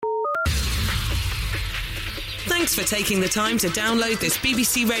Thanks for taking the time to download this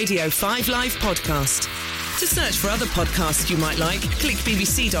BBC Radio 5 Live podcast. To search for other podcasts you might like, click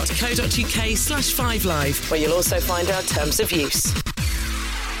bbc.co.uk/5live, where you'll also find our terms of use.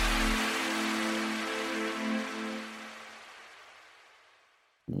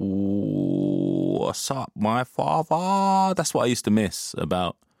 What's up, my father? That's what I used to miss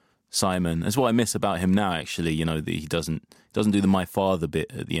about Simon. That's what I miss about him now, actually. You know, he doesn't do the my father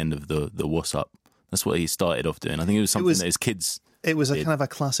bit at the end of the what's up. That's what he started off doing. I think it was something that his kids... It was a kind of a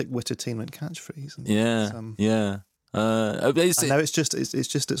classic Wittertainment catchphrase. Yeah. And now it's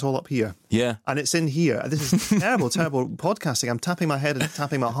all up here. Yeah. And it's in here. This is terrible podcasting. I'm tapping my head and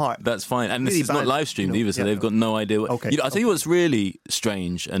tapping my heart. That's fine. And really this is not live streamed either, so they've got no idea. Okay. I'll tell you what's really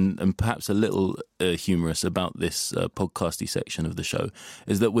strange and perhaps a little humorous about this podcasty section of the show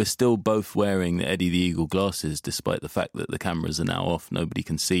is that we're still both wearing the Eddie the Eagle glasses, despite the fact that the cameras are now off. Nobody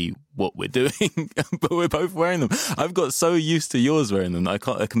can see what we're doing, but we're both wearing them. I've got so used to yours wearing them. I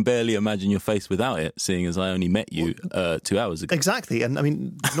can barely imagine your face without it, seeing as I only met you 2 hours ago. Exactly, and I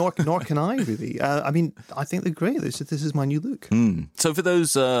mean, nor can I really. I mean, I think they're great. This is my new look. So for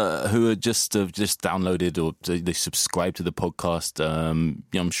those who have just downloaded or they subscribe to the podcast,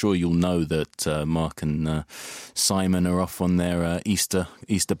 I'm sure you'll know that Mark and Simon are off on their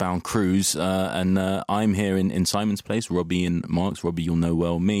Easter-bound cruise, and I'm here in Simon's place. Robbie and Mark's. Robbie, you'll know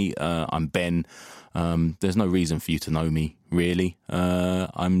well me. I'm Ben. There's no reason for you to know me, really.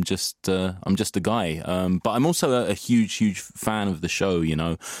 I'm just a guy. But I'm also a huge fan of the show, you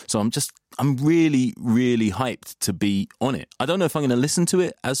know. So I'm really, really hyped to be on it. I don't know if I'm going to listen to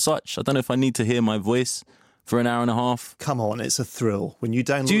it as such. I don't know if I need to hear my voice for an hour and a half. Come on, it's a thrill when you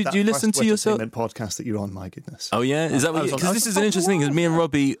download do you listen to yourself podcast that you're on. My goodness. Oh yeah, is that because this is an interesting thing? Because me and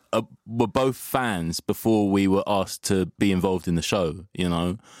Robbie were both fans before we were asked to be involved in the show. You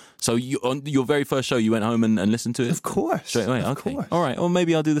know, so on your very first show, you went home and listened to it. Of course, straight away. Of Okay, course. All right. Well,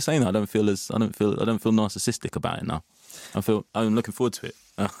 maybe I'll do the same. I don't feel narcissistic about it now. I'm looking forward to it.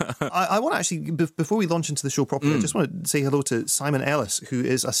 I want to actually, before we launch into the show properly, I just want to say hello to Simon Ellis, who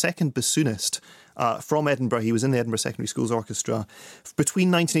is a second bassoonist from Edinburgh. He was in the Edinburgh Secondary Schools Orchestra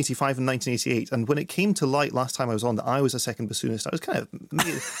between 1985 and 1988. And when it came to light last time I was on that I was a second bassoonist, I was kind of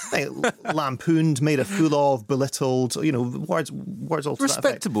lampooned, made a fool of, belittled, you know, words all to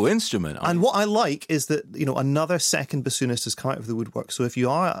respectable instrument. And what I like is that, you know, another second bassoonist has come out of the woodwork. So if you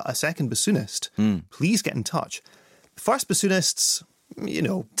are a second bassoonist, please get in touch. First bassoonists, you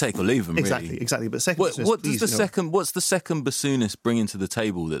know, take or leave them. Exactly. But second bassoonist, what's the second bassoonist bringing to the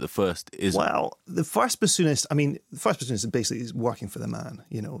table that the first is? Well, the first bassoonist is basically working for the man.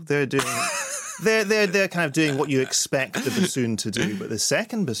 You know, they're doing, they're kind of doing what you expect the bassoon to do. But the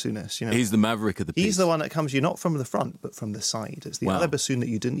second bassoonist, you know, he's the maverick of the piece. He's the one that comes to you not from the front but from the side. It's the other bassoon that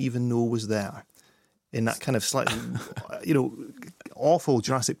you didn't even know was there. In that kind of slightly, you know, awful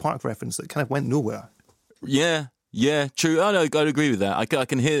Jurassic Park reference that kind of went nowhere. Yeah, true. I'd agree with that. I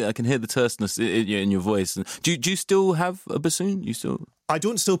can hear the terseness in your voice. Do you still have a bassoon? I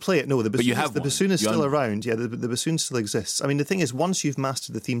don't still play it. No, the bassoon is still around. Yeah, the bassoon still exists. I mean, the thing is, once you've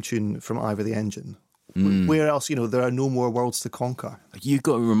mastered the theme tune from Ivor the Engine, where else? You know, there are no more worlds to conquer. You've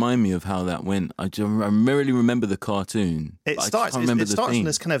got to remind me of how that went. I really remember the cartoon. It starts on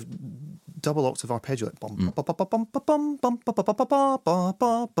this kind of double octave arpeggio, like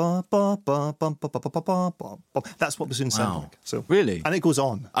that's what bassoons sound like. So really, and it goes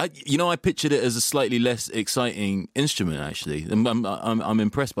on. I pictured it as a slightly less exciting instrument. Actually, I'm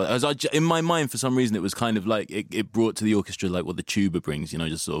impressed by that. In my mind, for some reason, it was kind of like it brought to the orchestra like what the tuba brings. You know,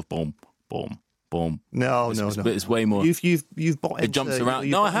 just sort of boom, boom. Boom. No. But it's way more. You've bought into, it jumps around.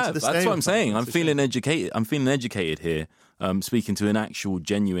 No, I have. That's what I'm saying. I'm feeling educated. I'm feeling educated here. Speaking to an actual,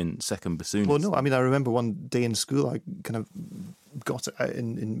 genuine second bassoonist. Well, no, I mean, I remember one day in school, I kind of got it out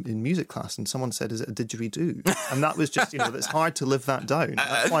in music class, and someone said, "Is it a didgeridoo?" And that was just, you know, it's hard to live that down.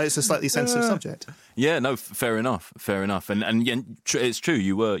 That's why it's a slightly sensitive subject. Yeah, no, fair enough. And it's true.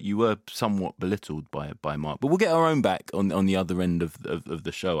 You were somewhat belittled by Mark, but we'll get our own back on the other end of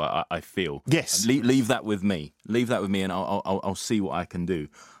the show. I feel. Yes. Leave that with me. And I'll see what I can do.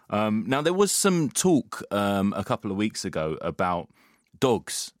 Now, there was some talk a couple of weeks ago about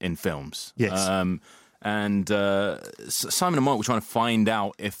dogs in films. Yes. And Simon and Mark were trying to find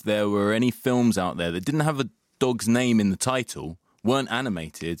out if there were any films out there that didn't have a dog's name in the title, weren't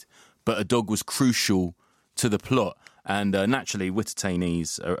animated, but a dog was crucial to the plot. And naturally,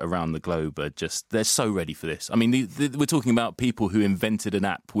 Wittertainees around the globe they're so ready for this. I mean, we're talking about people who invented an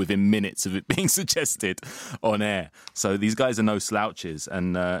app within minutes of it being suggested on air. So these guys are no slouches.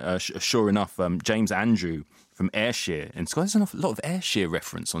 And sure enough, James Andrew from Ayrshire in Scotland. There's a lot of Ayrshire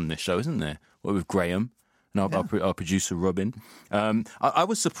reference on this show, isn't there? What with Graham and our producer Robin. I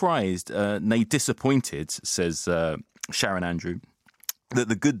was surprised, nay disappointed, says Sharon Andrew, that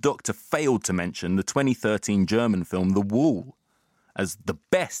The Good Doctor failed to mention the 2013 German film The Wall as the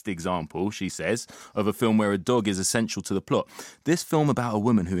best example, she says, of a film where a dog is essential to the plot. This film about a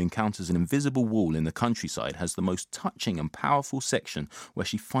woman who encounters an invisible wall in the countryside has the most touching and powerful section where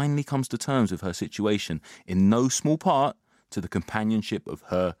she finally comes to terms with her situation, in no small part to the companionship of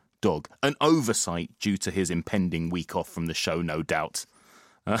her dog. An oversight due to his impending week off from the show, no doubt.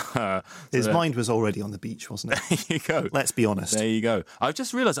 His mind was already on the beach, wasn't it? There you go. Let's be honest. There you go. I've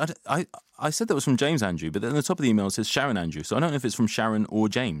just realised I said that was from James Andrew, but then at the top of the email it says Sharon Andrew, so I don't know if it's from Sharon or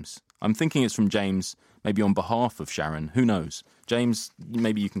James. I'm thinking it's from James, maybe on behalf of Sharon. Who knows? James,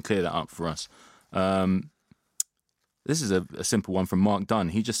 maybe you can clear that up for us. This is a simple one from Mark Dunn.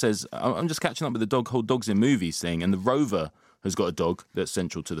 He just says, I'm just catching up with the whole dogs in movies thing, and the Rover has got a dog that's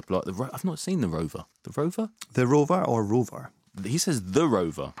central to the plot. I've not seen the Rover. The Rover? The Rover or Rover? He says the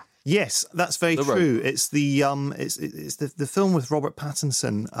Rover. Yes, that's very true. It's the film with Robert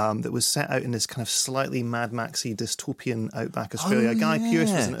Pattinson that was set out in this kind of slightly Mad Maxy dystopian outback Australia. Guy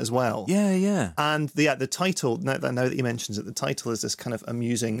Pearce was in it as well. Yeah. And the title, now that he mentions it, the title is this kind of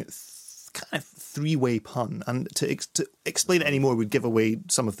amusing kind of three-way pun, and to explain it anymore would give away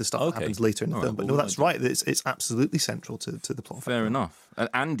some of the stuff that happens later in the film. But no, that's right. It's absolutely central to the plot. Fair enough. And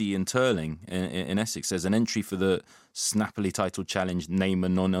Andy in Turling in Essex says an entry for the snappily titled challenge: name a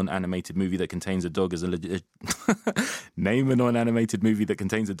non-animated movie that contains a dog as a name a non-animated movie that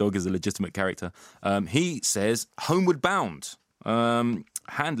contains a dog as a legitimate character. He says Homeward Bound.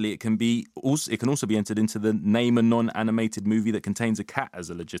 Handily, it can also be entered into the name a non-animated movie that contains a cat as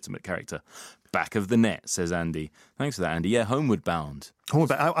a legitimate character. Back of the net, says Andy. Thanks for that, Andy. Yeah, Homeward Bound.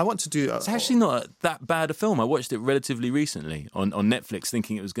 I want to do... It's actually not that bad a film. I watched it relatively recently on Netflix,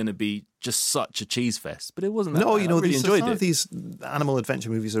 thinking it was going to be just such a cheese fest, but it wasn't that bad. I really enjoyed some it. Of these animal adventure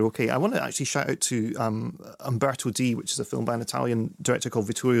movies are okay. I want to actually shout out to Umberto D, which is a film by an Italian director called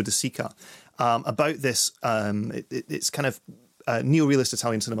Vittorio De Sica, about this. It's kind of neo-realist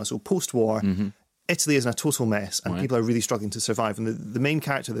Italian cinema, so post-war, Italy is in a total mess, and people are really struggling to survive. And the main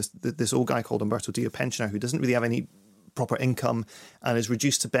character, this old guy called Umberto D, a pensioner who doesn't really have any proper income and is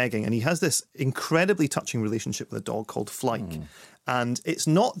reduced to begging, and he has this incredibly touching relationship with a dog called Flyke. And it's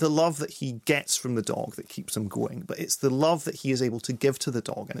not the love that he gets from the dog that keeps him going, but it's the love that he is able to give to the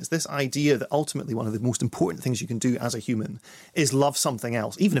dog. And it's this idea that ultimately one of the most important things you can do as a human is love something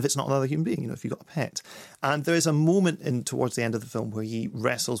else, even if it's not another human being, if you've got a pet. And there is a moment towards the end of the film where he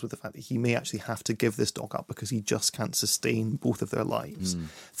wrestles with the fact that he may actually have to give this dog up because he just can't sustain both of their lives.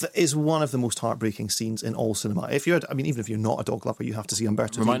 That is one of the most heartbreaking scenes in all cinema. Even if you're not a dog lover, you have to see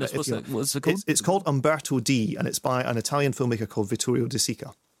Umberto D. Remind us, what's it called? It's called Umberto D, and it's by an Italian filmmaker called Vittorio De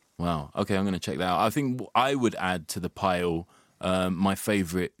Sica. Wow. Okay, I'm going to check that out. I think I would add to the pile my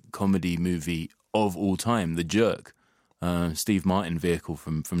favourite comedy movie of all time, The Jerk, Steve Martin vehicle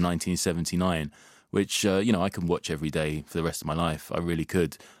from 1979, which, I can watch every day for the rest of my life. I really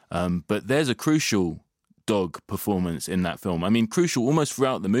could. But there's a crucial dog performance in that film. I mean, crucial almost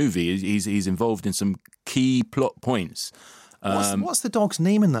throughout the movie. He's involved in some key plot points. What's the dog's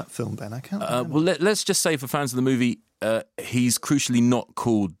name in that film, Ben? I can't remember. Well, let's just say for fans of the movie, he's crucially not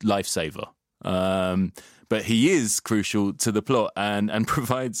called Lifesaver. But he is crucial to the plot and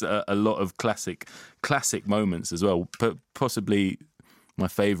provides a lot of classic moments as well. But possibly my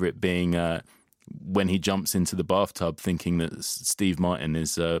favourite being when he jumps into the bathtub thinking that Steve Martin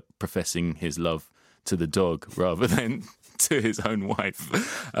is professing his love to the dog rather than to his own wife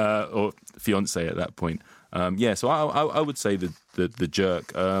or fiancée at that point. So I would say the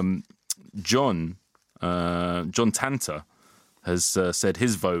Jerk. John Tanter has said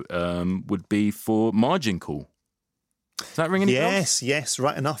his vote would be for Margin Call. Does that ring any bells? Yes,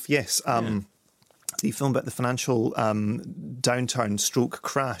 right enough, yes. The film about the financial downturn stroke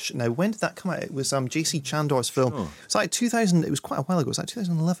crash. Now, when did that come out? It was J.C. Chandor's film. Sure. It's like 2000, it was quite a while ago. It was like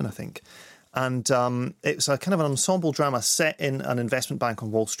 2011, I think. And it's a kind of an ensemble drama set in an investment bank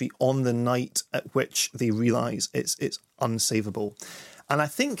on Wall Street on the night at which they realise it's unsavable. And I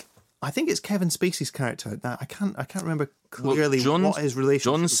think it's Kevin Spacey's character. Now, I can't remember clearly what his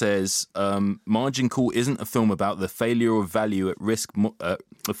relationship. John says Margin Call isn't a film about the failure of value at risk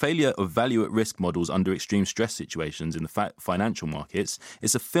models under extreme stress situations in the financial markets.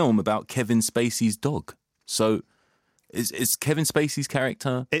 It's a film about Kevin Spacey's dog. So. Is Kevin Spacey's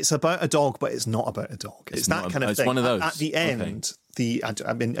character? It's about a dog, but it's not about a dog. It's that kind of thing. It's one of those. At the end,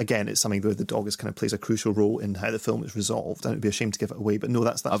 I mean, again, it's something where the dog is kind of plays a crucial role in how the film is resolved, and it'd be a shame to give it away. But no,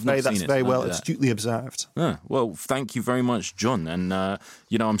 that's very well astutely observed. Yeah, well, thank you very much, John. And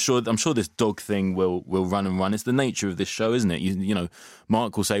I'm sure this dog thing will run and run. It's the nature of this show, isn't it? You know,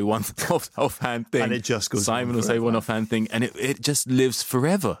 Mark will say one offhand thing, and it just goes. Simon will say one offhand thing, and it just lives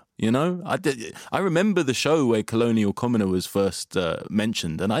forever. You know, I remember the show where Colonial Commoner was first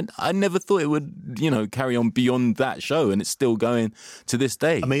mentioned, and I never thought it would, carry on beyond that show, and it's still going to this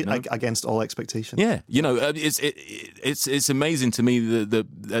day. I mean, against all expectations. Yeah, it's amazing to me that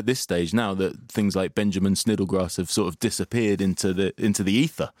at this stage now that things like Benjamin Sniddlegrass have sort of disappeared into the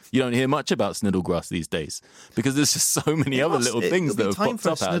ether. You don't hear much about Sniddlegrass these days because there's just so many other little things that have popped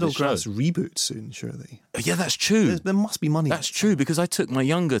up out of the show. Sniddlegrass reboot soon, surely. Yeah, that's true. There must be money. That's true because I took my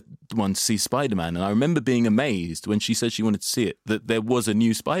younger one to see Spider-Man, and I remember being amazed when she said she wanted to see it that there was a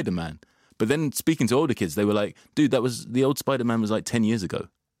new Spider-Man. But then speaking to older kids, they were like, "Dude, the old Spider-Man was like 10 years ago."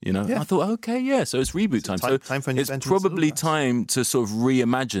 You know, yeah. I thought, okay, yeah, so it's reboot time. Time for it's probably time to sort of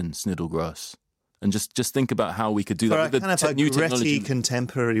reimagine Sniddlegrass. And just think about how we could do that. For a kind of new technology,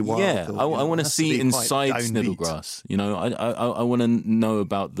 contemporary world. Yeah, I want to see inside Sniddlegrass. You know, I want to know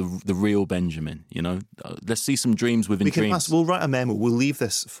about the real Benjamin. You know, let's see some dreams within dreams. We'll write a memo. We'll leave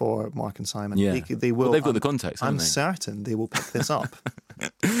this for Mark and Simon. Yeah, they will. Well, they've got the contacts. I'm certain they will pick this up.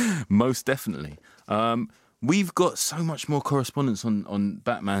 Most definitely. We've got so much more correspondence on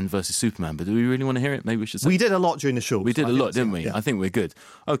Batman versus Superman, but do we really want to hear it? Maybe we should say. We did a lot during the show. We did a lot, didn't we? Yeah. I think we're good.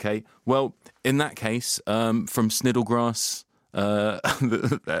 Okay, well, in that case, from Sniddlegrass and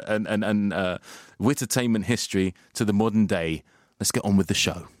Wittertainment history to the modern day, let's get on with the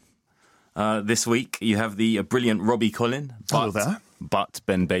show. This week, you have the brilliant Robbie Collin. Hello there. But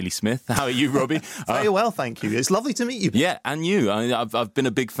Ben Bailey-Smith. How are you, Robbie? Very well, thank you. It's lovely to meet you. Yeah, and you. I've been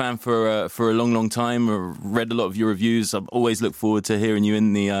a big fan for a long, long time. I've read a lot of your reviews. I've always looked forward to hearing you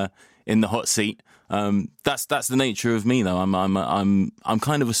in the hot seat. That's the nature of me, though. I'm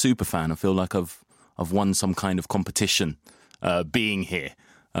kind of a super fan. I feel like I've won some kind of competition being here.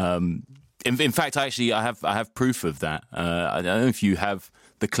 In fact, I have proof of that. I don't know if you have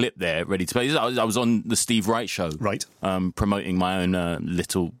the clip there ready to play. I was on the Steve Wright show, right? Promoting my own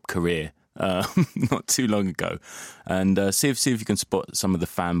little career not too long ago, and see if you can spot some of the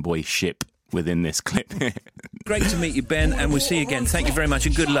fanboy ship within this clip. Great to meet you, Ben, and we'll see you again. Thank you very much,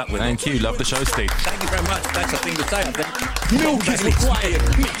 and good luck with it. Thank you. Love the show, Steve. Thank you very much. That's a thing to say, I think. Milk is required.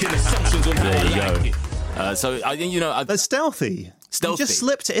 Making assumptions on there you how go. That's stealthy. Stealthy. You just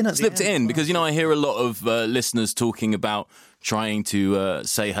slipped it in at the end. Slipped it in because, I hear a lot of listeners talking about trying to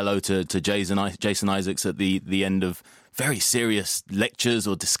say hello to Jason Isaacs at the end of very serious lectures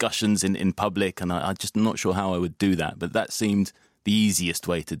or discussions in public, and I'm just not sure how I would do that, but that seemed the easiest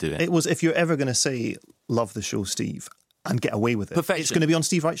way to do it. It was, if you're ever going to say, love the show, Steve, and get away with it. Perfection. It's going to be on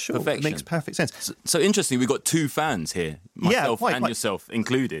Steve Wright's show. Perfection. It makes perfect sense. So interesting, we've got two fans here, myself and yourself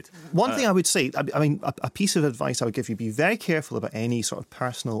included. One thing I would say, I mean, a piece of advice I would give you, be very careful about any sort of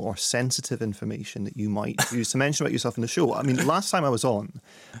personal or sensitive information that you might use to mention about yourself in the show. I mean, last time I was on,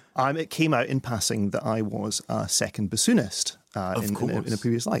 it came out in passing that I was a second bassoonist in a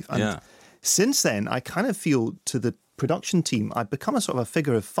previous life. And since then, I kind of feel to the production team, I've become a sort of a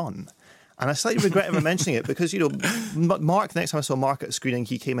figure of fun. And I slightly regret ever mentioning it because, Mark, the next time I saw Mark at a screening,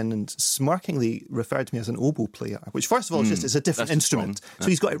 he came in and smirkingly referred to me as an oboe player, which, first of all, is a different instrument. So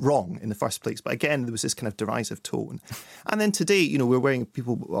he's got it wrong in the first place. But again, there was this kind of derisive tone. And then today, we're wearing,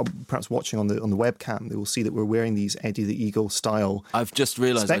 people perhaps watching on the webcam, they will see that we're wearing these Eddie the Eagle style. I've just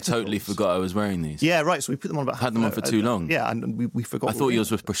realised spectacles. I totally forgot I was wearing these. Yeah, right. So we put them on about had them on for too long. Yeah, and we forgot. I thought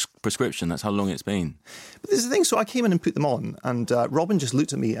yours was prescription. That's how long it's been. But this is the thing. So I came in and put them on, and Robin just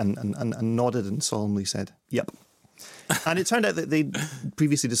looked at me and nodded and solemnly said, "Yep." And it turned out that they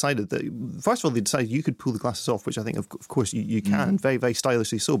previously decided that, first of all, they decided you could pull the glasses off, which I think, of course, you can, very, very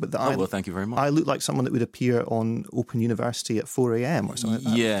stylishly so. But well, thank you very much. I look like someone that would appear on Open University at 4 a.m. or something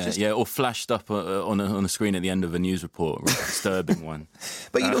like that. Yeah, or flashed up on a screen at the end of a news report, a disturbing one.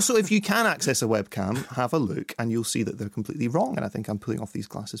 But, so if you can access a webcam, have a look, and you'll see that they're completely wrong. And I think I'm pulling off these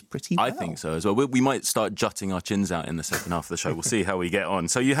glasses pretty well. I think so as well. We might start jutting our chins out in the second half of the show. We'll see how we get on.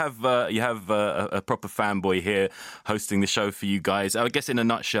 So you have a proper fanboy here hosting the show for you guys. I guess in a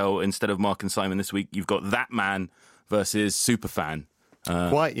nutshell, instead of Mark and Simon this week, you've got That Man versus Superfan.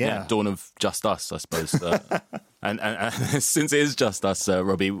 Quite, yeah. Dawn of Just Us, I suppose. And since it is just us,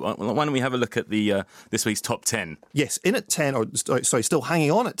 Robbie, why don't we have a look at the this week's top 10? Yes, in at 10, or sorry, still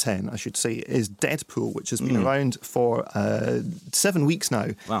hanging on at 10, I should say, is Deadpool, which has been around for 7 weeks now.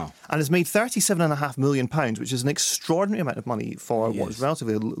 Wow. And has made £37.5 million, which is an extraordinary amount of money for what is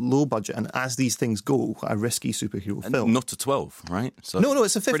relatively a low budget, and as these things go, a risky superhero film. Not a 12, right? So no,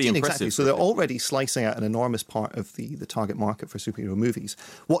 it's a 15 pretty exactly. So they're already slicing out an enormous part of the target market for superhero movies.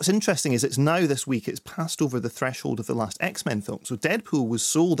 What's interesting is it's now this week, it's passed over the threshold of the last X-Men film. So Deadpool was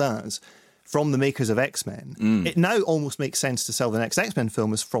sold as from the makers of X-Men. It now almost makes sense to sell the next X-Men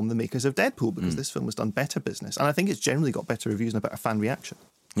film as from the makers of Deadpool, because this film has done better business. And I think it's generally got better reviews and a better fan reaction.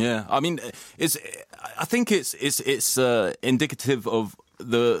 Yeah, I mean, I think it's indicative of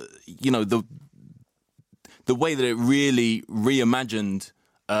the way that it really reimagined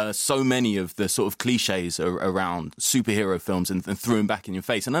so many of the sort of cliches around superhero films and threw them back in your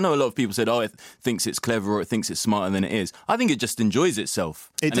face. And I know a lot of people said, it thinks it's clever or it thinks it's smarter than it is. I think it just enjoys itself.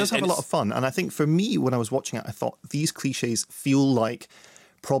 It does have a lot of fun. And I think for me, when I was watching it, I thought these cliches feel like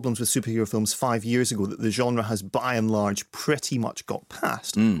problems with superhero films 5 years ago that the genre has by and large pretty much got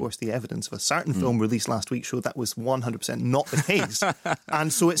past. Of course, the evidence of a certain film released last week showed that was 100% not the case.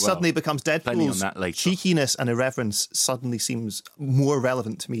 And so it suddenly becomes Deadpool's cheekiness and irreverence suddenly seems more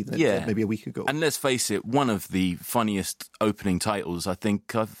relevant to me than it did maybe a week ago. And let's face it, one of the funniest opening titles I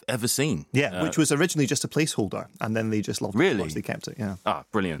think I've ever seen. Yeah, which was originally just a placeholder, and then they just loved it. Really? They kept it, yeah. Ah,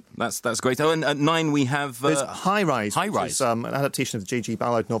 brilliant. That's great. Oh, and at 9 we have... High Rise. Which is an adaptation of the J.G.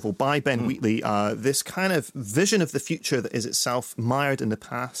 Ballard novel by Ben Wheatley. This kind of vision of the future that is itself mired in the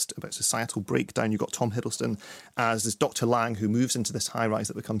past, about societal breakdown. You've got Tom Hiddleston as this Dr. Lang who moves into this high rise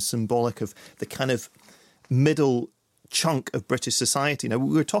that becomes symbolic of the kind of middle chunk of British society. Now,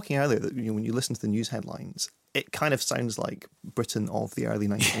 we were talking earlier that when you listen to the news headlines, it kind of sounds like Britain of the early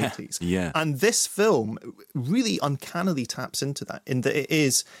 1980s. Yeah. And this film really uncannily taps into that, in that it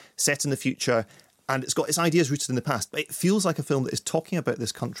is set in the future and it's got its ideas rooted in the past. But it feels like a film that is talking about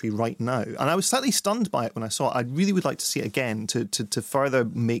this country right now. And I was slightly stunned by it when I saw it. I really would like to see it again to further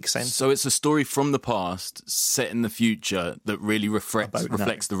make sense. So it's a story from the past set in the future that really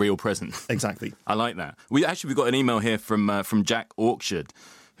reflects the real present. Exactly. I like that. We've got an email here from Jack Orchard,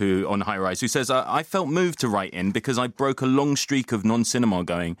 who on High Rise, who says, I felt moved to write in because I broke a long streak of non-cinema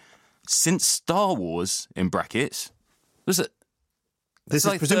going since Star Wars, in brackets. Was it? This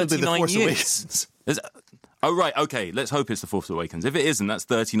is presumably The Force Awakens. Oh, right, okay, let's hope it's The Force Awakens. If it isn't, that's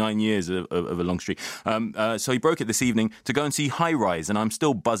 39 years of a long streak. So he broke it this evening to go and see High Rise, and I'm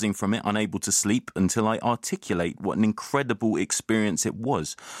still buzzing from it, unable to sleep until I articulate what an incredible experience it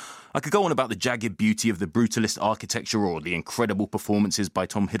was. I could go on about the jagged beauty of the brutalist architecture or the incredible performances by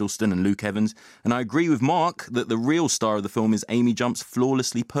Tom Hiddleston and Luke Evans, and I agree with Mark that the real star of the film is Amy Jump's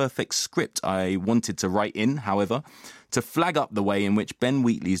flawlessly perfect script. I wanted to write in, however, to flag up the way in which Ben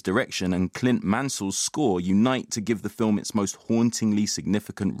Wheatley's direction and Clint Mansell's score unite to give the film its most hauntingly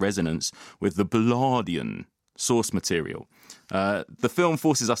significant resonance with the Ballardian source material. The film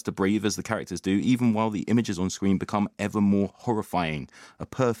forces us to breathe, as the characters do, even while the images on screen become ever more horrifying. A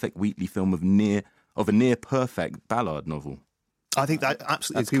perfect Wheatley film of a near-perfect Ballard novel. I think that I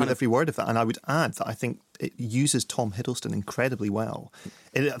absolutely agree with every word of that. And I would add that I think it uses Tom Hiddleston incredibly well.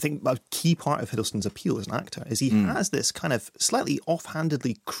 I think a key part of Hiddleston's appeal as an actor is he has this kind of slightly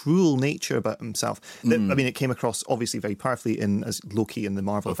offhandedly cruel nature about himself. That, I mean, it came across obviously very powerfully as Loki in the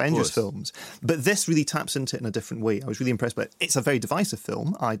Marvel Avengers films. But this really taps into it in a different way. I was really impressed by it. It's a very divisive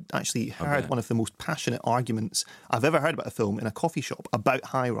film. I actually heard one of the most passionate arguments I've ever heard about a film in a coffee shop about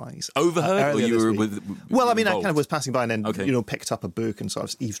High Rise. Overheard? Or you were Well, I mean, I kind of was passing by and then, picked up a book and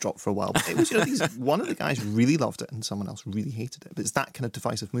sort of eavesdropped for a while. But it was, one of the guys really loved it and someone else really hated it. But it's that kind of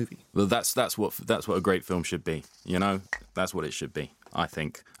divisive movie. Well, that's what a great film should be. That's what it should be, I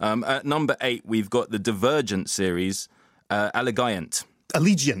think. At number 8, we've got the Divergent series, Allegiant,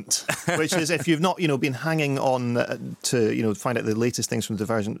 which is, if you've not, been hanging on to, find out the latest things from the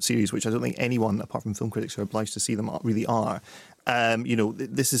Divergent series, which I don't think anyone, apart from film critics who are obliged to see them, really are.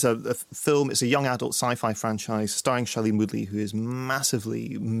 This is a film, it's a young adult sci-fi franchise starring Shailene Woodley, who is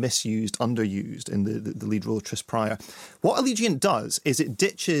massively misused, underused in the lead role of Tris Pryor. What Allegiant does is it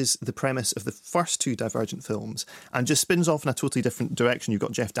ditches the premise of the first 2 Divergent films and just spins off in a totally different direction. You've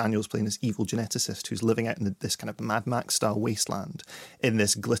got Jeff Daniels playing this evil geneticist who's living out in this kind of Mad Max-style wasteland in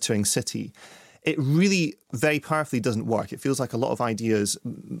this glittering city. It really very powerfully doesn't work. It feels like a lot of ideas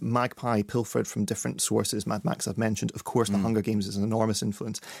magpie pilfered from different sources. Mad Max I've mentioned. Of course, The Hunger Games is an enormous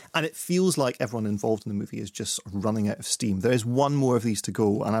influence. And it feels like everyone involved in the movie is just running out of steam. There is one more of these to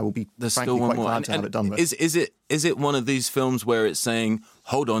go, and I will be frankly quite glad to have it done with. Is Is it one of these films where it's saying,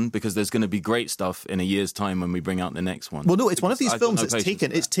 hold on, because there's going to be great stuff in a year's time when we bring out the next one? Well, no, it's one of these films that's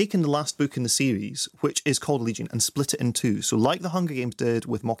taken the last book in the series, which is called Legion, and split it in two. So like the Hunger Games did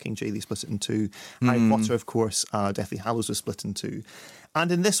with Mockingjay, they split it in two. Harry Potter, of course, Deathly Hallows was split in two.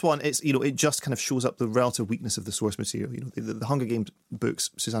 And in this one, it's it just kind of shows up the relative weakness of the source material. The Hunger Games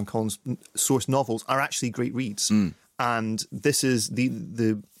books, Suzanne Collins' source novels, are actually great reads. And this is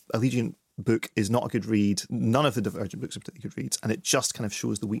the Allegiant book is not a good read. None of the Divergent books are particularly good reads, and it just kind of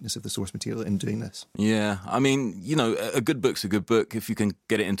shows the weakness of the source material in doing this. Yeah, I mean, a good book's a good book. If you can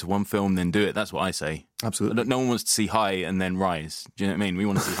get it into one film, then do it. That's what I say. Absolutely. No one wants to see High and then Rise. Do you know what I mean? We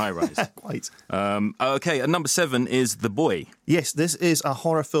want to see High Rise. Quite. Okay, at number 7 is The Boy. Yes, this is a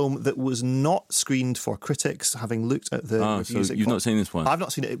horror film that was not screened for critics, having looked at the reviews. So you've not seen this one? I've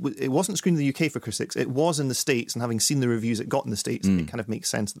not seen it. It wasn't screened in the UK for critics. It was in the States, and having seen the reviews it got in the States, it kind of makes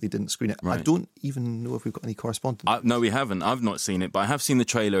sense that they didn't screen it. Right. I don't even know if we've got any correspondence. No, we haven't. I've not seen it, but I have seen the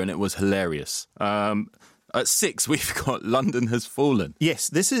trailer, and it was hilarious. At 6, we've got London Has Fallen. Yes,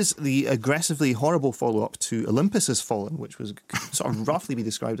 this is the aggressively horrible follow-up to Olympus Has Fallen, which was sort of roughly be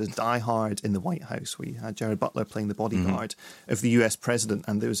described as Die Hard in the White House, where you had Jared Butler playing the bodyguard of the US president,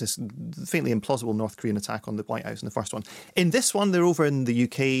 and there was this faintly implausible North Korean attack on the White House in the first one. In this one, they're over in the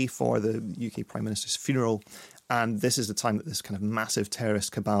UK for the UK Prime Minister's funeral, and this is the time that this kind of massive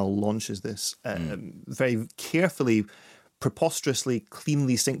terrorist cabal launches this very carefully, preposterously,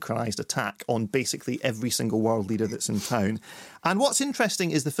 cleanly synchronised attack on basically every single world leader that's in town. And what's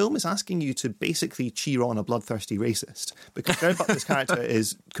interesting is the film is asking you to basically cheer on a bloodthirsty racist, because Jared Butler's character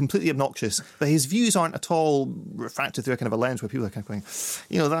is completely obnoxious, but his views aren't at all refracted through a kind of a lens where people are kind of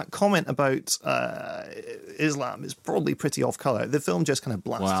going, that comment about Islam is probably pretty off colour. The film just kind of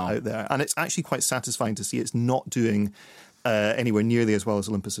blasts it out there, and it's actually quite satisfying to see it's not doing anywhere nearly as well as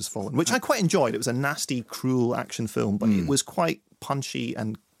Olympus Has Fallen, which I quite enjoyed. It was a nasty, cruel action film, but it was quite punchy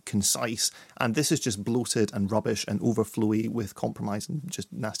and concise, and this is just bloated and rubbish and overflowy with compromise and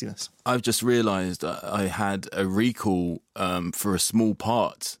just nastiness. I've just realised I had a recall for a small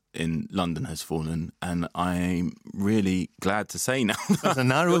part in London Has Fallen, and I'm really glad to say now That's a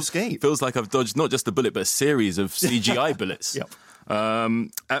narrow escape. Feels like I've dodged not just a bullet, but a series of CGI bullets. Yep.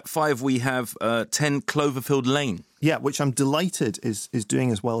 At 5, we have 10 Cloverfield Lane. Yeah, which I'm delighted is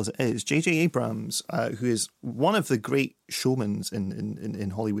doing as well as it is. J.J. Abrams, who is one of the great showmans in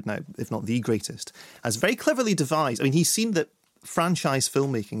Hollywood now, if not the greatest, has very cleverly devised, he's seen that franchise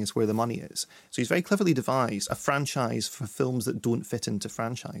filmmaking is where the money is. So he's very cleverly devised a franchise for films that don't fit into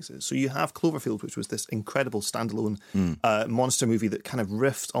franchises. So you have Cloverfield, which was this incredible standalone monster movie that kind of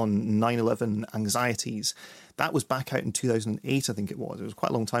riffed on 9/11 anxieties. That was back out in 2008, I think it was. It was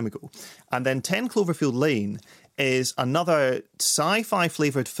quite a long time ago. And then 10 Cloverfield Lane is another sci-fi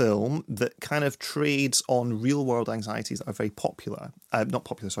flavoured film that kind of trades on real-world anxieties that are very popular. Not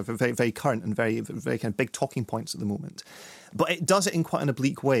popular, sorry, very, very current and very, very kind of big talking points at the moment. But it does it in quite an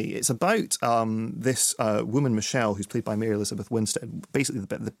oblique way. It's about this woman, Michelle, who's played by Mary Elizabeth Winstead, basically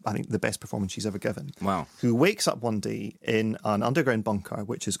I think the best performance she's ever given. Wow. Who wakes up one day in an underground bunker,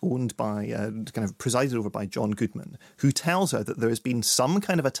 which is owned by, kind of presided over by John Goodman, who tells her that there has been some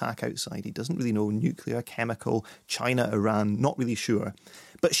kind of attack outside. He doesn't really know, nuclear, chemical, China, Iran, not really sure.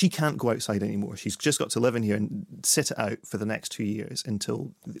 But she can't go outside anymore. She's just got to live in here and sit it out for the next 2 years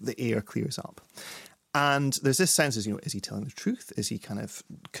until the air clears up. And there's this sense of, is he telling the truth? Is he kind of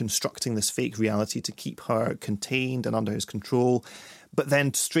constructing this fake reality to keep her contained and under his control? But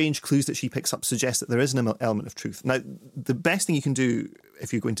then strange clues that she picks up suggest that there is an element of truth. Now, the best thing you can do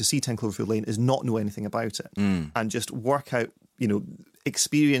if you're going to see 10 Cloverfield Lane is not know anything about it and just work out,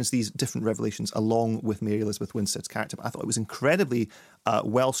 experience these different revelations along with Mary Elizabeth Winstead's character. But I thought it was incredibly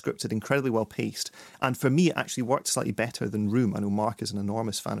well scripted, incredibly well paced. And for me, it actually worked slightly better than Room. I know Mark is an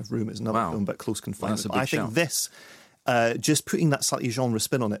enormous fan of Room. It's another film, but close confinement. Well, I think this, just putting that slightly genre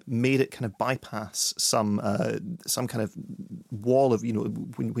spin on it, made it kind of bypass some kind of wall of,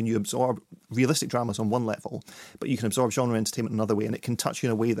 when you absorb realistic dramas on one level, but you can absorb genre entertainment another way, and it can touch you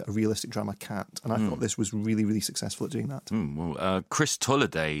in a way that a realistic drama can't. And I thought this was really, really successful at doing that. Chris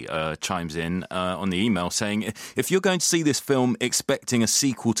Tolliday chimes in on the email saying, if you're going to see this film expecting a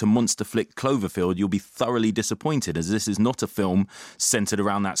sequel to monster flick Cloverfield, you'll be thoroughly disappointed, as this is not a film centred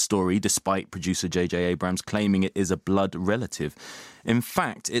around that story, despite producer J.J. Abrams claiming it is a blood relative. In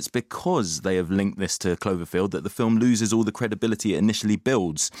fact, it's because they have linked this to Cloverfield that the film loses all the credibility it initially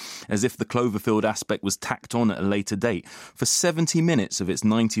builds, as if the Cloverfield aspect was tacked on at a later date. For 70 minutes of its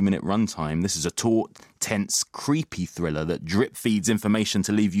 90-minute runtime, this is a taut, tense, creepy thriller that drip-feeds information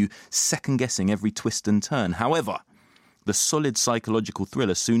to leave you second-guessing every twist and turn. However, The solid psychological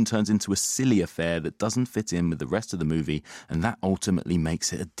thriller soon turns into a silly affair that doesn't fit in with the rest of the movie, and that ultimately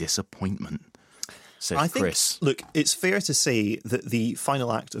makes it a disappointment. I think, Chris. Look, it's fair to say that the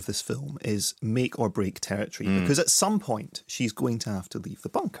final act of this film is make or break territory, because at some point she's going to have to leave the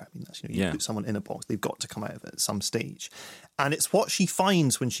bunker. I mean, that's, you put someone in a box, they've got to come out of it at some stage. And it's what she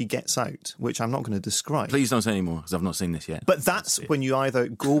finds when she gets out, which I'm not going to describe. Please don't say any more, because I've not seen this yet. But that's when you either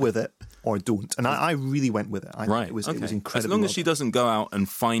go with it or don't. And I really went with it. It was incredible. As long as she doesn't go out and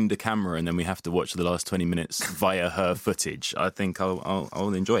find a camera and then we have to watch the last 20 minutes via her footage, I think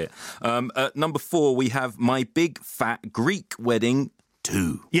I'll enjoy it. At number 4, we have My Big Fat Greek Wedding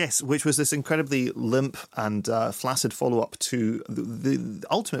 2. Yes, which was this incredibly limp and flaccid follow-up to the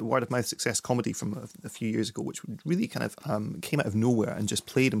ultimate word-of-mouth success comedy from a few years ago, which really kind of came out of nowhere and just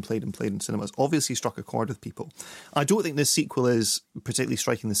played and played and played in cinemas. Obviously struck a chord with people. I don't think this sequel is particularly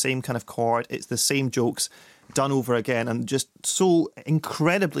striking the same kind of chord. It's the same jokes done over again and just so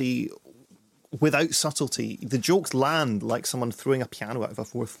incredibly without subtlety. The jokes land like someone throwing a piano out of a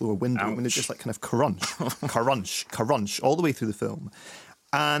 4th floor window. I mean, it's just like kind of crunch all the way through the film.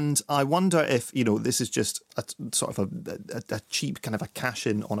 And I wonder if, this is just a sort of a cheap kind of a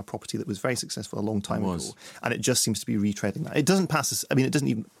cash-in on a property that was very successful a long time ago. And it just seems to be retreading that. It doesn't pass it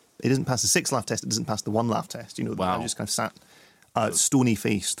doesn't pass the 6 laugh test. It doesn't pass the 1 laugh test. Wow. I just kind of sat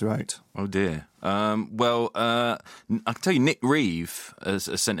stony-faced throughout. Oh, dear. I can tell you, Nick Reeve has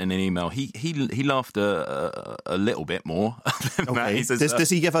sent in an email. He laughed a little bit more than that. He says, does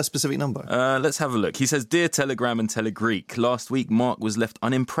he give a specific number? Let's have a look. He says, Dear Telegram and Telegreek, last week Mark was left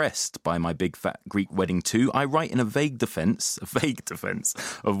unimpressed by My Big Fat Greek Wedding 2. I write in a vague defence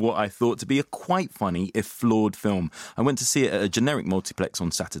of what I thought to be a quite funny, if flawed film. I went to see it at a generic multiplex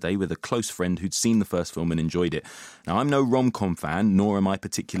on Saturday with a close friend who'd seen the first film and enjoyed it. Now, I'm no rom-com fan, nor am I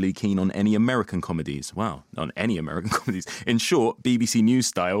particularly keen on any American comedies. Wow, on any American comedies. In short, BBC News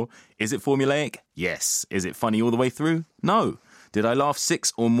style. Is it formulaic? Yes. Is it funny all the way through? No. Did I laugh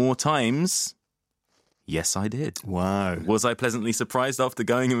 6 or more times? Yes, I did. Wow. Was I pleasantly surprised after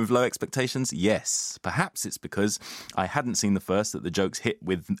going in with low expectations? Yes. Perhaps it's because I hadn't seen the first that the jokes hit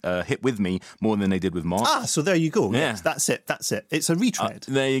with me more than they did with Mark. So there you go. Yeah. Yes, that's it. It's a retread.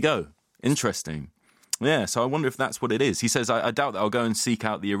 There you go. Interesting. Yeah, so I wonder if that's what it is. He says, I doubt that I'll go and seek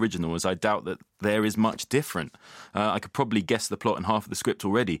out the original, as I doubt that there is much different. I could probably guess the plot and half of the script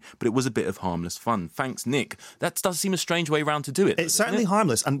already, but it was a bit of harmless fun. Thanks, Nick. That does seem a strange way round to do it. It's certainly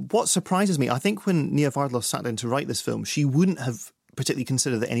harmless. And what surprises me, I think when Nia Vardalos sat down to write this film, she wouldn't have particularly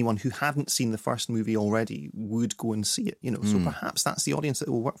consider that anyone who hadn't seen the first movie already would go and see it, So perhaps that's the audience that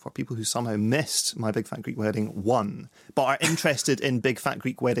it will work for, people who somehow missed My Big Fat Greek Wedding 1, but are interested in big fat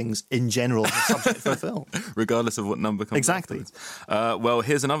Greek weddings in general as a subject for a film. Regardless of what number comes Exactly. Well,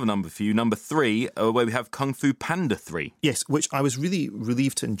 here's another number for you, number 3, where we have Kung Fu Panda 3. Yes, which I was really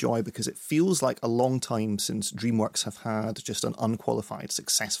relieved to enjoy because it feels like a long time since DreamWorks have had just an unqualified,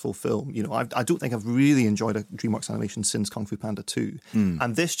 successful film. I don't think I've really enjoyed a DreamWorks animation since Kung Fu Panda 2.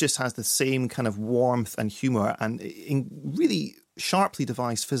 And this just has the same kind of warmth and humour and really sharply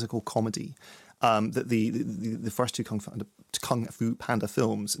devised physical comedy that the first 2 Kung Fu Panda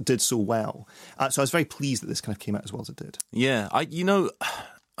films did so well. So I was very pleased that this kind of came out as well as it did. Yeah, I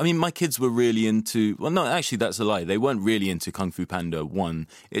mean, my kids were really into... Well, no, actually, that's a lie. They weren't really into Kung Fu Panda 1.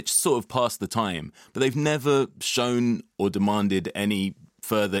 It sort of passed the time. But they've never shown or demanded any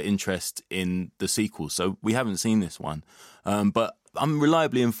further interest in the sequel. So we haven't seen this one. But I'm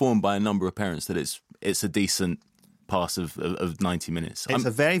reliably informed by a number of parents that it's a decent pass of 90 minutes. It's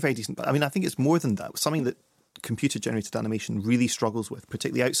a very, very decent... I mean, I think it's more than that. Something that computer-generated animation really struggles with,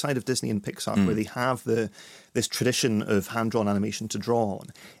 particularly outside of Disney and Pixar, where they have this tradition of hand-drawn animation to draw on,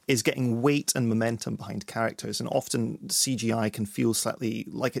 is getting weight and momentum behind characters. And often CGI can feel slightly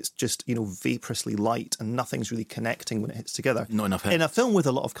like it's just, vaporously light and nothing's really connecting when it hits together. Not enough head. In a film with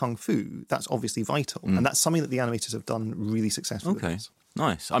a lot of kung fu, that's obviously vital. And that's something that the animators have done really successfully. Okay.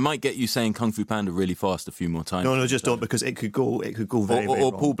 Nice. I might get you saying Kung Fu Panda really fast a few more times. No, just don't, because it could go very, very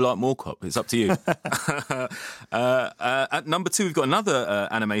or wrong. Paul Blart Mall Cop. It's up to you. At number 2, we've got another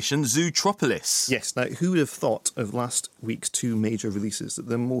animation, Zootropolis. Yes. Now, who would have thought of last week's 2 major releases that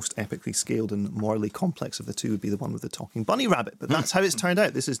the most epically scaled and morally complex of the 2 would be the one with the talking bunny rabbit? But that's how it's turned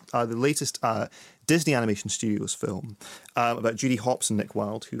out. This is the latest Disney Animation Studios film about Judy Hopps and Nick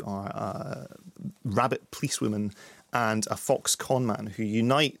Wilde, who are rabbit policewomen and a fox conman who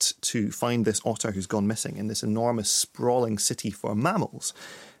unite to find this otter who's gone missing in this enormous sprawling city for mammals.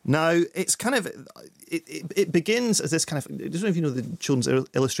 Now, it's kind of... It begins as this kind of... I don't know if you know the children's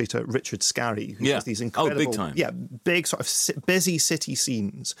illustrator Richard Scarry, who does these incredible... big time. Yeah, big sort of busy city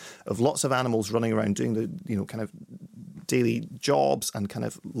scenes of lots of animals running around doing the, kind of daily jobs and kind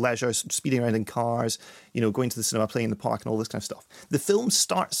of leisure, speeding around in cars, going to the cinema, playing in the park and all this kind of stuff. The film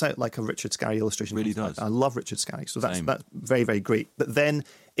starts out like a Richard Scarry illustration. Really does. I love Richard Scarry, so that's very, very great. But then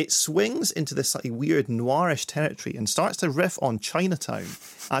it swings into this slightly weird noirish territory and starts to riff on Chinatown.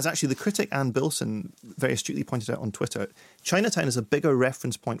 As actually the critic Anne Bilson very astutely pointed out on Twitter, Chinatown is a bigger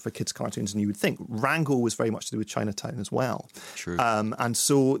reference point for kids' cartoons than you would think. Rango was very much to do with Chinatown as well. True. And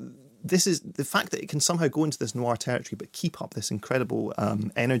so this is the fact that it can somehow go into this noir territory but keep up this incredible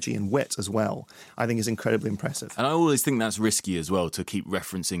energy and wit as well, I think is incredibly impressive. And I always think that's risky as well, to keep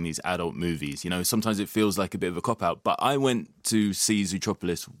referencing these adult movies. Sometimes it feels like a bit of a cop-out, but I went to see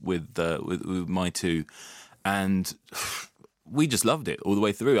Zootropolis with my two, and we just loved it all the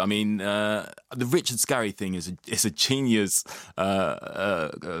way through. I mean, the Richard Scarry thing is a genius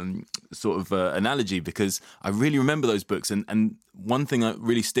sort of analogy, because I really remember those books, and one thing that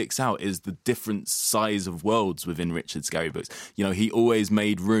really sticks out is the different size of worlds within Richard Scarry books. He always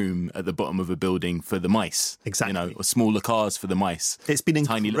made room at the bottom of a building for the mice. Exactly. Or smaller cars for the mice. It's been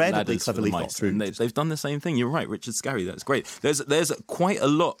incredibly cleverly thought through. And they've done the same thing. You're right, Richard Scarry. That's great. There's quite a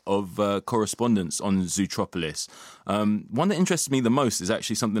lot of correspondence on Zootropolis. One that interests me the most is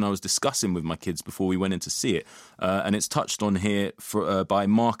actually something I was discussing with my kids before we went in to see it, and it's touched on here by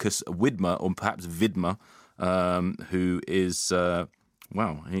Marcus Widmer, or perhaps Vidmer, who is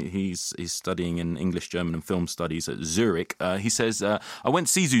he's studying in English, German and film studies at Zurich. He says, I went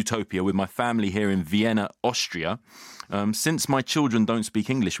to see Zootopia with my family here in Vienna, Austria. Since my children don't speak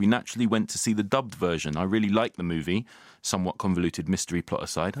English, we naturally went to see the dubbed version. I really liked the movie. Somewhat convoluted mystery plot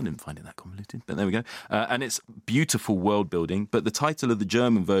aside. I didn't find it that convoluted, but there we go. And it's beautiful world building, but the title of the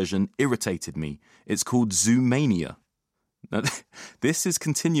German version irritated me. It's called Zoomania. Now, this is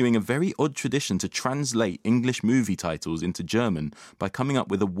continuing a very odd tradition to translate English movie titles into German by coming up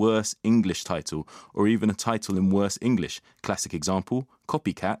with a worse English title, or even a title in worse English. Classic example,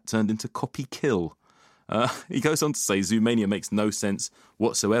 Copycat turned into Copy Kill. He goes on to say Zoomania makes no sense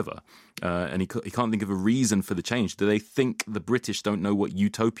whatsoever, and he can't think of a reason for the change. Do they think the British don't know what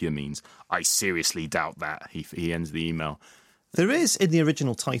utopia means? I seriously doubt that, he ends the email. There is, in the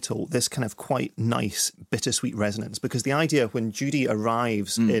original title, this kind of quite nice, bittersweet resonance, because the idea when Judy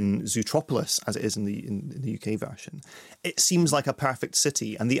arrives in Zootropolis, as it is in the UK version, it seems like a perfect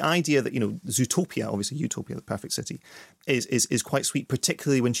city. And the idea that, Zootopia, obviously Utopia, the perfect city, is quite sweet,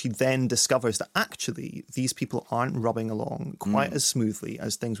 particularly when she then discovers that actually these people aren't rubbing along quite as smoothly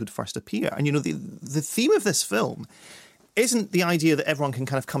as things would first appear. And, the theme of this film isn't the idea that everyone can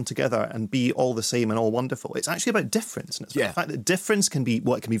kind of come together and be all the same and all wonderful. It's actually about difference. And it's about the fact that difference can be,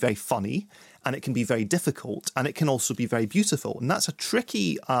 it can be very funny, and it can be very difficult, and it can also be very beautiful. And that's a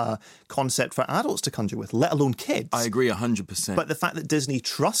tricky concept for adults to conjure with, let alone kids. I agree 100%. But the fact that Disney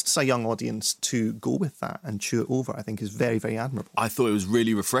trusts a young audience to go with that and chew it over, I think is very, very admirable. I thought it was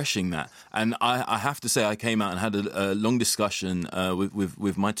really refreshing, that. And I have to say, I came out and had a long discussion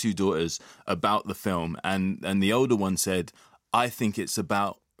with my two daughters about the film, and the older one said, I think it's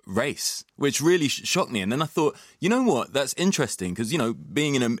about race, which really shocked me. And then I thought, you know what, that's interesting, because,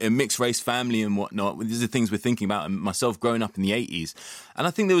 being in a mixed race family and whatnot, these are things we're thinking about, and myself growing up in the 80s. And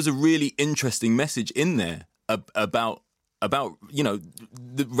I think there was a really interesting message in there about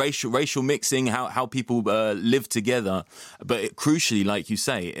the racial mixing, how people live together. But crucially, like you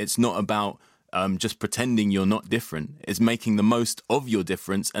say, it's not about just pretending you're not different. It's making the most of your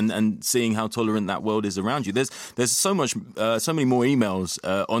difference and seeing how tolerant that world is around you. There's so many more emails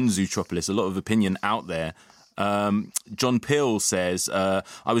on Zootropolis, a lot of opinion out there. John Peel says, I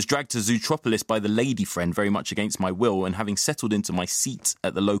was dragged to Zootropolis by the lady friend very much against my will, and having settled into my seat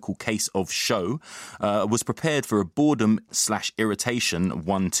at the local case of show, was prepared for a boredom/irritation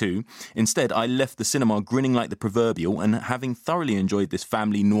 1-2. Instead, I left the cinema grinning like the proverbial, and having thoroughly enjoyed this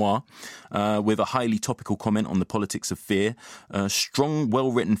family noir, with a highly topical comment on the politics of fear, strong,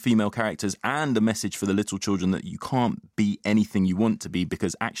 well-written female characters, and a message for the little children that you can't be anything you want to be,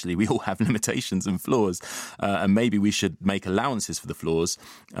 because actually we all have limitations and flaws. And maybe we should make allowances for the flaws.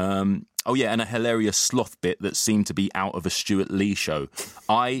 And a hilarious sloth bit that seemed to be out of a Stuart Lee show.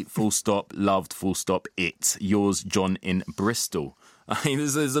 I, loved, it. Yours, John in Bristol. I mean,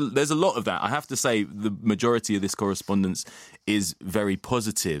 there's a lot of that. I have to say, the majority of this correspondence is very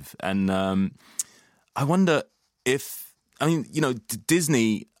positive. And I wonder if,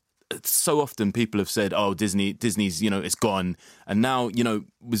 Disney... So often people have said, oh, Disney's, it's gone. And now,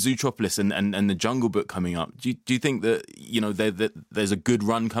 with Zootropolis and the Jungle Book coming up, do you think that, that there's a good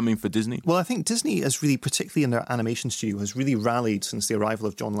run coming for Disney? Well, I think Disney has really, particularly in their animation studio, has really rallied since the arrival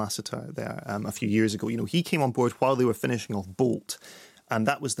of John Lasseter there a few years ago. He came on board while they were finishing off Bolt. And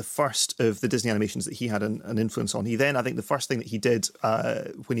that was the first of the Disney animations that he had an influence on. He then, I think the first thing that he did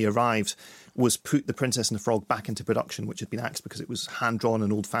when he arrived was put The Princess and the Frog back into production, which had been axed because it was hand-drawn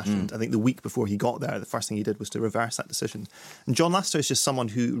and old-fashioned. I think the week before he got there, the first thing he did was to reverse that decision. And John Lasseter is just someone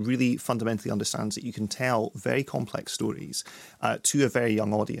who really fundamentally understands that you can tell very complex stories to a very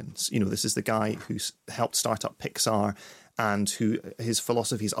young audience. You know, this is the guy who's helped start up Pixar, and who his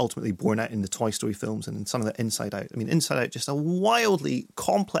philosophy is ultimately born out in the Toy Story films and in some of the Inside Out. I mean, Inside Out, just a wildly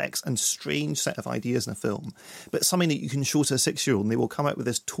complex and strange set of ideas in a film, but something that you can show to a 6-year-old and they will come out with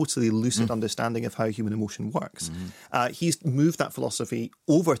this totally lucid understanding of how human emotion works. He's moved that philosophy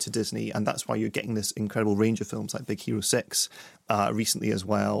over to Disney, and that's why you're getting this incredible range of films like Big Hero 6 recently as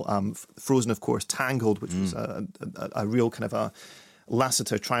well. Frozen, of course, Tangled, which was a real kind of a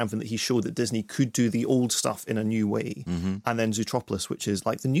Lasseter triumphant that he showed that Disney could do the old stuff in a new way. And then Zootropolis, which is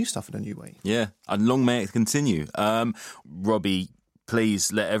like the new stuff in a new way. Yeah, and long may it continue. Robbie,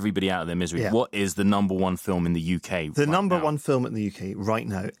 please let everybody out of their misery. Yeah. What is the number one film in the UK? The number one film in the UK right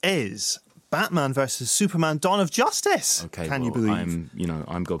now is Batman versus Superman: Dawn of Justice. Okay, Can you believe?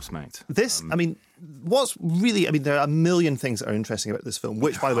 I'm gobsmacked. This, I mean, what's really, I mean, there are a million things that are interesting about this film,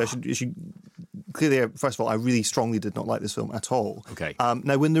 which, by the way, I should clearly, first of all, I really strongly did not like this film at all. Okay.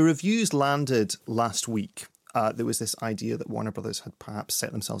 Now, when the reviews landed last week, there was this idea that Warner Brothers had perhaps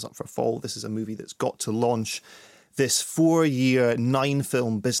set themselves up for a fall. This is a movie that's got to launch this 4-year,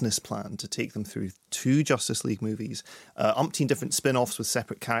 9-film business plan to take them through 2 Justice League movies, umpteen different spin-offs with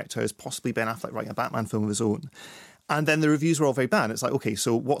separate characters, possibly Ben Affleck writing a Batman film of his own. And then the reviews were all very bad. It's like, okay,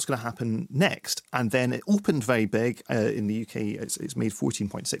 so what's going to happen next? And then it opened very big in the UK. It's made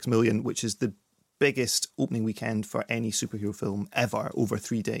 14.6 million, which is the biggest opening weekend for any superhero film ever, over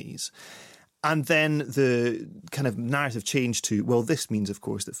 3 days. And then the kind of narrative changed to, well, this means, of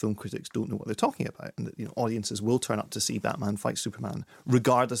course, that film critics don't know what they're talking about, and that, you know, audiences will turn up to see Batman fight Superman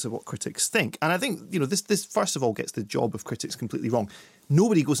regardless of what critics think. And I think, you know, this first of all gets the job of critics completely wrong.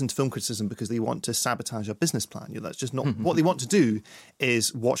 Nobody goes into film criticism because they want to sabotage a business plan. You know, that's just not what they want to do.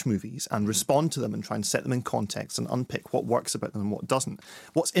 Is watch movies and respond to them and try and set them in context and unpick what works about them and what doesn't.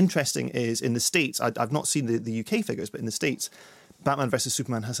 What's interesting is in the States, I've not seen the UK figures, but in the States, Batman vs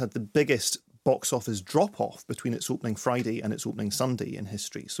Superman has had the biggest box office drop-off between its opening Friday and its opening Sunday in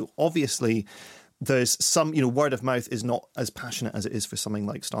history. So obviously there's some, you know, word of mouth is not as passionate as it is for something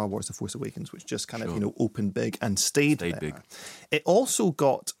like Star Wars The Force Awakens, which just kind of, you know, opened big and stayed there. Big. It also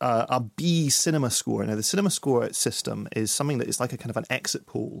got a B cinema score. Now, the cinema score system is something that is like a kind of an exit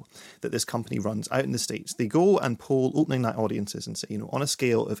poll that this company runs out in the States. They go and poll opening night audiences and say, you know, on a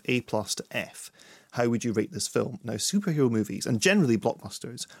scale of A+ to F, how would you rate this film? Now, superhero movies, and generally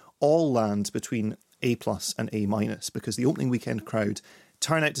blockbusters, all land between A+ and A- because the opening weekend crowd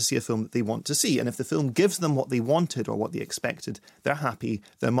turn out to see a film that they want to see. And if the film gives them what they wanted or what they expected, they're happy,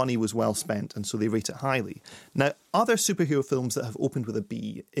 their money was well spent, and so they rate it highly. Now, other superhero films that have opened with a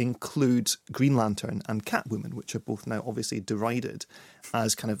B include Green Lantern and Catwoman, which are both now obviously derided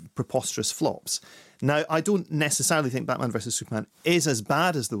as kind of preposterous flops. Now, I don't necessarily think Batman vs Superman is as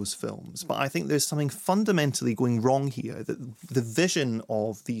bad as those films, but I think there's something fundamentally going wrong here, that the vision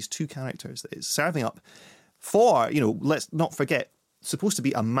of these two characters that is serving up for, you know, let's not forget, supposed to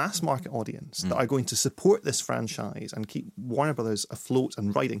be a mass market audience that are going to support this franchise and keep Warner Brothers afloat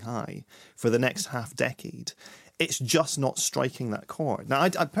and riding high for the next half decade. It's just not striking that chord. Now, I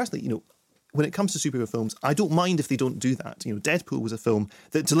personally, you know, when it comes to superhero films, I don't mind if they don't do that. You know, Deadpool was a film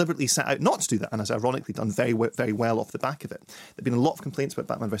that deliberately set out not to do that, and has ironically done very, very well off the back of it. There have been a lot of complaints about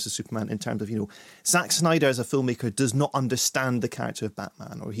Batman vs Superman in terms of, you know, Zack Snyder as a filmmaker does not understand the character of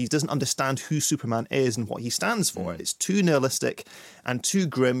Batman, or he doesn't understand who Superman is and what he stands for. It's too nihilistic and too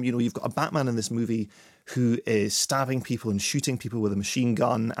grim. You know, you've got a Batman in this movie who is stabbing people and shooting people with a machine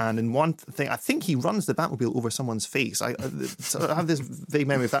gun. And in one thing, I think he runs the Batmobile over someone's face. I have this vague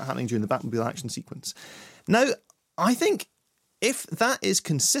memory of that happening during the Batmobile action sequence. Now, I think if that is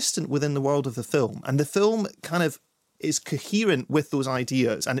consistent within the world of the film, and the film kind of is coherent with those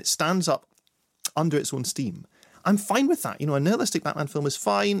ideas, and it stands up under its own steam, I'm fine with that. You know, a nihilistic Batman film is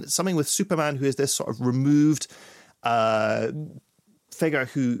fine. Something with Superman, who is this sort of removed figure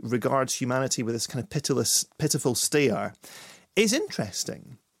who regards humanity with this kind of pitiful stare, is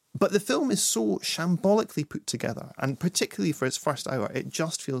interesting. But the film is so shambolically put together, and particularly for its first hour, it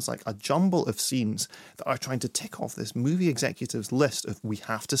just feels like a jumble of scenes that are trying to tick off this movie executive's list of, we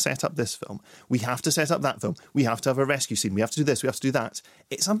have to set up this film, we have to set up that film, we have to have a rescue scene, we have to do this, we have to do that.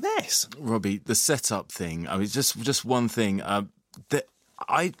 It's a mess. Robbie, the setup thing, I mean, just one thing, that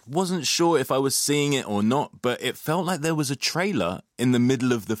I wasn't sure if I was seeing it or not, but it felt like there was a trailer in the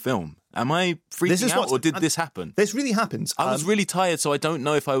middle of the film. Am I freaking out, or did this happen? This really happens. I was really tired, so I don't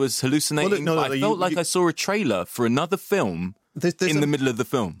know if I was hallucinating. Well, I felt like I saw a trailer for another film in the middle of the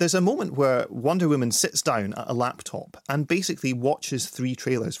film. There's a moment where Wonder Woman sits down at a laptop and basically watches 3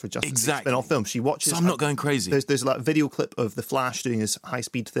 trailers for Justice League spin-off film. She watches. So I'm not going crazy. There's a video clip of the Flash doing his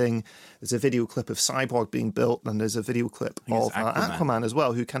high-speed thing. There's a video clip of Cyborg being built, and there's a video clip of Aquaman as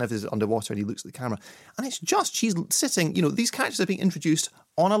well, who kind of is underwater and he looks at the camera. And it's just she's sitting. These characters are being introduced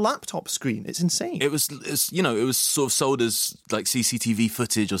on a laptop screen. It's insane. It was sort of sold as like CCTV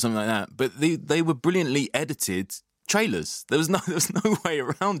footage or something like that, but they were brilliantly edited trailers. There was no way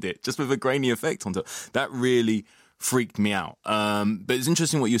around it, just with a grainy effect on top. That really freaked me out. But it's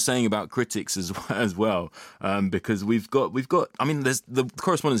interesting what you're saying about critics as well, because we've got. I mean, there's the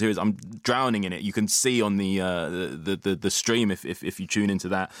correspondence here is I'm drowning in it. You can see on the stream if you tune into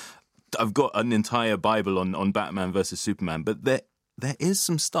that. I've got an entire Bible on Batman versus Superman, but there is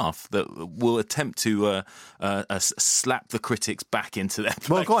some stuff that will attempt to slap the critics back into their place.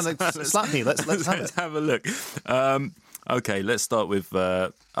 Well, go on, slap me. Let's have a look. Okay, let's start with,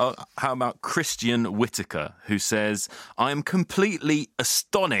 how about Christian Whitaker, who says, I'm completely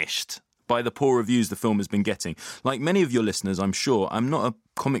astonished by the poor reviews the film has been getting. Like many of your listeners, I'm sure, I'm not a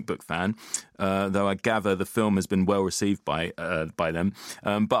comic book fan, though I gather the film has been well received by them.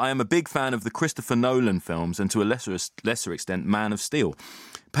 But I am a big fan of the Christopher Nolan films and to a lesser extent, Man of Steel.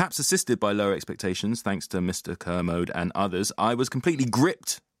 Perhaps assisted by lower expectations, thanks to Mr. Kermode and others, I was completely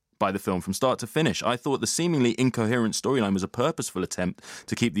gripped by the film from start to finish. I thought the seemingly incoherent storyline was a purposeful attempt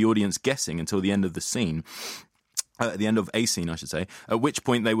to keep the audience guessing until the end of the scene. At the end of a scene, I should say, at which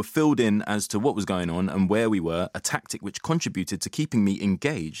point they were filled in as to what was going on and where we were, a tactic which contributed to keeping me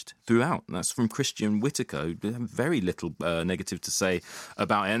engaged throughout. That's from Christian Whitaker. Very little negative to say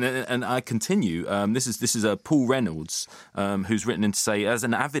about it. And I continue. This is Paul Reynolds, who's written in to say, as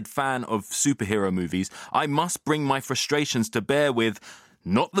an avid fan of superhero movies, I must bring my frustrations to bear with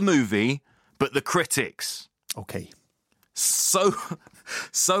not the movie, but the critics. Okay. So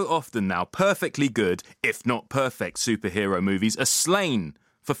often now, perfectly good, if not perfect, superhero movies are slain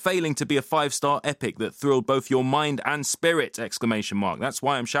for failing to be a 5-star epic that thrilled both your mind and spirit! ! That's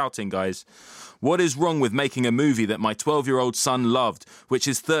why I'm shouting, guys. What is wrong with making a movie that my 12-year-old son loved, which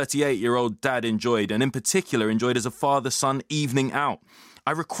his 38-year-old dad enjoyed, and in particular enjoyed as a father-son evening out?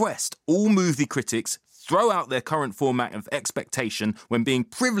 I request all movie critics throw out their current format of expectation when being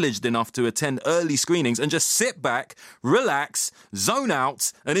privileged enough to attend early screenings and just sit back, relax, zone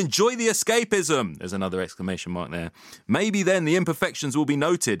out, and enjoy the escapism. There's another exclamation mark there. Maybe then the imperfections will be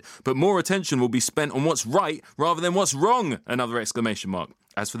noted, but more attention will be spent on what's right rather than what's wrong. Another exclamation mark.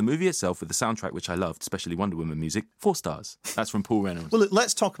 As for the movie itself, with the soundtrack, which I loved, especially Wonder Woman music, 4 stars. That's from Paul Reynolds. Well, look,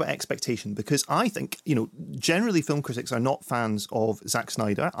 let's talk about expectation, because I think, generally film critics are not fans of Zack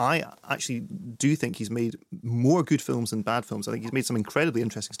Snyder. I actually do think he's made more good films than bad films. I think he's made some incredibly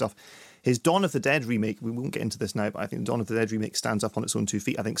interesting stuff. His Dawn of the Dead remake, we won't get into this now, but I think the Dawn of the Dead remake stands up on its own 2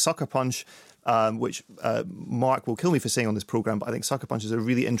 feet. I think Sucker Punch, which Mark will kill me for saying on this programme, but I think Sucker Punch is a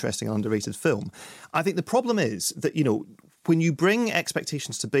really interesting and underrated film. I think the problem is that, when you bring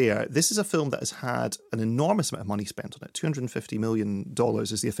expectations to bear, this is a film that has had an enormous amount of money spent on it. $250 million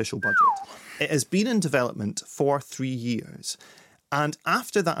is the official budget. It has been in development for 3 years. And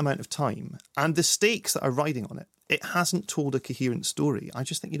after that amount of time, and the stakes that are riding on it, it hasn't told a coherent story. I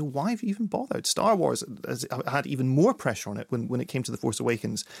just think, why have you even bothered? Star Wars has had even more pressure on it when it came to The Force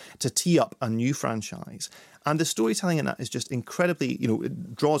Awakens to tee up a new franchise. And the storytelling in that is just incredibly,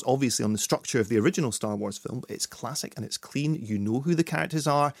 it draws obviously on the structure of the original Star Wars film, but it's classic and it's clean. You know who the characters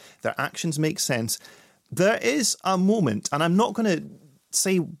are. Their actions make sense. There is a moment, and I'm not going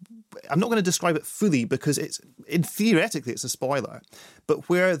to describe it fully because theoretically it's a spoiler, but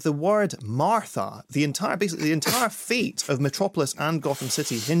where the word Martha, the entire fate of Metropolis and Gotham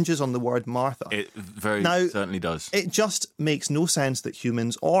City hinges on the word Martha. It certainly does. It just makes no sense that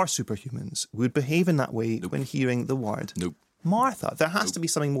humans or superhumans would behave in that way when hearing the word Martha. There has to be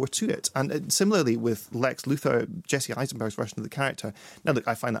something more to it. And similarly with Lex Luthor, Jesse Eisenberg's version of the character. Now look,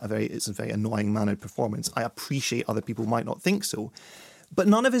 I find that it's a very annoying mannered performance. I appreciate other people might not think so. But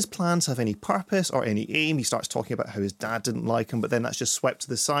none of his plans have any purpose or any aim. He starts talking about how his dad didn't like him, but then that's just swept to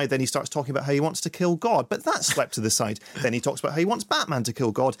the side. Then he starts talking about how he wants to kill God, but that's swept to the side. Then he talks about how he wants Batman to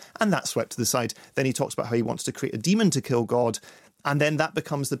kill God, and that's swept to the side. Then he talks about how he wants to create a demon to kill God, and then that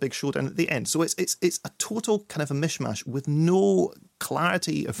becomes the big showdown at the end. So it's a total kind of a mishmash with no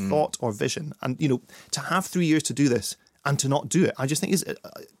clarity of thought or vision. And, to have 3 years to do this and to not do it, I just think is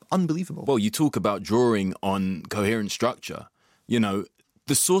unbelievable. Well, you talk about drawing on coherent structure.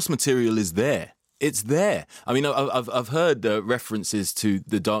 The source material is there. it's there. I mean, I've heard references to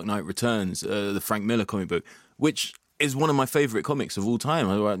The Dark Knight Returns, the Frank Miller comic book, which is one of my favourite comics of all time.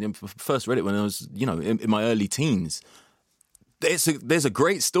 I first read it when I was, in my early teens. There's a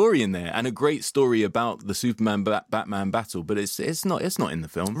great story in there, and a great story about the Superman Batman battle, but it's not in the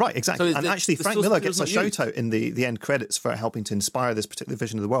film. Right, exactly. So and actually, Frank Miller gets a shout out in the end credits for helping to inspire this particular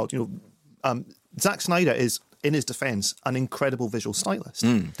vision of the world. Zack Snyder is, in his defence, an incredible visual stylist.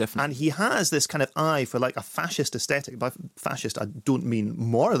 Definitely. And he has this kind of eye for like a fascist aesthetic. By fascist, I don't mean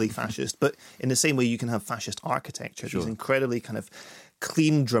morally fascist, but in the same way you can have fascist architecture. Sure. These incredibly kind of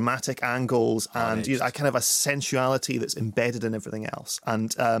clean, dramatic angles and a kind of a sensuality that's embedded in everything else.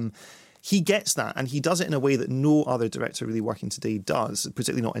 And he gets that, and he does it in a way that no other director really working today does,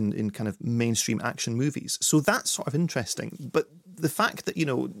 particularly not in kind of mainstream action movies. So that's sort of interesting. But the fact that,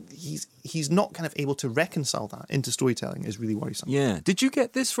 he's not kind of able to reconcile that into storytelling is really worrisome. Yeah. Did you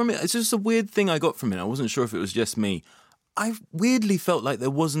get this from it? It's just a weird thing I got from it. I wasn't sure if it was just me. I weirdly felt like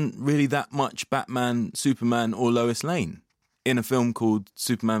there wasn't really that much Batman, Superman, or Lois Lane in a film called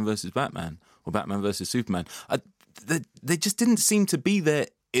Superman versus Batman or Batman versus Superman. They just didn't seem to be there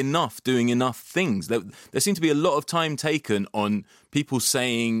enough, doing enough things. There seemed to be a lot of time taken on people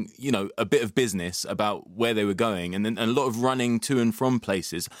saying, a bit of business about where they were going, and then a lot of running to and from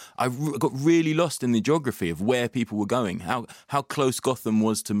places. I got really lost in the geography of where people were going, how close Gotham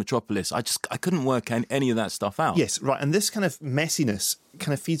was to Metropolis. I couldn't work any of that stuff out. Yes, right. And this kind of messiness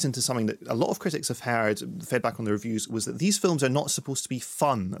kind of feeds into something that a lot of critics have fed back on the reviews, was that these films are not supposed to be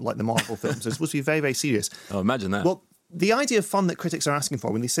fun like the Marvel films. They're supposed to be very, very serious. Oh, imagine that. Well, the idea of fun that critics are asking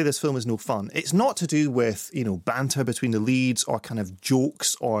for when they say this film is no fun, it's not to do with, banter between the leads or kind of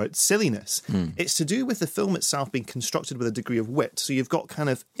jokes or silliness. It's to do with the film itself being constructed with a degree of wit. So you've got kind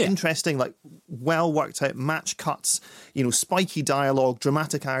of interesting, like well worked out match cuts, spiky dialogue,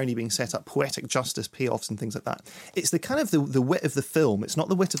 dramatic irony being set up, poetic justice payoffs and things like that. It's the kind of the wit of the film. It's not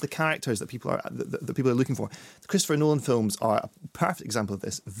the wit of the characters that people are looking for. The Christopher Nolan films are a perfect example of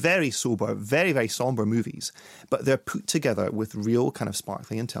this. Very sober, very, very somber movies, but they're put together with real kind of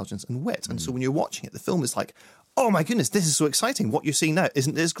sparkling intelligence and wit. And so when you're watching it, the film is like, oh my goodness, this is so exciting. What you're seeing now,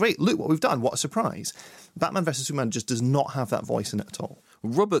 isn't this great? Look what we've done. What a surprise. Batman vs. Superman just does not have that voice in it at all.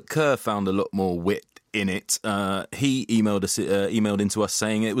 Robert Kerr found a lot more wit in it. He emailed into us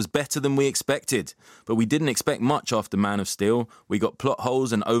saying it was better than we expected, but we didn't expect much after Man of Steel. We got plot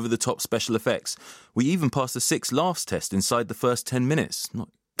holes and over-the-top special effects. We even passed the 6 laughs test inside the first 10 minutes.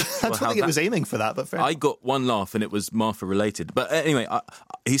 I don't think it was aiming for that, but fair. I got one laugh and it was Martha related. But anyway,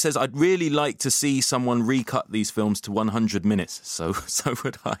 he says, I'd really like to see someone recut these films to 100 minutes. So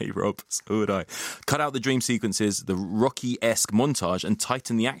would I, Rob. So would I. Cut out the dream sequences, the Rocky-esque montage, and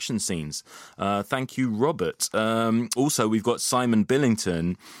tighten the action scenes. Thank you, Robert. Also, we've got Simon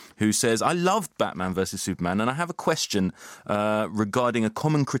Billington, who says, I loved Batman vs. Superman, and I have a question regarding a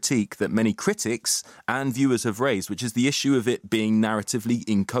common critique that many critics and viewers have raised, which is the issue of it being narratively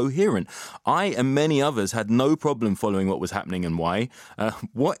incoherent. I and many others had no problem following what was happening and why.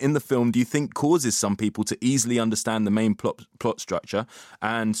 What in the film do you think causes some people to easily understand the main plot structure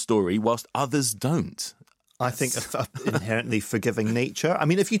and story whilst others don't? I think inherently forgiving nature. I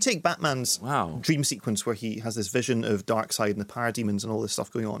mean, if you take Batman's dream sequence where he has this vision of Darkseid and the parademons and all this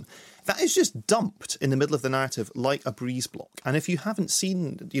stuff going on, that is just dumped in the middle of the narrative like a breeze block. And if you haven't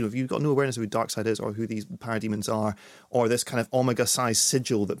seen, if you've got no awareness of who Darkseid is or who these parademons are, or this kind of Omega-sized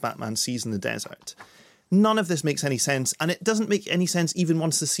sigil that Batman sees in the desert, none of this makes any sense, and it doesn't make any sense even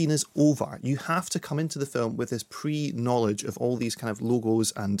once the scene is over. You have to come into the film with this pre-knowledge of all these kind of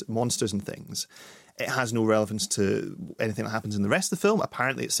logos and monsters and things. It has no relevance to anything that happens in the rest of the film.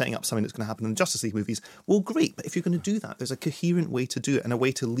 Apparently, it's setting up something that's going to happen in the Justice League movies. Well, great, but if you're going to do that, there's a coherent way to do it and a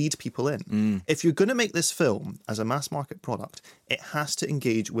way to lead people in. If you're going to make this film as a mass market product, it has to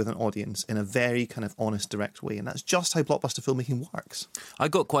engage with an audience in a very kind of honest, direct way, and that's just how blockbuster filmmaking works. I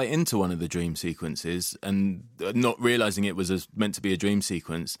got quite into one of the dream sequences and not realising it was meant to be a dream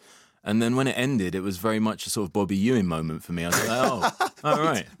sequence. And then when it ended, it was very much a sort of Bobby Ewing moment for me. I was like, all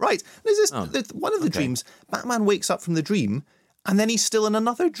right. Right. There's this, one of the dreams, Batman wakes up from the dream, and then he's still in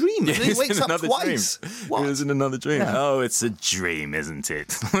another dream. And he wakes up twice. He was in another dream. Yeah. Oh, it's a dream, isn't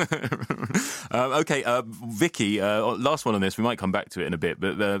it? Vicky, last one on this. We might come back to it in a bit.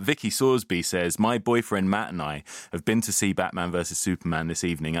 But Vicky Sorsby says, my boyfriend Matt and I have been to see Batman vs. Superman this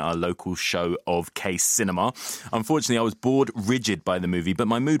evening at our local show of Case Cinema. Unfortunately, I was bored rigid by the movie, but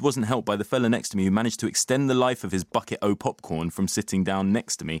my mood wasn't helped by the fella next to me who managed to extend the life of his bucket o' popcorn from sitting down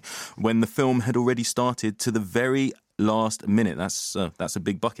next to me when the film had already started to the very last minute. That's a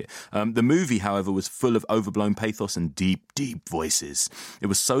big bucket. The movie, however, was full of overblown pathos and deep, deep voices. It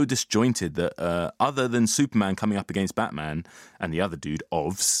was so disjointed that other than Superman coming up against Batman and the other dude,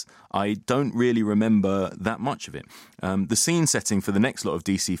 Ovs, I don't really remember that much of it. The scene setting for the next lot of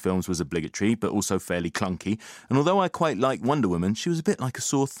DC films was obligatory, but also fairly clunky. And although I quite like Wonder Woman, she was a bit like a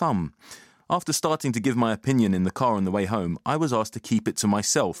sore thumb. After starting to give my opinion in the car on the way home, I was asked to keep it to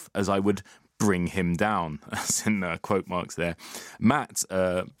myself, as I would bring him down, as in quote marks there. Matt,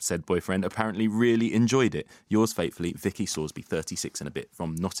 said boyfriend, apparently really enjoyed it. Yours faithfully, Vicky Salisbury, 36 and a bit,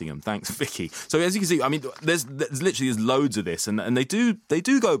 from Nottingham. Thanks, Vicky. So as you can see, I mean, there's loads of this, and they do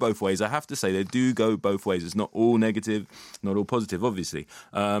go both ways. I have to say, they do go both ways. It's not all negative, not all positive, obviously.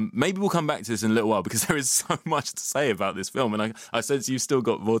 Maybe we'll come back to this in a little while, because there is so much to say about this film, and I sense you've still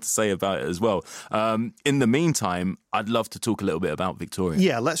got more to say about it as well. In the meantime, I'd love to talk a little bit about Victoria.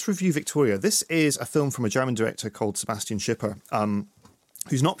 Yeah, let's review Victoria. This is a film from a German director called Sebastian Schipper,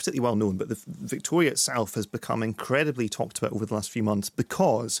 who's not particularly well known, but the Victoria itself has become incredibly talked about over the last few months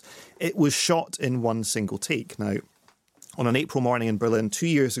because it was shot in one single take. Now, on an April morning in Berlin 2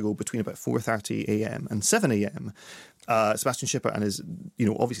 years ago, between about 4:30 a.m. and 7 a.m., Sebastian Schipper and his,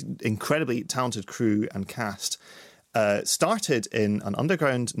 obviously incredibly talented crew and cast started in an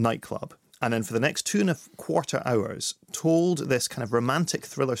underground nightclub, and then for the next 2.25 hours told this kind of romantic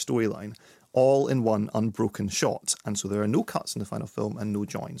thriller storyline all in one unbroken shot. And so there are no cuts in the final film and no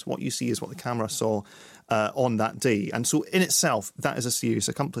joins. What you see is what the camera saw on that day. And so in itself, that is a serious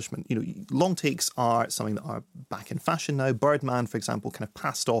accomplishment. Long takes are something that are back in fashion now. Birdman, for example, kind of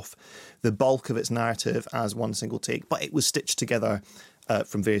passed off the bulk of its narrative as one single take, but it was stitched together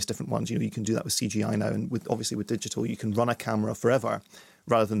from various different ones. You can do that with CGI now, and obviously with digital, you can run a camera forever,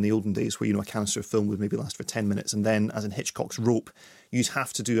 rather than the olden days where, a canister film would maybe last for 10 minutes. And then, as in Hitchcock's Rope, you'd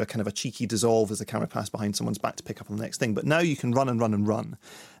have to do a kind of a cheeky dissolve as the camera passed behind someone's back to pick up on the next thing. But now you can run and run and run.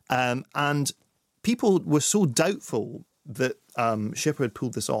 And people were so doubtful that Schipper had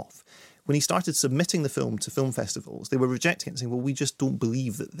pulled this off. When he started submitting the film to film festivals, they were rejecting it and saying, well, we just don't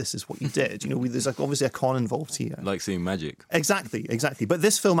believe that this is what you did. There's obviously a con involved here. Like seeing magic. Exactly. But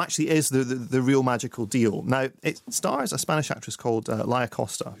this film actually is the real magical deal. Now, it stars a Spanish actress called Laia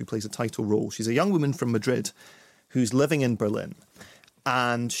Costa, who plays a title role. She's a young woman from Madrid who's living in Berlin.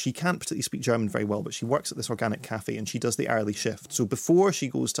 And she can't particularly speak German very well, but she works at this organic cafe and she does the early shift. So before she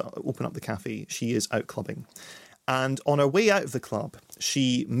goes to open up the cafe, she is out clubbing. And on her way out of the club,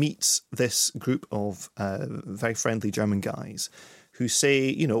 she meets this group of very friendly German guys who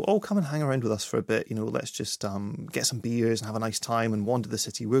say, come and hang around with us for a bit. Let's just get some beers and have a nice time and wander the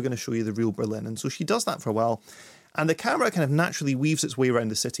city. We're going to show you the real Berlin. And so she does that for a while. And the camera kind of naturally weaves its way around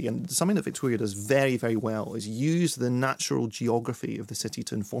the city. And something that Victoria does very, very well is use the natural geography of the city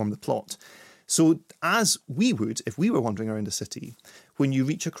to inform the plot. So as we would, if we were wandering around a city, when you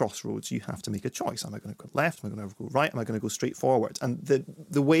reach a crossroads, you have to make a choice. Am I going to go left? Am I going to go right? Am I going to go straight forward? And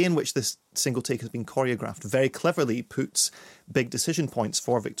the way in which this single take has been choreographed very cleverly puts big decision points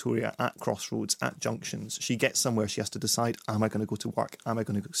for Victoria at crossroads, at junctions. She gets somewhere, she has to decide, am I going to go to work? Am I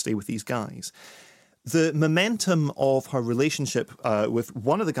going to stay with these guys? The momentum of her relationship with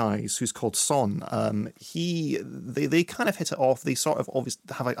one of the guys, who's called Son, they kind of hit it off. They sort of obviously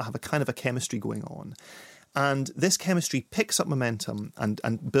have a kind of a chemistry going on. And this chemistry picks up momentum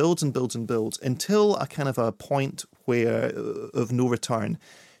and builds and builds and builds until a kind of a point where of no return.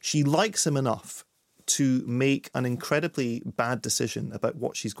 She likes him enough to make an incredibly bad decision about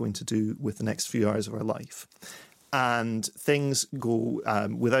what she's going to do with the next few hours of her life. And things go,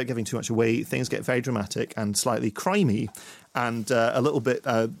 without giving too much away, things get very dramatic and slightly crimey and a little bit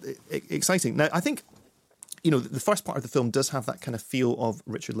exciting. Now, I think, the first part of the film does have that kind of feel of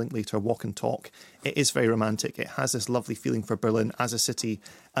Richard Linklater Walk and Talk. It is very romantic. It has this lovely feeling for Berlin as a city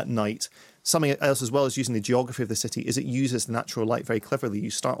at night. Something else, as well as using the geography of the city, is it uses the natural light very cleverly. You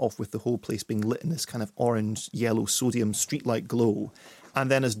start off with the whole place being lit in this kind of orange, yellow, sodium streetlight glow. And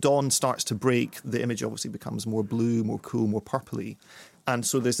then as dawn starts to break, the image obviously becomes more blue, more cool, more purpley. And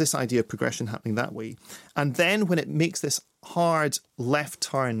so there's this idea of progression happening that way. And then when it makes this hard left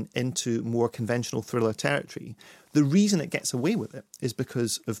turn into more conventional thriller territory, the reason it gets away with it is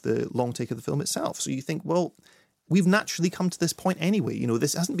because of the long take of the film itself. So you think, well, we've naturally come to this point anyway.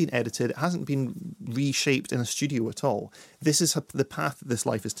 This hasn't been edited. It hasn't been reshaped in a studio at all. This is the path that this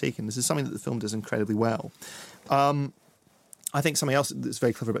life has taken. This is something that the film does incredibly well. I think something else that's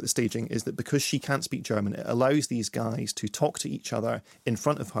very clever about the staging is that because she can't speak German, it allows these guys to talk to each other in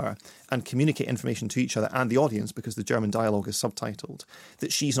front of her and communicate information to each other and the audience, because the German dialogue is subtitled,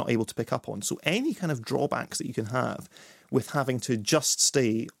 that she's not able to pick up on. So any kind of drawbacks that you can have with having to just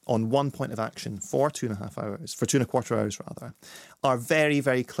stay on one point of action for 2.5 hours, for 2.25 hours rather, are very,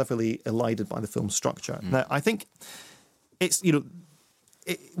 very cleverly elided by the film's structure. Now, I think it's,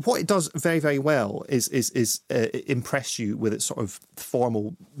 what it does very, very well is impress you with its sort of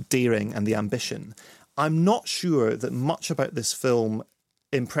formal daring and the ambition. I'm not sure that much about this film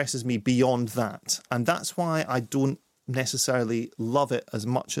impresses me beyond that. And that's why I don't necessarily love it as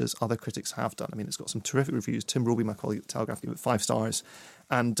much as other critics have done. I mean, it's got some terrific reviews. Tim Roby, my colleague at The Telegraph, gave it 5 stars.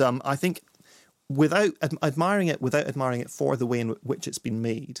 And I think without admiring it for the way in which it's been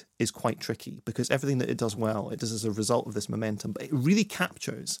made is quite tricky, because everything that it does well, it does as a result of this momentum. But it really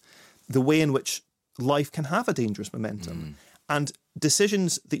captures the way in which life can have a dangerous momentum. And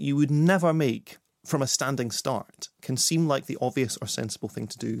decisions that you would never make from a standing start can seem like the obvious or sensible thing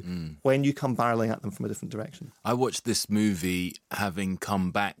to do when you come barreling at them from a different direction. I watched this movie having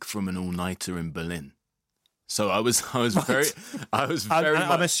come back from an all-nighter in Berlin. So I was very.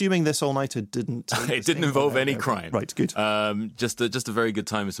 I'm assuming this all-nighter didn't. It didn't involve any crime. Right, good. Just a very good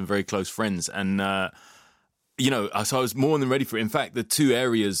time with some very close friends, and so I was more than ready for it. In fact, the two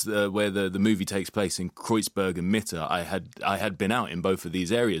areas where the movie takes place in Kreuzberg and Mitte, I had been out in both of these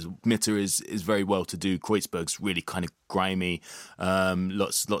areas. Mitte is very well to do. Kreuzberg's really kind of grimy,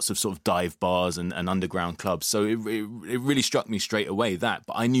 lots of sort of dive bars and underground clubs. So it really struck me straight away that.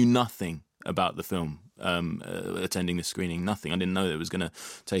 But I knew nothing about the film. Attending the screening, nothing. I didn't know that it was going to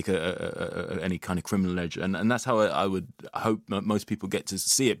take any kind of criminal edge, and that's how I would hope most people get to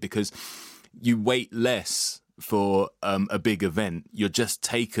see it, because you wait less for a big event. You're just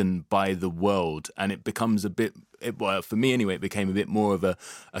taken by the world, and it becomes a bit. For me anyway, it became a bit more of a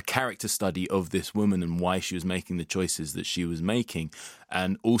character study of this woman and why she was making the choices that she was making.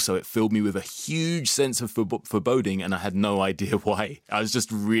 And also it filled me with a huge sense of foreboding, and I had no idea why. I was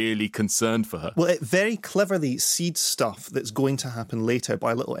just really concerned for her. Well, it very cleverly seeds stuff that's going to happen later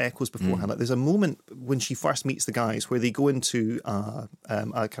by little echoes beforehand. Like there's a moment when she first meets the guys where they go into a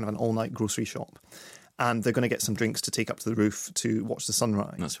kind of an all-night grocery shop, and they're going to get some drinks to take up to the roof to watch the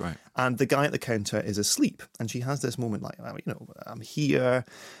sunrise. That's right. And the guy at the counter is asleep. And she has this moment like, I'm here.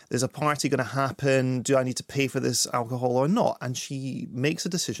 There's a party going to happen. Do I need to pay for this alcohol or not? And she makes a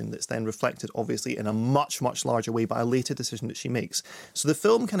decision that's then reflected, obviously, in a much, much larger way by a later decision that she makes. So the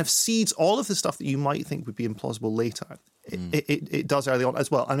film kind of seeds all of the stuff that you might think would be implausible later. It does early on as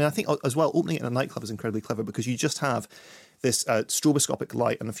well. I mean, I think as well, opening it in a nightclub is incredibly clever, because you just have this stroboscopic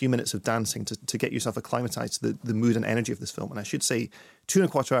light and a few minutes of dancing to get yourself acclimatized to the mood and energy of this film. And I should say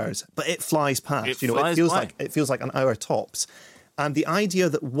 2.25 hours, but it flies past. It feels like an hour tops. And the idea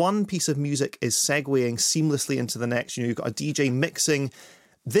that one piece of music is segueing seamlessly into the next, you've got a DJ mixing.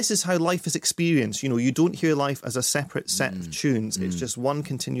 This is how life is experienced. You don't hear life as a separate set of tunes. It's just one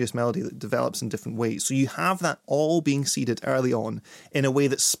continuous melody that develops in different ways. So you have that all being seeded early on in a way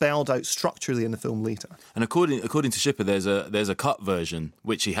that's spelled out structurally in the film later. And according to Schipper, there's a cut version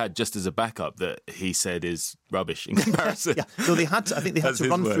which he had just as a backup that he said is rubbish in comparison. So I think they had to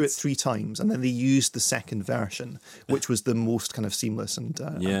run through it 3 times, and then they used the second version, which was the most kind of seamless, and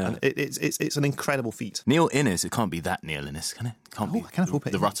it's an incredible feat. Neil Innes, it can't be that Neil Innes, can it? Can't be. I kind of hope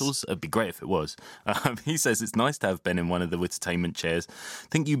it the is. Ruttles. It'd be great if it was. He says it's nice to have Ben in one of the entertainment chairs.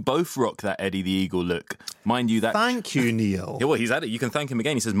 Think you both rock that Eddie the Eagle look. Mind you, that. Thank you, Neil. Yeah, well, he's at it. You can thank him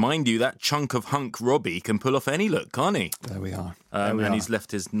again. He says, mind you, that chunk of hunk Robbie can pull off any look, can't he? There we are. He's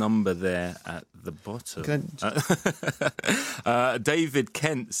left his number there at the bottom. David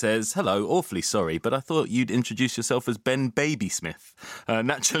Kent says, hello, awfully sorry, but I thought you'd introduce yourself as Ben Babysmith.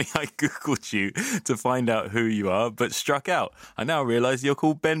 Naturally, I Googled you to find out who you are, but struck out. I now realise you're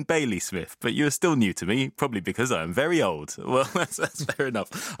called Ben Bailey Smith, but you are still new to me, probably because I am very old. Well, that's fair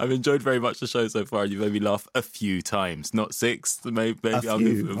enough. I've enjoyed very much the show so far, and you've made me laugh a few times. Not 6, maybe.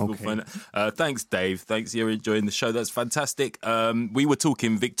 We'll find out. Thanks, Dave. Thanks, you're enjoying the show. That's fantastic. We were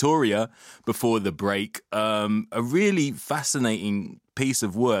talking Victoria before the break. A really fascinating piece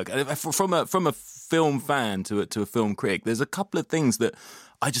of work. From a film fan to a film critic, there's a couple of things that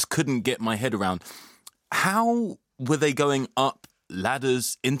I just couldn't get my head around. How were they going up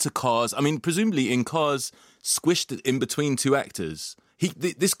ladders into cars? I mean, presumably in cars squished in between 2 actors.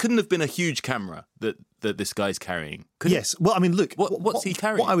 This couldn't have been a huge camera that this guy's carrying. Yes. Well, I mean, look. What's he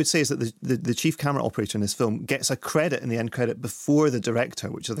carrying? What I would say is that the chief camera operator in this film gets a credit in the end credit before the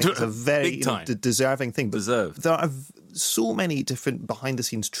director, which I think is a very deserving thing. But there are so many different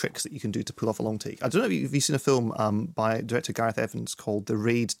behind-the-scenes tricks that you can do to pull off a long take. I don't know if you've seen a film by director Gareth Evans called The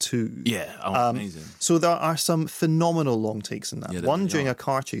Raid 2. Yeah, amazing. So there are some phenomenal long takes in that. Yeah, one during a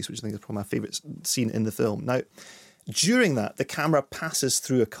car chase, which I think is probably my favourite scene in the film. Now, during that, the camera passes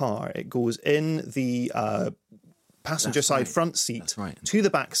through a car. It goes in the passenger side front seat That's right. to the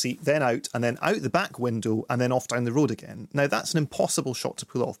back seat, then out the back window, and then off down the road again. Now, that's an impossible shot to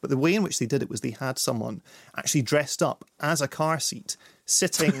pull off, but the way in which they did it was they had someone actually dressed up as a car seat,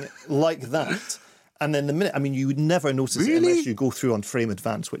 sitting like that. And then the minute, I mean, you would never notice it unless you go through on frame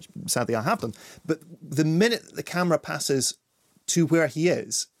advance, which sadly I have done. But the minute the camera passes to where he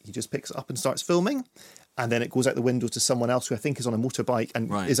is, he just picks it up and starts filming. And then it goes out the window to someone else who I think is on a motorbike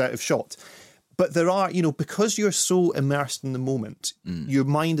and is out of shot. But there are, because you're so immersed in the moment, your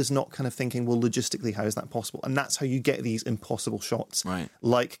mind is not kind of thinking, well, logistically, how is that possible? And that's how you get these impossible shots,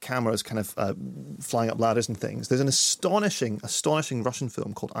 like cameras kind of flying up ladders and things. There's an astonishing Russian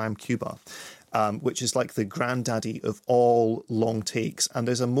film called I Am Cuba, which is like the granddaddy of all long takes. And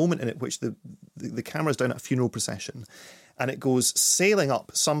there's a moment in it which the camera's down at a funeral procession, and it goes sailing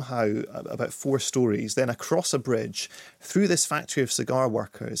up somehow about 4 stories, then across a bridge, through this factory of cigar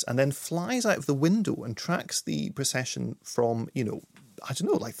workers, and then flies out of the window and tracks the procession from,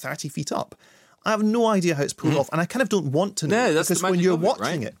 like 30 feet up. I have no idea how it's pulled off, and I kind of don't want to know. Because when you're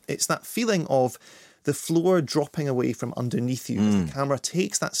watching it, it's that feeling of the floor dropping away from underneath you as the camera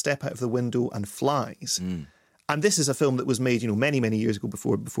takes that step out of the window and flies. And this is a film that was made, many, many years ago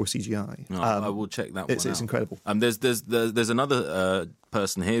before CGI. I will check that one out. It's incredible. There's another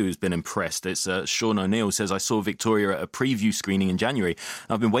person here who's been impressed. It's Sean O'Neill says, I saw Victoria at a preview screening in January.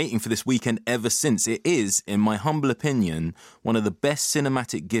 I've been waiting for this weekend ever since. It is, in my humble opinion, one of the best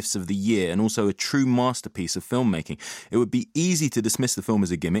cinematic gifts of the year and also a true masterpiece of filmmaking. It would be easy to dismiss the film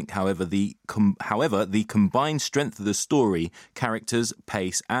as a gimmick. However, the combined strength of the story, characters,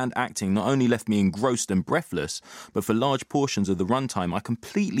 pace and acting not only left me engrossed and breathless, but for large portions of the runtime, I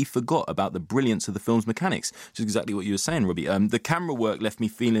completely forgot about the brilliance of the film's mechanics, which is exactly what you were saying, Robbie. The camera work left me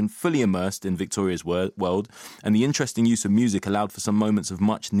feeling fully immersed in Victoria's world, and the interesting use of music allowed for some moments of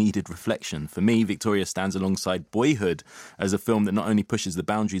much-needed reflection. For me, Victoria stands alongside Boyhood as a film that not only pushes the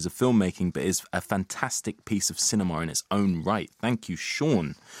boundaries of filmmaking, but is a fantastic piece of cinema in its own right. Thank you,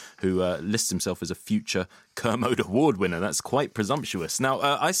 Sean, who lists himself as a future Kermode Award winner. That's quite presumptuous. Now,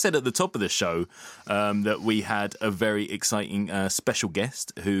 I said at the top of the show that we had a very exciting special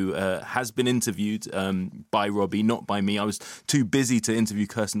guest who has been interviewed by Robbie, not by me. I was too busy to interview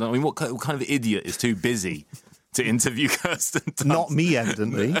Kirsten Dunst. I mean, what kind of idiot is too busy to interview Kirsten Dunst? Not me,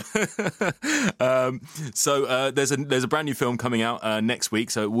 evidently. So there's a brand new film coming out next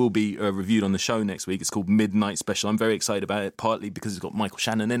week, so it will be reviewed on the show next week. It's called Midnight Special. I'm very excited about it, partly because it's got Michael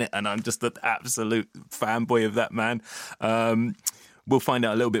Shannon in it, and I'm just an absolute fanboy of that man. We'll find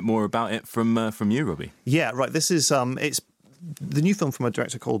out a little bit more about it from you, Robbie. Yeah, right. This is it's the new film from a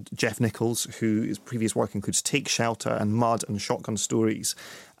director called Jeff Nichols, whose previous work includes Take Shelter and Mud and Shotgun Stories.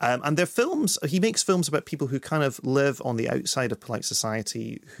 And they're films, he makes films about people who kind of live on the outside of polite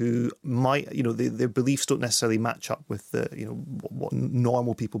society, who might, their beliefs don't necessarily match up with what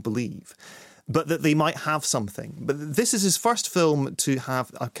normal people believe, but that they might have something. But this is his first film to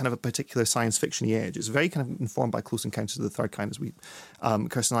have a kind of a particular science fiction-y edge. It's very kind of informed by Close Encounters of the Third Kind, as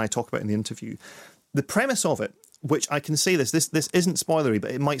Kirsten and I talk about in the interview. The premise of it, which I can say this isn't spoilery, but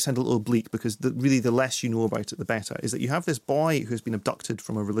it might sound a little bleak because really the less you know about it, the better, is that you have this boy who's been abducted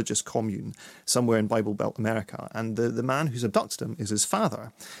from a religious commune somewhere in Bible Belt America, and the man who's abducted him is his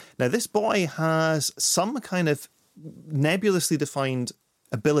father. Now, this boy has some kind of nebulously defined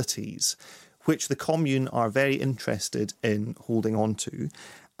abilities which the commune are very interested in holding on to,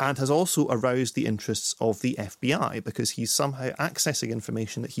 and has also aroused the interests of the FBI because he's somehow accessing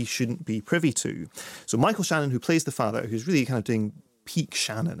information that he shouldn't be privy to. So Michael Shannon, who plays the father, who's really kind of doing peak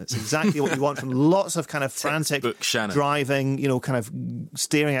Shannon. It's exactly what you want from lots of kind of frantic driving, kind of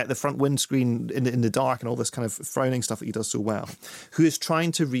staring out the front windscreen in the dark and all this kind of frowning stuff that he does so well, who is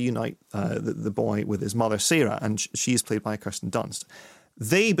trying to reunite the boy with his mother, Sarah, and she is played by Kirsten Dunst.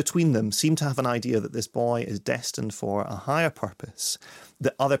 They, between them, seem to have an idea that this boy is destined for a higher purpose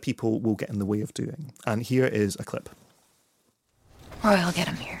that other people will get in the way of doing. And here is a clip. Roy, I'll get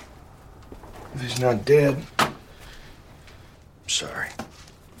him here. If he's not dead, I'm sorry.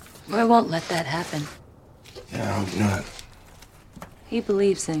 Roy won't let that happen. Yeah, I hope not. He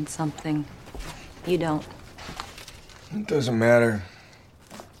believes in something. You don't. It doesn't matter.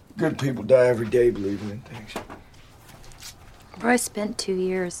 Good people die every day believing in things. Roy spent 2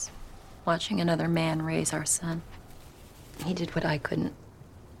 years watching another man raise our son. He did what I couldn't.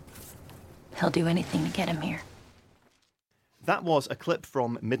 He'll do anything to get him here. That was a clip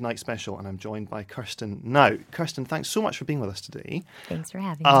from Midnight Special, and I'm joined by Kirsten now. Kirsten, thanks so much for being with us today. Thanks for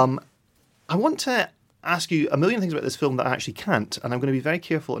having me. I want to ask you a million things about this film that I actually can't, and I'm going to be very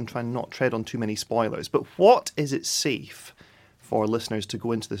careful and try and not tread on too many spoilers. But what is it safe for listeners to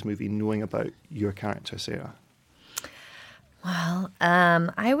go into this movie knowing about your character, Sarah? Well,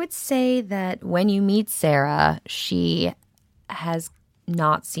 I would say that when you meet Sarah, she has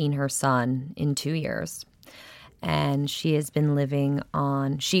not seen her son in 2 years. And she has been living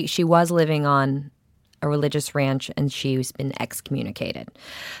on, she was living on a religious ranch, and she's been excommunicated.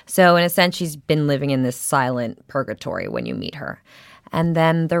 So in a sense, she's been living in this silent purgatory when you meet her. And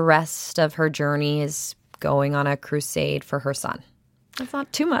then the rest of her journey is going on a crusade for her son. That's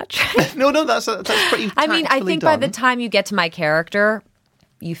not too much. No, that's pretty I mean, I think done. by the time you get to my character,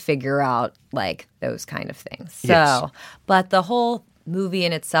 you figure out, like, those kind of things. So, Yes. But the whole movie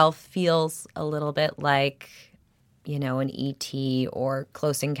in itself feels a little bit like, you know, an E.T. or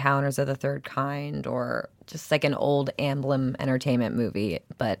Close Encounters of the Third Kind, or just like an old Amblin Entertainment movie.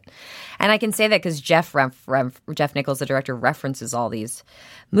 And I can say that because Jeff Nichols, the director, references all these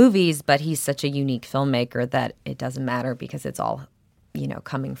movies, but he's such a unique filmmaker that it doesn't matter because it's all, you know,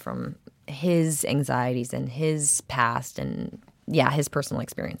 coming from his anxieties and his past and, yeah, his personal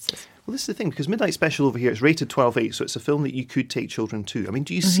experiences. Well, this is the thing, because Midnight Special over here is rated 12:8, so it's a film that you could take children to. I mean,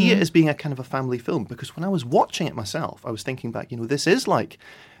 do you see it as being a kind of a family film? Because when I was watching it myself, I was thinking back, you know, this is like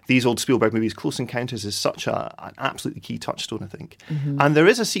these old Spielberg movies. Close Encounters is such an absolutely key touchstone, I think. And there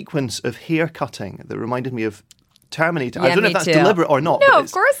is a sequence of hair cutting that reminded me of Terminator. Yeah, I don't know if me that's too. deliberate or not. No, but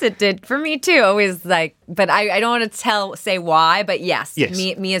of course it did for me too. Always like, but I don't want to say why, but yes.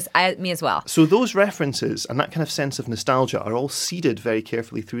 Me as well. So those references and that kind of sense of nostalgia are all seeded very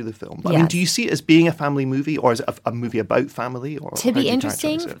carefully through the film. I mean, Yes. do you see it as being a family movie, or is it a movie about family? Or To how do be you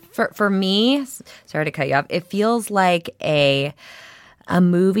interesting, characterize it? for me, sorry to cut you off, it feels like a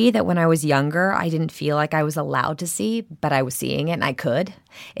movie that when I was younger, I didn't feel like I was allowed to see, but I was seeing it and I could.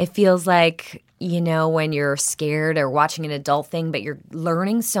 It feels like, you know, when you're scared or watching an adult thing, but you're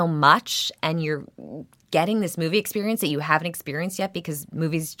learning so much and you're getting this movie experience that you haven't experienced yet because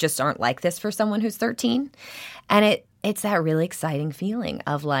movies just aren't like this for someone who's 13. And it's that really exciting feeling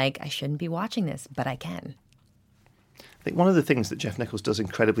of like, I shouldn't be watching this, but I can. I think one of the things that Jeff Nichols does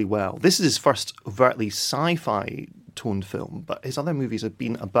incredibly well, this is his first overtly sci-fi toned film, but his other movies have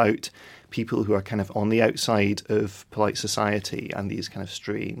been about people who are kind of on the outside of polite society and these kind of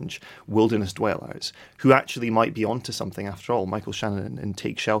strange wilderness dwellers who actually might be onto something after all. Michael Shannon in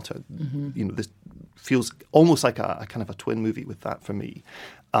Take Shelter, you know, this feels almost like a kind of a twin movie with that for me.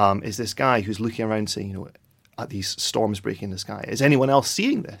 Is this guy who's looking around saying, you know, at these storms breaking in the sky, is anyone else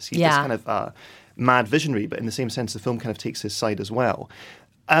seeing this? He's this kind of mad visionary, but in the same sense, the film kind of takes his side as well.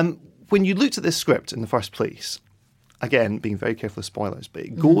 When you looked at this script in the first place, again, being very careful of spoilers, but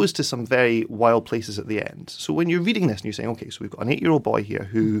it goes to some very wild places at the end. So when you're reading this and you're saying, okay, so we've got an 8-year-old boy here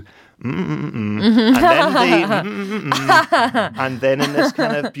who, and then they, and then in this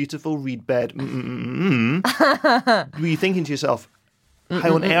kind of beautiful reed bed, were you thinking to yourself,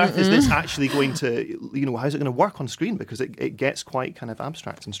 how on earth is this actually going to, you know, how's it going to work on screen? Because it gets quite kind of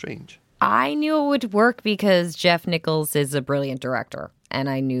abstract and strange. I knew it would work because Jeff Nichols is a brilliant director. And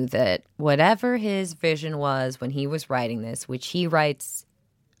I knew that whatever his vision was when he was writing this, which he writes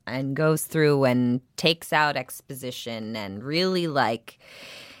and goes through and takes out exposition and really like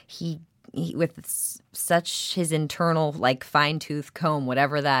he with such his internal like fine-tooth comb,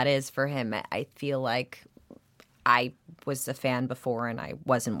 whatever that is for him, I feel like I was a fan before and I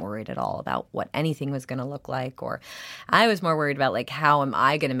wasn't worried at all about what anything was going to look like, or I was more worried about like how am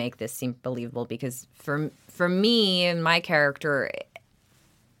I going to make this seem believable, because for me and my character,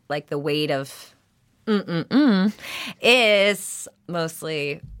 like the weight of is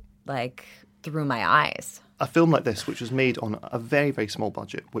mostly like through my eyes. A film like this, which was made on a very, very small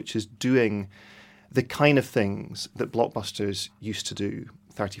budget, which is doing the kind of things that blockbusters used to do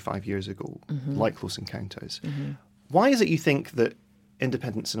 35 years ago, like Close Encounters. Why is it you think that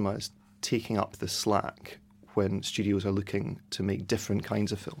independent cinema is taking up the slack when studios are looking to make different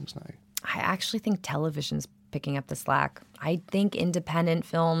kinds of films now? I actually think television's picking up the slack. I think independent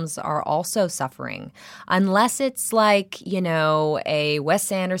films are also suffering. Unless it's like, you know, a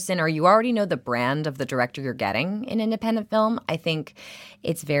Wes Anderson, or you already know the brand of the director you're getting in independent film, I think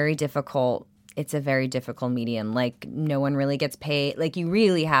it's very difficult. It's a very difficult medium. Like, no one really gets paid. Like, you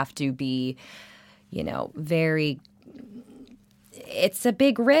really have to be, you know, very... It's a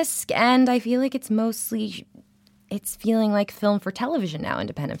big risk, and I feel like it's feeling like film for television now,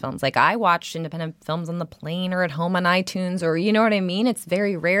 independent films. Like, I watch independent films on the plane or at home on iTunes, or you know what I mean? It's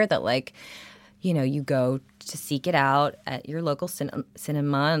very rare that, like, you know, you go to seek it out at your local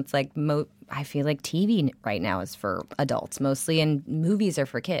cinema. It's like, I feel like TV right now is for adults mostly, and movies are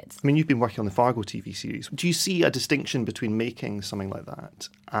for kids. I mean, you've been working on the Fargo TV series. Do you see a distinction between making something like that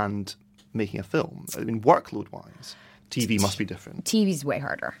and making a film? I mean, workload-wise, TV must be different. TV's way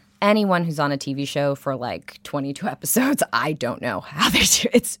harder. anyone who's on a TV show for like 22 episodes, I don't know how they do.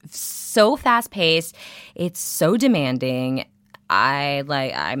 It's so fast paced. It's so demanding.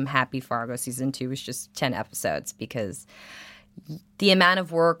 I'm happy Fargo season 2 is just 10 episodes because the amount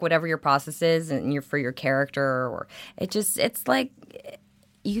of work, whatever your process is, and for your character, or it's like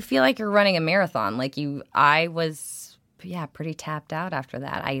you feel like you're running a marathon. I was pretty tapped out after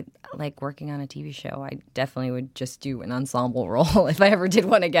that. I like working on a TV show. I definitely would just do an ensemble role if I ever did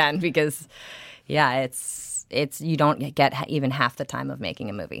one again because, it's you don't get even half the time of making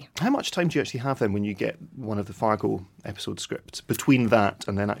a movie. How much time do you actually have then when you get one of the Fargo episode scripts between that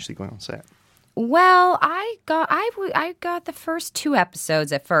and then actually going on set? Well, I got the first 2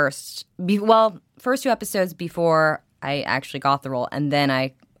 episodes at first. First 2 episodes before I actually got the role, and then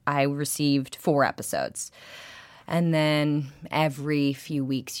I received 4 episodes. And then every few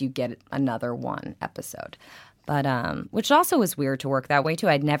weeks you get another 1 episode. But which also was weird to work that way too.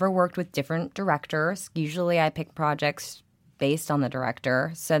 I'd never worked with different directors. Usually I pick projects based on the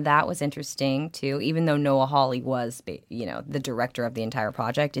director. So that was interesting too. Even though Noah Hawley was, the director of the entire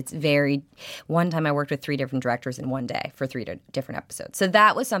project, it's very. One time I worked with 3 different directors in one day for 3 different episodes. So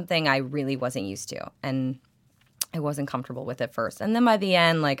that was something I really wasn't used to, and I wasn't comfortable with at first. And then by the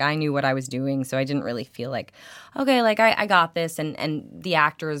end, I knew what I was doing, so I didn't really feel like, okay, I got this. And the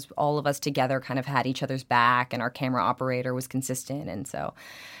actors, all of us together kind of had each other's back, and our camera operator was consistent. And so,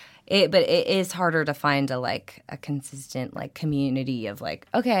 but it is harder to find a consistent, community of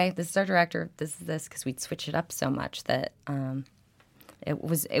okay, this is our director, this is this, because we'd switch it up so much that it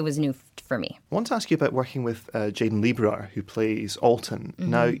was new for me. I want to ask you about working with Jaden Lieberer, who plays Alton. Mm-hmm.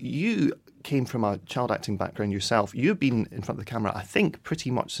 Now, you came from a child acting background yourself. You've been in front of the camera, I think,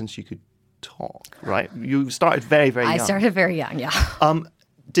 pretty much since you could talk, right? You started very, very young. I started very young, yeah.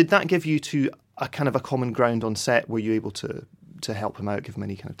 Did that give you to a kind of a common ground on set? Were you able to help him out, give him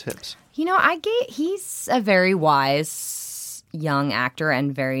any kind of tips? He's a very wise young actor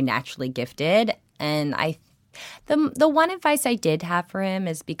and very naturally gifted, and the one advice I did have for him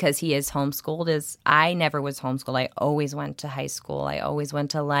is, because he is homeschooled, is I never was homeschooled. I always went to high school. I always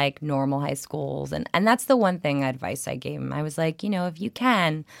went to normal high schools. And that's the one thing advice I gave him. I was like, if you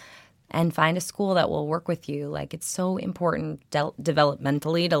can and find a school that will work with you, it's so important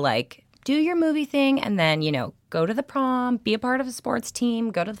developmentally to do your movie thing and then, go to the prom, be a part of a sports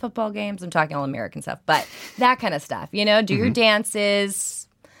team, go to the football games. I'm talking all American stuff, but that kind of stuff, do your dances,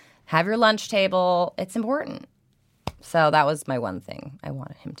 have your lunch table. It's important. So that was my one thing I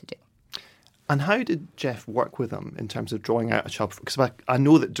wanted him to do. And how did Jeff work with him in terms of drawing out a child? Because I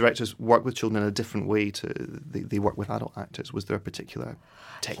know that directors work with children in a different way to they work with adult actors. Was there a particular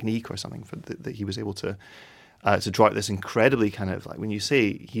technique or something that he was able to draw out this incredibly kind of when you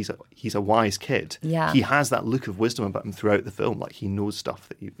say he's a wise kid? Yeah. He has that look of wisdom about him throughout the film. He knows stuff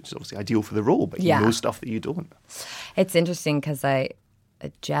which is obviously ideal for the role, but he knows stuff that you don't. It's interesting because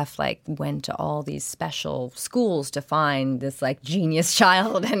Jeff went to all these special schools to find this genius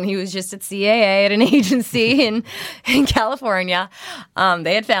child, and he was just at CAA at an agency in California.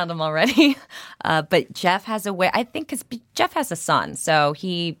 They had found him already, but Jeff has a way. I think because Jeff has a son, so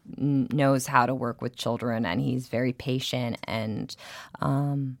he knows how to work with children, and he's very patient. And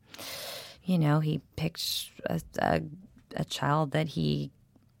he picked a child that he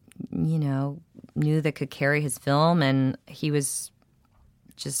knew that could carry his film, and he was.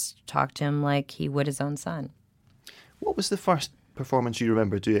 Just talk to him like he would his own son. What was the first performance you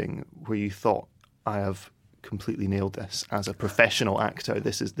remember doing where you thought, I have completely nailed this as a professional actor?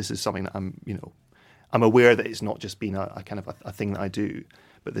 This is something that I'm aware that it's not just been a kind of a thing that I do,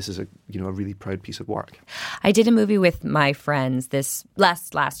 but this is a really proud piece of work. I did a movie with my friends this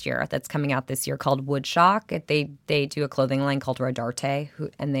last year that's coming out this year called Woodshock. They do a clothing line called Rodarte,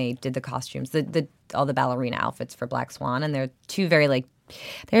 and they did the costumes, all the ballerina outfits for Black Swan, and they're 2 very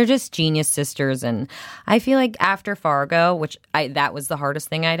they're just genius sisters. And I feel like after Fargo, which that was the hardest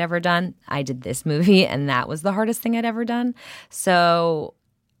thing I'd ever done, I did this movie, and that was the hardest thing I'd ever done. So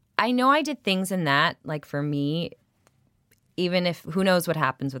I know I did things in that, for me, even if who knows what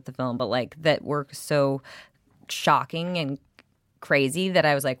happens with the film, but that were so shocking and crazy that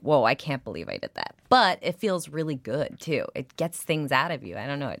I was like, whoa, I can't believe I did that. But it feels really good too. It gets things out of you. I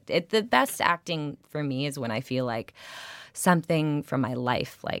don't know. The best acting for me is when I feel like something from my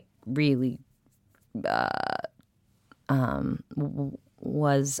life really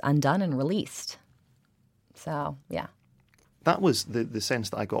was undone and released. So, yeah. That was the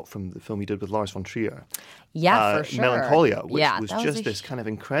sense that I got from the film you did with Lars von Trier. Yeah, for sure. Melancholia, which was that just this kind of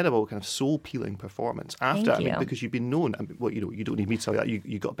incredible, kind of soul-peeling performance. After, Thank you. Because you've been known, you don't need me to tell you that,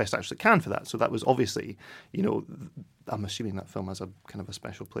 you got Best Actress at Cannes for that. So that was obviously, I'm assuming that film has a kind of a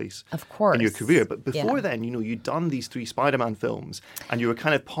special place of course. in your career. But before then, you'd done these 3 Spider-Man films, and you were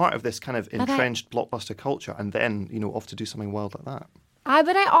kind of part of this kind of entrenched blockbuster culture, and then, off to do something wild like that.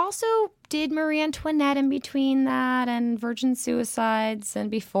 But I also did Marie Antoinette in between that, and Virgin Suicides, and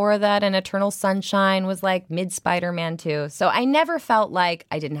before that, and Eternal Sunshine was like mid-Spider-Man too. So I never felt like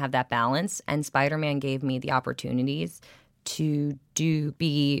I didn't have that balance, and Spider-Man gave me the opportunities to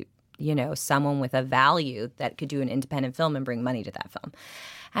be someone with a value that could do an independent film and bring money to that film.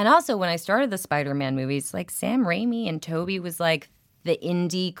 And also, when I started the Spider-Man movies, like Sam Raimi and Tobey was like the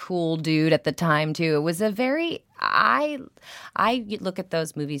indie cool dude at the time too. It was a very I look at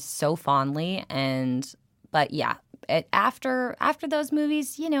those movies so fondly, but yeah, after those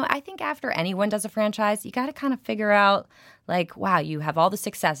movies, I think after anyone does a franchise, you got to kind of figure out like, wow, you have all the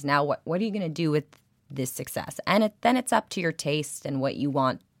success now. What are you going to do with this success? And then it's up to your taste and what you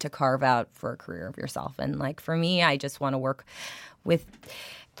want to carve out for a career of yourself. And like for me, I just want to work with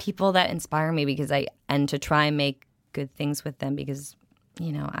people that inspire me and to try and make good things with them because,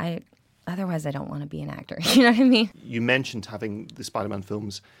 otherwise I don't want to be an actor. You know what I mean? You mentioned having the Spider-Man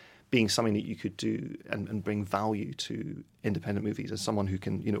films being something that you could do and bring value to independent movies as someone who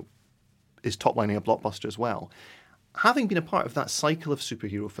can, is top-lining a blockbuster as well. Having been a part of that cycle of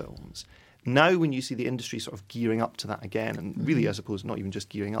superhero films, now when you see the industry sort of gearing up to that again, and really, I suppose, not even just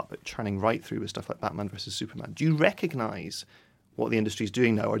gearing up, but churning right through with stuff like Batman versus Superman, do you recognise what the industry is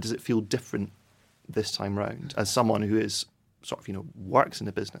doing now, or does it feel different this time round as someone who is sort of, works in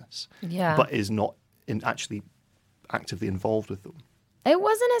the business, but is not actually actively involved with them? It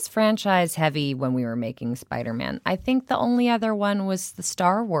wasn't as franchise heavy when we were making Spider-Man. I think the only other one was the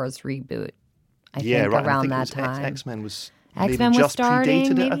Star Wars reboot. I think around that time. X-Men was starting,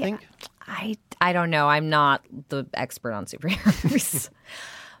 predated it, I think. I don't know. I'm not the expert on superheroes.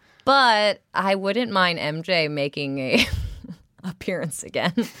 But I wouldn't mind MJ making a appearance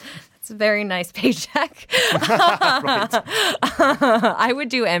again. It's a very nice paycheck. I would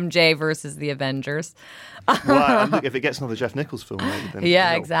do MJ versus the Avengers. Well, look, if it gets another Jeff Nichols film, then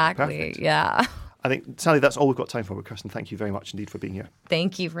exactly. Perfect. Yeah. I think, Sally, that's all we've got time for. Kirsten, thank you very much indeed for being here.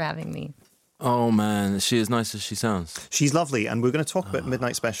 Thank you for having me. Oh, man, is she as nice as she sounds? She's lovely, and we're going to talk about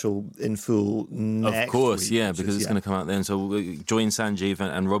Midnight Special in full next week. Of course, yeah, because it's going to come out then. So we'll join Sanjeev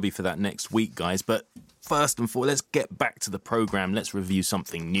and Robbie for that next week, guys. But first and foremost, let's get back to the programme. Let's review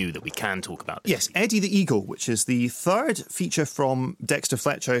something new that we can talk about. Yes, Eddie the Eagle, which is the third feature from Dexter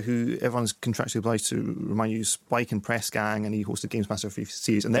Fletcher, who everyone's contractually obliged to remind you, Spike and Press Gang, and he hosted Games Master for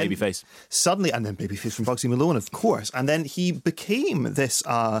series. And then Babyface. Suddenly, and then Babyface from Bugsy Malone, of course. And then he became this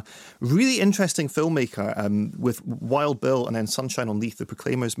really interesting filmmaker with Wild Bill and then Sunshine on Leith, the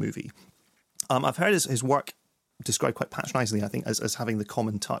Proclaimers movie. I've heard his work described quite patronisingly, I think, as having the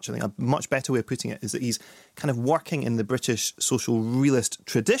common touch. I think a much better way of putting it is that he's kind of working in the British social realist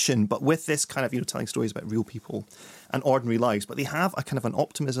tradition, but with this kind of, telling stories about real people and ordinary lives. But they have a kind of an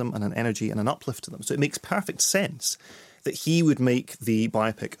optimism and an energy and an uplift to them. So it makes perfect sense that he would make the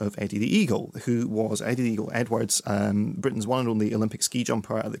biopic of Eddie the Eagle, who was Eddie the Eagle Edwards, Britain's one and only Olympic ski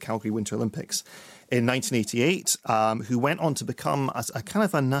jumper at the Calgary Winter Olympics in 1988, who went on to become a kind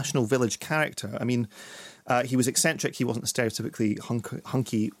of a National Village character. I mean, he was eccentric. He wasn't a stereotypically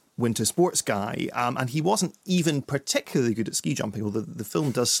hunky winter sports guy, and he wasn't even particularly good at ski jumping, although the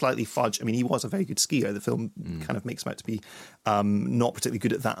film does slightly fudge. I mean, he was a very good skier. The film kind of makes him out to be not particularly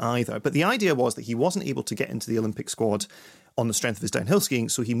good at that either. But the idea was that he wasn't able to get into the Olympic squad on the strength of his downhill skiing,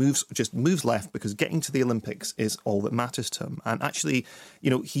 so he moves left because getting to the Olympics is all that matters to him. And actually,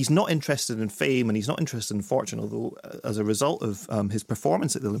 he's not interested in fame and he's not interested in fortune, although as a result of his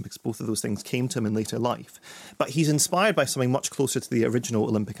performance at the Olympics, both of those things came to him in later life. But he's inspired by something much closer to the original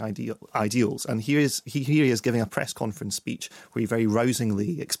Olympic ideals. And here he is giving a press conference speech where he very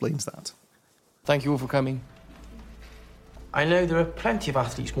rousingly explains that. Thank you all for coming. I know there are plenty of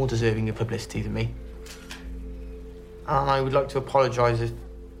athletes more deserving of publicity than me. And I would like to apologise if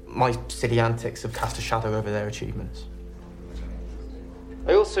my silly antics have cast a shadow over their achievements.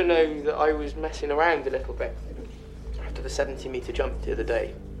 I also know that I was messing around a little bit after the 70-metre jump the other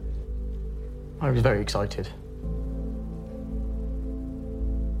day. I was very excited.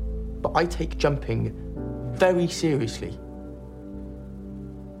 But I take jumping very seriously.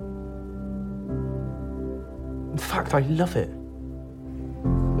 In fact, I love it.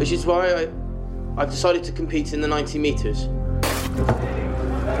 Which is why I've decided to compete in the 90 metres.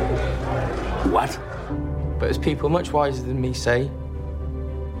 What? But as people much wiser than me say,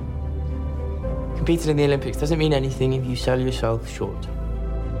 competing in the Olympics doesn't mean anything if you sell yourself short.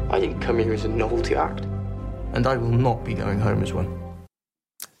 I didn't come here as a novelty act, and I will not be going home as one.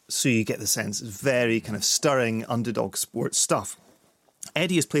 So you get the sense it's very kind of stirring underdog sports stuff.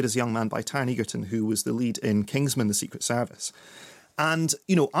 Eddie is played as a young man by Taron Egerton, who was the lead in Kingsman: The Secret Service. And,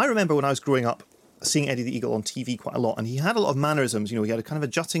 I remember when I was growing up seeing Eddie the Eagle on TV quite a lot, and he had a lot of mannerisms. He had a kind of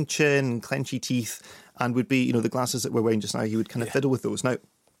a jutting chin, clenchy teeth, and would be, the glasses that we're wearing just now, he would kind of fiddle with those. Now,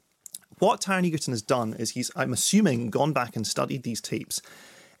 what Taron Egerton has done is he's, I'm assuming, gone back and studied these tapes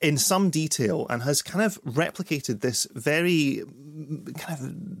in some detail and has kind of replicated this very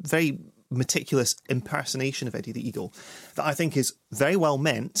meticulous impersonation of Eddie the Eagle that I think is very well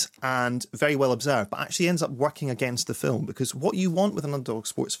meant and very well observed, but actually ends up working against the film, because what you want with an underdog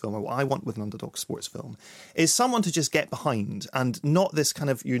sports film, or what I want with an underdog sports film, is someone to just get behind, and not this kind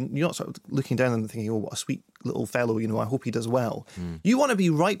of, you're not sort of looking down and thinking, oh, what a sweet little fellow, I hope he does well. You want to be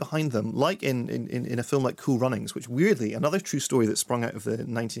right behind them, like in a film like Cool Runnings, which weirdly, another true story that sprung out of the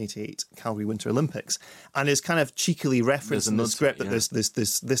 1988 Calgary Winter Olympics, and is kind of cheekily referenced in the script that there's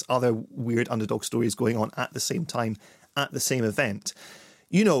this other weird underdog stories going on at the same time, at the same event.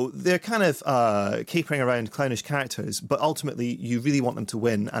 They're kind of capering around clownish characters, but ultimately you really want them to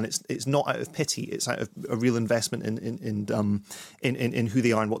win, and it's not out of pity; it's out of a real investment in who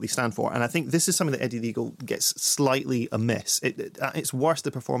they are and what they stand for. And I think this is something that Eddie the Eagle gets slightly amiss. At its worst,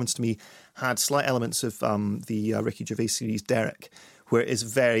 the performance to me had slight elements of the Ricky Gervais series Derek, where it is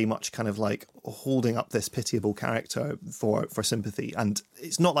very much kind of like holding up this pitiable character for sympathy. And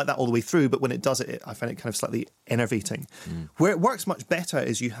it's not like that all the way through, but when it does it, I find it kind of slightly enervating. Where it works much better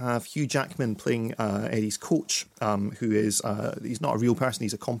is you have Hugh Jackman playing Eddie's coach, who is, he's not a real person,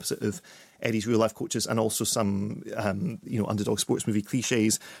 he's a composite of Eddie's real-life coaches and also some, underdog sports movie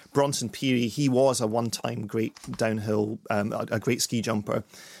cliches. Bronson Peary, he was a one-time great downhill, a great ski jumper,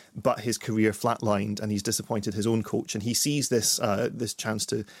 but his career flatlined and he's disappointed his own coach, and he sees this chance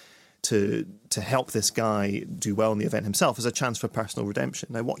to help this guy do well in the event himself as a chance for personal redemption.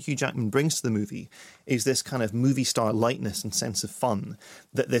 Now, what Hugh Jackman brings to the movie is this kind of movie star lightness and sense of fun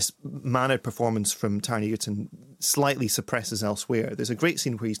that this mannered performance from Taron Egerton slightly suppresses elsewhere. There's a great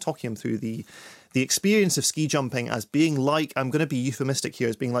scene where he's talking him through the experience of ski jumping as being like, I'm going to be euphemistic here,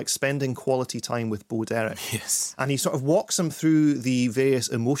 as being like spending quality time with Bo Derek. Yes. And he sort of walks him through the various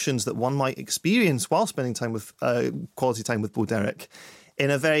emotions that one might experience while spending time with quality time with Bo Derek in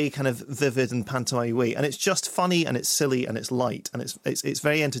a very kind of vivid and pantomime way. And it's just funny and it's silly and it's light and it's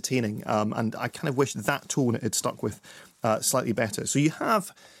very entertaining. And I kind of wish that tone it had stuck with slightly better. So you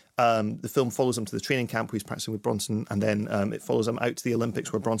have the film follows him to the training camp where he's practicing with Bronson, and then it follows him out to the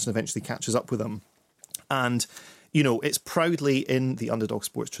Olympics where Bronson eventually catches up with him. And it's proudly in the underdog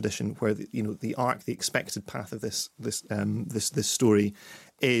sports tradition where the arc, the expected path of this story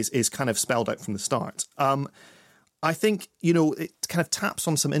is kind of spelled out from the start. I think, it kind of taps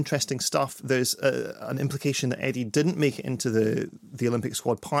on some interesting stuff. There's an implication that Eddie didn't make it into the Olympic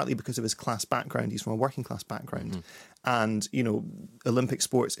squad, partly because of his class background. He's from a working class background. And, Olympic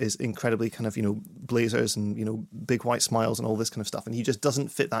sports is incredibly kind of, blazers and, big white smiles and all this kind of stuff. And he just doesn't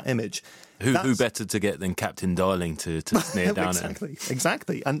fit that image. Who better to get than Captain Darling to sneer down at him?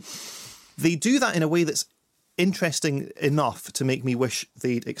 Exactly. And they do that in a way that's interesting enough to make me wish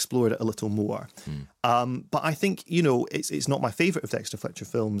they'd explored it a little more. But I think, it's not my favourite of Dexter Fletcher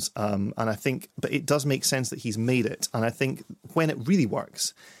films. And I think, but it does make sense that he's made it. And I think when it really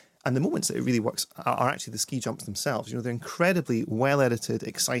works, and the moments that it really works are actually the ski jumps themselves. They're incredibly well edited,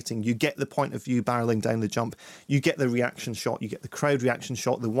 exciting. You get the point of view barreling down the jump. You get the reaction shot. You get the crowd reaction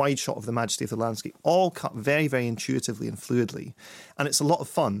shot, the wide shot of the majesty of the landscape, all cut very, very intuitively and fluidly. And it's a lot of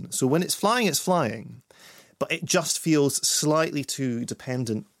fun. So when it's flying. But it just feels slightly too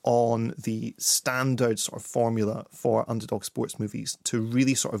dependent on the standard sort of formula for underdog sports movies to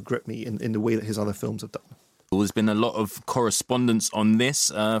really sort of grip me in the way that his other films have done. There's been a lot of correspondence on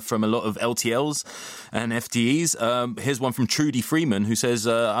this from a lot of LTLs and FTEs. Here's one from Trudy Freeman, who says,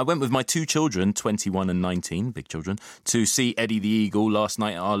 I went with my two children, 21 and 19, big children, to see Eddie the Eagle last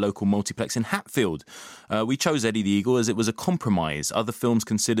night at our local multiplex in Hatfield. We chose Eddie the Eagle as it was a compromise. Other films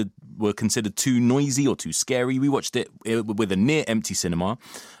were considered too noisy or too scary. We watched it with a near-empty cinema.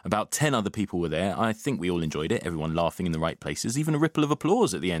 About 10 other people were there. I think we all enjoyed it, everyone laughing in the right places, even a ripple of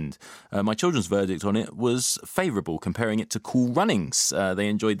applause at the end. My children's verdict on it was favourable, comparing it to Cool Runnings. They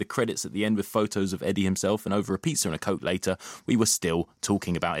enjoyed the credits at the end with photos of Eddie himself, and over a pizza and a Coke later, we were still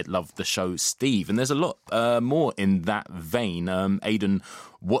talking about it. Loved the show, Steve. And there's a lot more in that vein. Aidan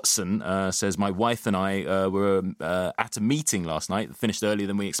Watson says, my wife and I were at a meeting last night, finished earlier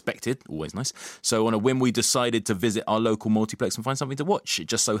than we expected, always nice. So on a whim, we decided to visit our local multiplex and find something to watch. It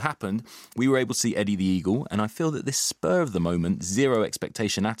just so happened we were able to see Eddie the Eagle, and I feel that this spur of the moment, zero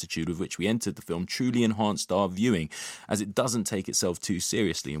expectation attitude with which we entered the film truly enhanced our viewing, as it doesn't take itself too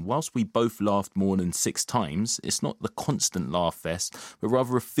seriously. And whilst we both laughed more than 6 times, it's not the constant laugh fest, but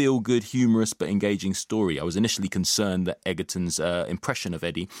rather a feel-good, humorous but engaging story. I was initially concerned that Egerton's impression of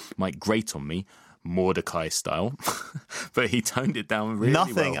Eddie might grate on me, Mordecai style, but he toned it down really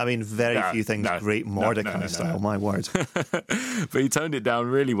well. I mean, very few things great Mordecai style, my word. But he toned it down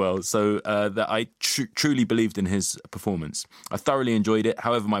really well, so that I truly believed in his performance. I thoroughly enjoyed it.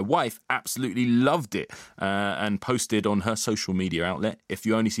 However, my wife absolutely loved it and posted on her social media outlet, if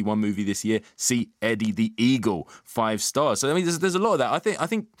you only see one movie this year, see Eddie the Eagle, 5 stars. So, I mean, there's a lot of that. I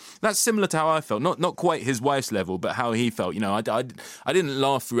think that's similar to how I felt. Not quite his wife's level, but how he felt. You know, I didn't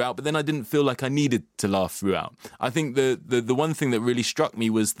laugh throughout, but then I didn't feel like I needed to laugh throughout. I think the one thing that really struck me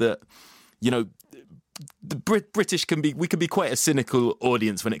was that, you know, the British can be quite a cynical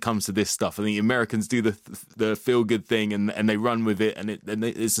audience when it comes to this stuff. I think Americans do the feel good thing and they run with it and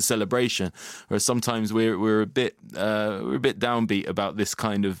it's a celebration. Whereas sometimes we're a bit downbeat about this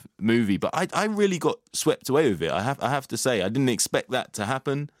kind of movie. But I really got swept away with it. I have to say, I didn't expect that to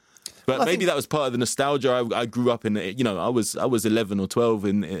happen. But maybe that was part of the nostalgia. I grew up in, you know, I was 11 or 12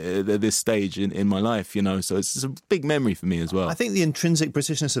 in this stage in my life, you know, so it's a big memory for me as well. I think the intrinsic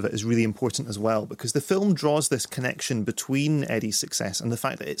Britishness of it is really important as well, because the film draws this connection between Eddie's success and the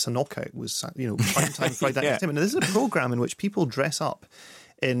fact that it's a knockout was, you know, prime time Friday night entertainment. Now, this is a programme in which people dress up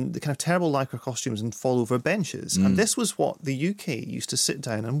in the kind of terrible lycra costumes and fall over benches. And this was what the UK used to sit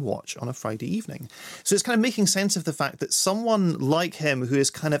down and watch on a Friday evening. So it's kind of making sense of the fact that someone like him, who is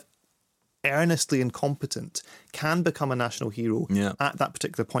kind of earnestly incompetent, can become a national hero at that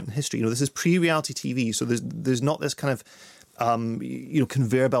particular point in history. You know, this is pre-reality TV, so there's not this kind of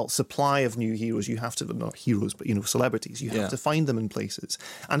conveyor belt supply of new heroes. You have to, not heroes, but, you know, celebrities. You have to find them in places.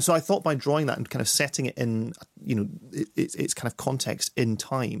 And so I thought by drawing that and kind of setting it in, you know, its kind of context in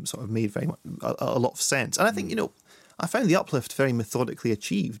time sort of made very much a lot of sense. And I think, you know, I found the uplift very methodically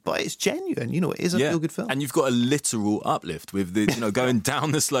achieved, but it's genuine. You know, it is a feel-good film. And you've got a literal uplift with the, you know, going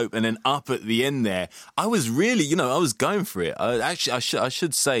down the slope and then up at the end there. I was really, you know, I was going for it. I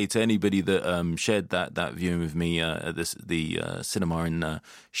should say to anybody that shared that viewing with me at the cinema in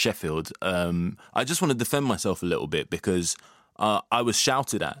Sheffield, I just want to defend myself a little bit because I was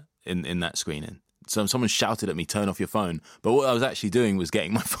shouted at in that screening. So someone shouted at me, turn off your phone. But what I was actually doing was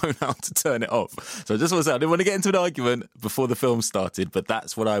getting my phone out to turn it off. So I just want to say, I didn't want to get into an argument before the film started, but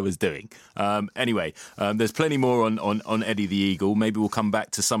that's what I was doing. Anyway, there's plenty more on Eddie the Eagle. Maybe we'll come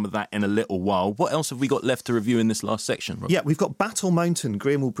back to some of that in a little while. What else have we got left to review in this last section, Rob? Yeah, we've got Battle Mountain,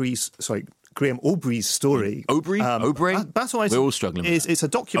 Graham Aubrey's story. Aubrey? Battle Mountain. We're all struggling with It's a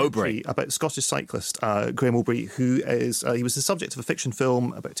documentary about the Scottish cyclist Graham Aubrey, who is he was the subject of a fiction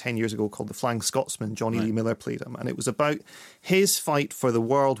film about 10 years ago called The Flying Scotsman. Johnny Lee Miller played him, and it was about his fight for the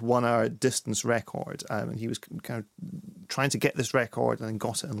world 1-hour distance record. And he was kind of trying to get this record and then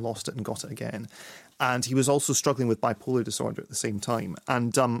got it and lost it and got it again. And he was also struggling with bipolar disorder at the same time.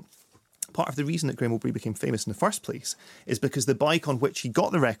 And part of the reason that Graham Aubrey became famous in the first place is because the bike on which he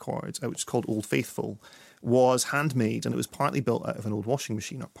got the record, which is called Old Faithful, was handmade, and it was partly built out of an old washing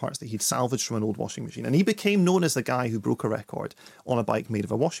machine, or parts that he'd salvaged from an old washing machine. And he became known as the guy who broke a record on a bike made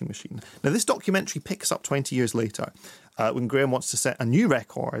of a washing machine. Now, this documentary picks up 20 years later when Graham wants to set a new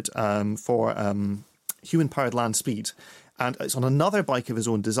record for human-powered land speed. And it's on another bike of his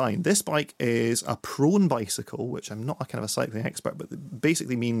own design. This bike is a prone bicycle, which I'm not a kind of a cycling expert, but it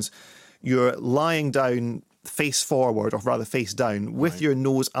basically means you're lying down face forward, or rather face down, with your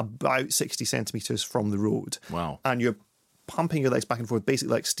nose about 60 centimetres from the road. Wow. And you're pumping your legs back and forth,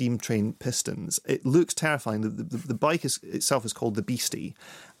 basically like steam train pistons. It looks terrifying. The bike itself is called the Beastie.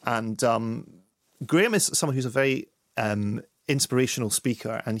 And Graham is someone who's a very inspirational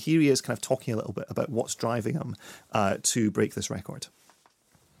speaker, and here he is kind of talking a little bit about what's driving him to break this record.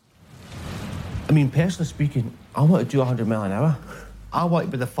 I mean, personally speaking, I want to do 100 mile an hour. I want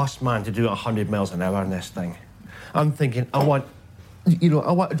to be the first man to do 100 miles an hour in this thing. I'm thinking, I want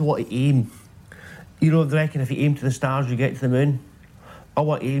to aim. You know, they reckon if you aim to the stars, you get to the moon. I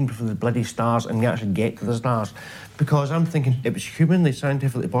want to aim for the bloody stars and actually get to the stars. Because I'm thinking, if it's humanly,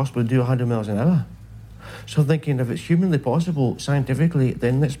 scientifically possible to do 100 miles an hour. So I'm thinking, if it's humanly possible, scientifically,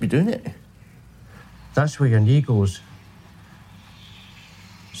 then let's be doing it. That's where your knee goes.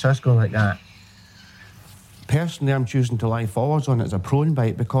 So that's going like that. Personally, I'm choosing to lie forwards on it as a prone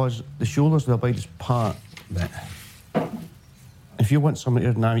bike because the shoulders are the widest part of it. If If you want something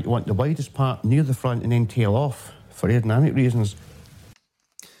aerodynamic, you want the widest part near the front and then tail off for aerodynamic reasons.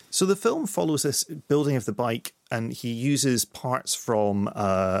 So the film follows this building of the bike, and he uses parts from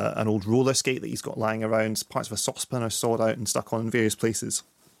an old roller skate that he's got lying around. Parts of a saucepan are sawed out and stuck on in various places.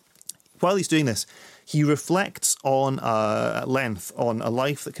 While he's doing this, he reflects on at length on a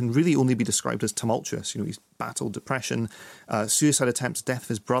life that can really only be described as tumultuous. He's battled depression, suicide attempts, death of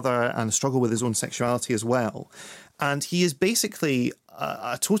his brother, and a struggle with his own sexuality as well. And he is basically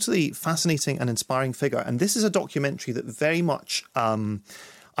a totally fascinating and inspiring figure. And this is a documentary that very much...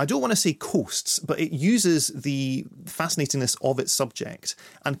 I don't want to say coasts, but it uses the fascinatingness of its subject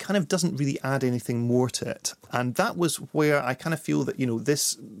and kind of doesn't really add anything more to it. And that was where I kind of feel that,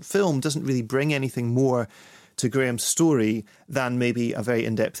 this film doesn't really bring anything more to Graham's story than maybe a very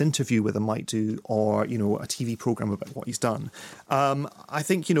in-depth interview with him might do, or, a TV programme about what he's done. I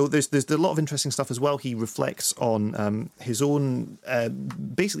think, there's a lot of interesting stuff as well. He reflects on his own...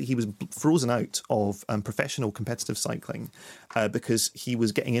 basically, he was frozen out of professional competitive cycling because he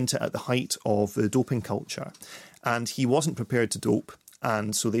was getting into it at the height of the doping culture. And he wasn't prepared to dope.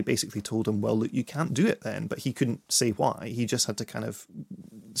 And so they basically told him, well, look, you can't do it then. But he couldn't say why. He just had to kind of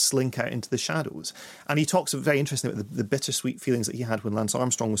slink out into the shadows. And he talks very interestingly about the bittersweet feelings that he had when Lance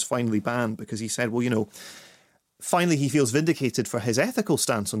Armstrong was finally banned, because he said, well, finally he feels vindicated for his ethical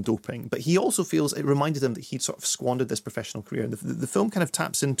stance on doping, but he also feels it reminded him that he'd sort of squandered this professional career. And the film kind of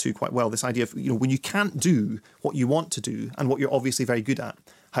taps into quite well this idea of, when you can't do what you want to do and what you're obviously very good at,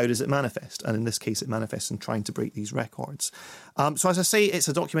 how does it manifest? And in this case, it manifests in trying to break these records. So as I say, it's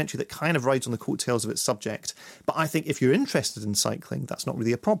a documentary that kind of rides on the coattails of its subject. But I think if you're interested in cycling, that's not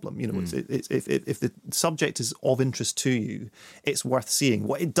really a problem. If the subject is of interest to you, it's worth seeing.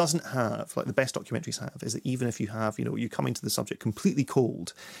 What it doesn't have, like the best documentaries have, is that even if you have, you're coming to the subject completely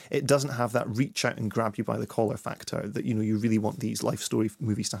cold, it doesn't have that reach out and grab you by the collar factor that, you really want these life story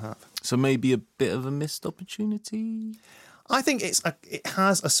movies to have. So maybe a bit of a missed opportunity? I think it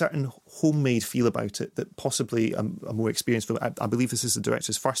has a certain homemade feel about it that possibly a more experienced film. I believe this is the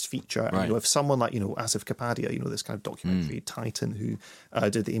director's first feature. Right. And, if someone like Asif Kapadia, this kind of documentary titan who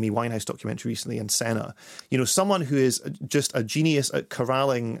did the Amy Winehouse documentary recently, and Senna, someone who is just a genius at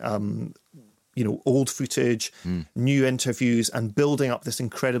corralling old footage, new interviews, and building up this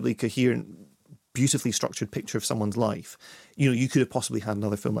incredibly coherent, beautifully structured picture of someone's life. You could have possibly had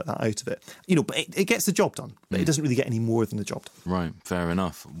another film like that out of it. But it gets the job done. But it doesn't really get any more than the job done. Right, fair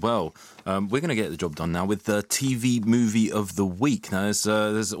enough. Well, we're going to get the job done now with the TV movie of the week. Now,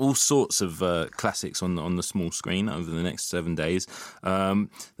 there's all sorts of classics on the small screen over the next 7 days.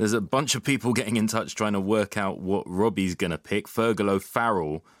 There's a bunch of people getting in touch trying to work out what Robbie's going to pick. Fergal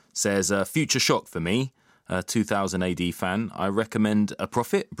O'Farrell says, Future Shock for me. 2000 AD fan. I recommend A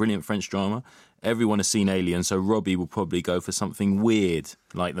Prophet, brilliant French drama. Everyone has seen Alien, so Robbie will probably go for something weird,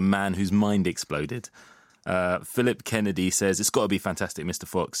 like The Man Whose Mind Exploded. Philip Kennedy says, it's got to be Fantastic Mr.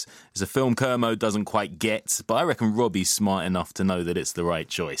 Fox. It's a film Kermo doesn't quite get, but I reckon Robbie's smart enough to know that it's the right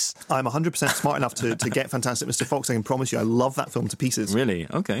choice. I'm 100% smart enough to get Fantastic Mr. Fox. I can promise you, I love that film to pieces. Really?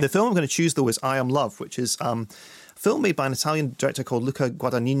 Okay. The film I'm going to choose, though, is I Am Love, which is... film made by an Italian director called Luca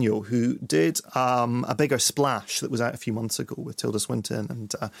Guadagnino, who did A Bigger Splash that was out a few months ago with Tilda Swinton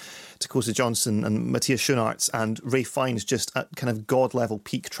and Dakota Johnson and Matthias Schoenaerts, and Ralph Fiennes, just at kind of god-level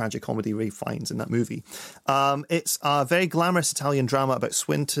peak tragicomedy Ralph Fiennes in that movie. It's a very glamorous Italian drama about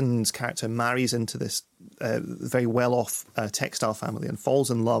Swinton's character marries into this very well-off textile family and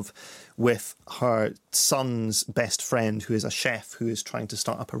falls in love with her son's best friend, who is a chef who is trying to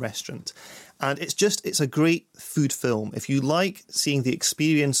start up a restaurant. And it's a great food film. If you like seeing the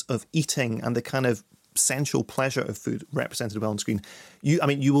experience of eating and the kind of sensual pleasure of food represented well on screen,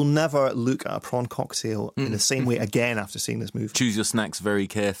 you will never look at a prawn cocktail in the same way again after seeing this movie. Choose your snacks very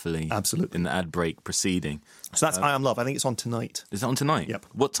carefully. Absolutely. In the ad break preceding. So that's I Am Love. I think it's on tonight. Is it on tonight? Yep.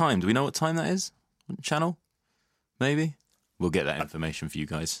 What time? Do we know what time that is? What channel? Maybe? We'll get that information for you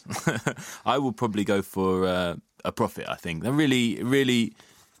guys. I will probably go for A Prophet, I think. That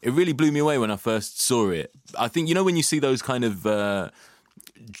it really blew me away when I first saw it. I think, when you see those kind of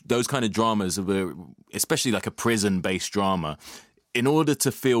dramas, especially like a prison-based drama, in order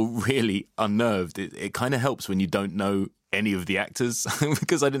to feel really unnerved, it kind of helps when you don't know any of the actors,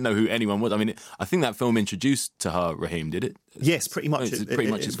 because I didn't know who anyone was. I mean, I think that film introduced Tahar Rahim, did it? Yes, pretty much. It's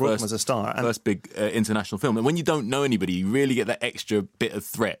pretty much his brought him as a star. First big international film. And when you don't know anybody, you really get that extra bit of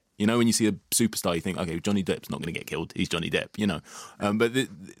threat. When you see a superstar, you think, okay, Johnny Depp's not going to get killed. He's Johnny Depp, But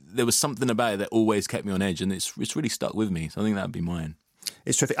there was something about it that always kept me on edge, and it's really stuck with me. So I think that would be mine.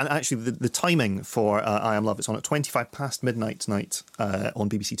 It's terrific. And actually, the timing for I Am Love, it's on at 25 past midnight tonight on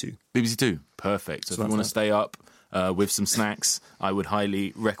BBC Two. BBC Two, perfect. So if you want to stay up with some snacks. I would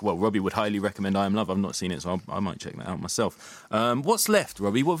Robbie would highly recommend I Am Love. I've not seen it, so I might check that out myself. What's left,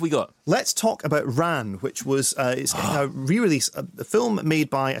 Robbie? What have we got? Let's talk about Ran, which was it's a re-release, a film made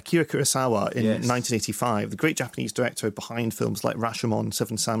by Akira Kurosawa in 1985, the great Japanese director behind films like Rashomon,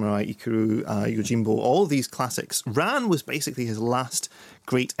 Seven Samurai, Ikiru, Yojimbo, all of these classics. Ran was basically his last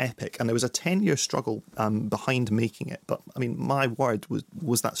great epic, and there was a 10-year struggle behind making it. But, I mean, my word,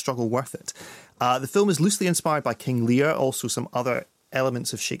 was that struggle worth it? The film is loosely inspired by King Lear. Also, some other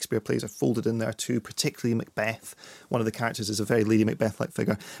elements of Shakespeare plays are folded in there too, particularly Macbeth. One of the characters is a very Lady Macbeth-like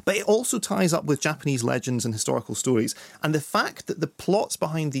figure. But it also ties up with Japanese legends and historical stories. And the fact that the plots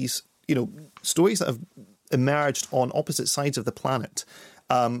behind these, stories that have emerged on opposite sides of the planet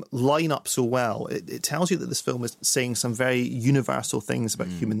line up so well, it tells you that this film is saying some very universal things about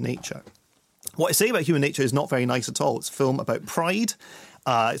human nature. What I say about human nature is not very nice at all. It's a film about pride,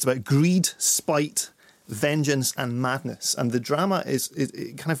 it's about greed, spite, vengeance and madness, and the drama is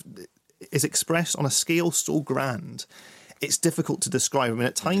expressed on a scale so grand it's difficult to describe. I mean,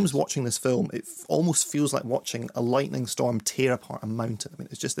 at times watching this film, it almost feels like watching a lightning storm tear apart a mountain. I mean,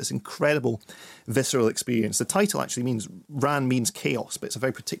 it's just this incredible visceral experience. The title actually means chaos, but it's a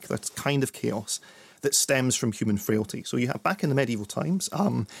very particular kind of chaos that stems from human frailty. So you have, back in the medieval times,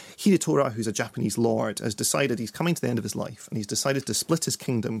 Hidetora, who's a Japanese lord, has decided he's coming to the end of his life, and he's decided to split his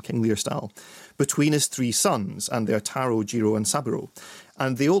kingdom, King Lear style, between his three sons, and they're Taro, Jiro, and Saburo.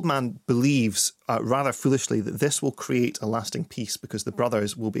 And the old man believes, rather foolishly, that this will create a lasting peace because the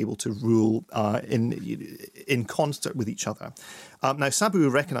brothers will be able to rule in concert with each other. Now, Saburo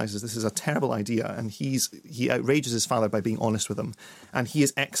recognises this is a terrible idea, and he outrages his father by being honest with him, and he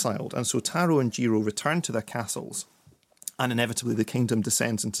is exiled. And so Taro and Jiro return to their castles, and inevitably the kingdom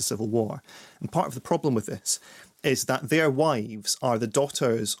descends into civil war. And part of the problem with this is that their wives are the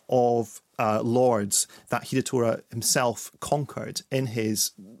daughters of lords that Hidetora himself conquered in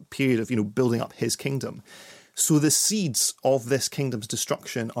his period of, building up his kingdom. So the seeds of this kingdom's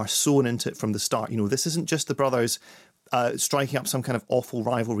destruction are sown into it from the start. This isn't just the brothers striking up some kind of awful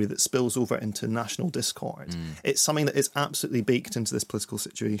rivalry that spills over into national discord. It's something that is absolutely baked into this political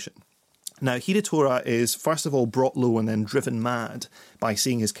situation. Now, Hidetora is, first of all, brought low and then driven mad by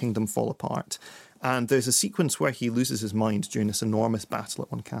seeing his kingdom fall apart. And there's a sequence where he loses his mind during this enormous battle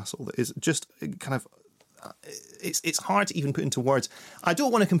at one castle that is just kind of... It's hard to even put into words. I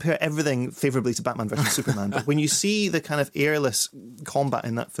don't want to compare everything favourably to Batman versus Superman, but when you see the kind of airless combat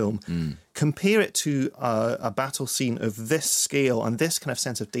in that film, compare it to a battle scene of this scale and this kind of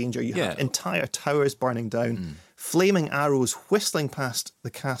sense of danger. You have entire towers burning down, flaming arrows whistling past the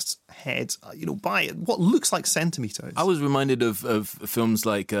cast's heads, by what looks like centimetres. I was reminded of films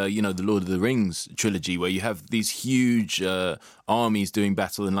like, the Lord of the Rings trilogy, where you have these huge armies doing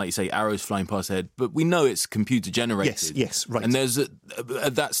battle and, like you say, arrows flying past their head. But we know it's computer generated. Yes, right. And there's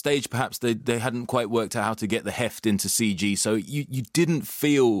at that stage, perhaps they hadn't quite worked out how to get the heft into CG, so you didn't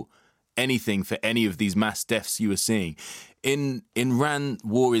feel anything for any of these mass deaths you were seeing. In Ran,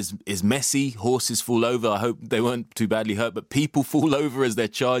 war is messy. Horses fall over. I hope they weren't too badly hurt, but people fall over as they're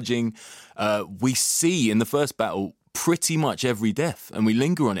charging. We see in the first battle pretty much every death, and we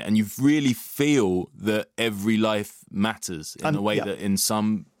linger on it, and you really feel that every life matters in a way that in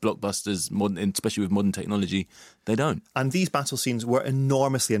some blockbusters, especially with modern technology, they don't. And these battle scenes were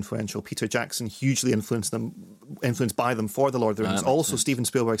enormously influential. Peter Jackson hugely influenced by them for The Lord of the Rings. Also, Steven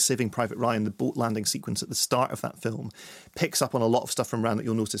Spielberg's Saving Private Ryan, the boat landing sequence at the start of that film, picks up on a lot of stuff from Ran that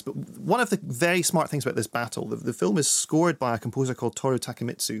you'll notice. But one of the very smart things about this battle, the film is scored by a composer called Toru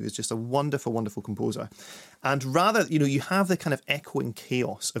Takemitsu, who's just a wonderful, wonderful composer. And rather, you have the kind of echoing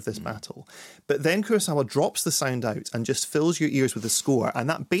chaos of this battle. But then Kurosawa drops the sound out and just fills your ears with the score, and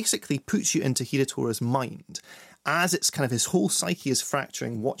that basically puts you into Hidetora's mind as it's kind of his whole psyche is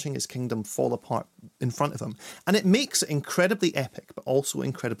fracturing, watching his kingdom fall apart in front of him. And it makes it incredibly epic, but also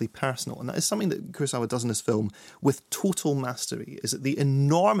incredibly personal. And that is something that Kurosawa does in this film with total mastery, is that the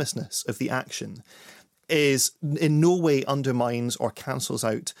enormousness of the action is in no way undermines or cancels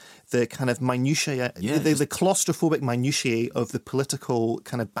out the kind of minutiae, the claustrophobic minutiae of the political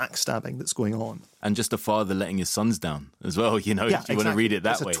kind of backstabbing that's going on. And just a father letting his sons down as well, if you want to read it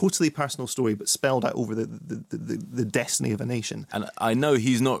that way. It's a totally personal story, but spelled out over the destiny of a nation. And I know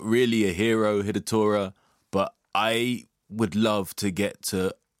he's not really a hero, Hidetora, but I would love to get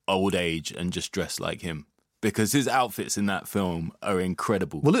to old age and just dress like him, because his outfits in that film are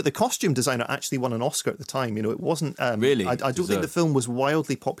incredible. Well, look, the costume designer actually won an Oscar at the time. It wasn't really. I don't think the film was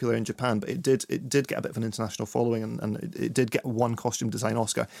wildly popular in Japan, but it did get a bit of an international following, and it did get one costume design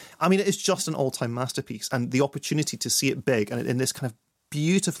Oscar. I mean, it is just an all-time masterpiece, and the opportunity to see it big and in this kind of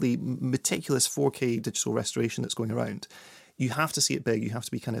beautifully meticulous 4K digital restoration that's going around. You have to see it big. You have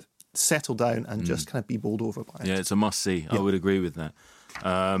to be kind of settle down and just kind of be bowled over by it. Yeah, it's a must-see. I would agree with that.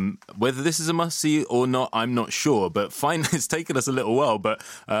 Whether this is a must-see or not, I'm not sure. But it's taken us a little while. But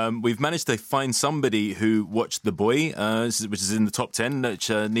we've managed to find somebody who watched The Boy, which is in the top 10, which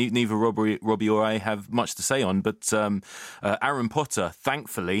neither Robbie or I have much to say on. But Aaron Potter,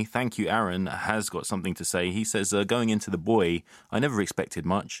 thankfully, thank you, Aaron, has got something to say. He says, going into The Boy, I never expected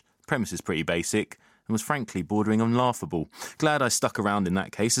much. Premise is pretty basic and was frankly bordering on laughable. Glad I stuck around in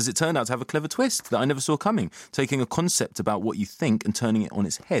that case, as it turned out to have a clever twist that I never saw coming, taking a concept about what you think and turning it on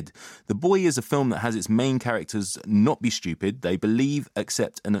its head. The Boy is a film that has its main characters not be stupid. They believe,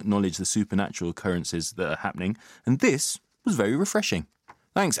 accept and acknowledge the supernatural occurrences that are happening, and this was very refreshing.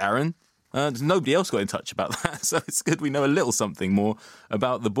 Thanks, Aaron. Nobody else got in touch about that, so it's good we know a little something more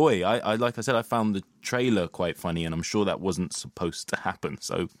about The Boy. I like I said, I found the trailer quite funny, and I'm sure that wasn't supposed to happen,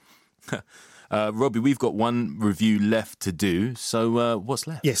 so... Robbie, we've got one review left to do, so what's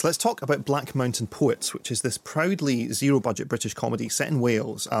left? Yes, let's talk about Black Mountain Poets, which is this proudly zero-budget British comedy set in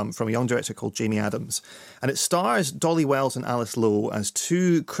Wales from a young director called Jamie Adams. And it stars Dolly Wells and Alice Lowe as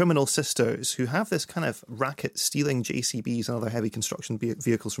two criminal sisters who have this kind of racket stealing JCBs and other heavy construction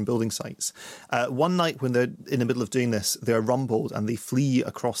vehicles from building sites. One night when they're in the middle of doing this, they're rumbled and they flee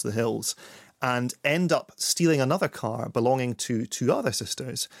across the hills and end up stealing another car belonging to two other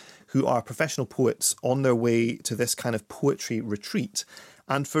sisters who are professional poets on their way to this kind of poetry retreat.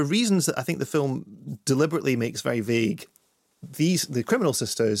 And for reasons that I think the film deliberately makes very vague, the criminal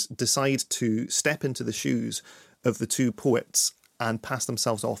sisters decide to step into the shoes of the two poets and pass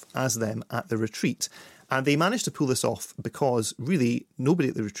themselves off as them at the retreat. And they manage to pull this off because really nobody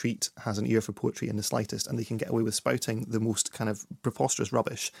at the retreat has an ear for poetry in the slightest, and they can get away with spouting the most kind of preposterous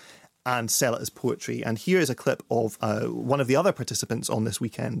rubbish and sell it as poetry. And here is a clip of one of the other participants on this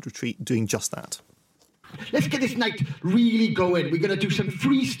weekend retreat doing just that. Let's get this night really going. We're going to do some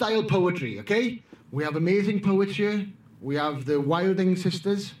freestyle poetry, okay? We have amazing poets here. We have the Wilding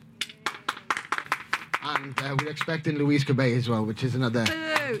sisters. And we're expecting Louise Cabay as well, which is another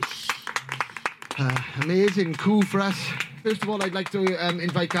amazing coup for us. First of all, I'd like to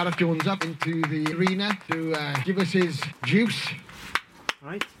invite Gareth Jones up into the arena to give us his juice. All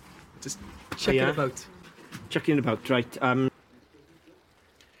right. Just checking about. Checking about, right. The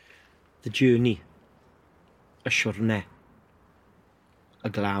journey. A siwrne. A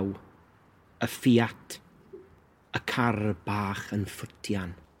glaw. A Fiat. A car bach yn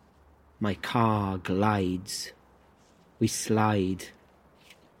ffwtian. My car glides. We slide.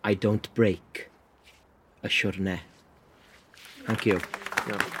 I don't break. A siwrne. Thank you.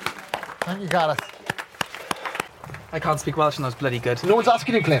 Thank you, Gareth. I can't speak Welsh and that was bloody good. No one's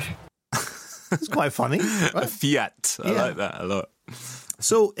asking you, Cliff. It's quite funny. Right? A Fiat. I like that a lot.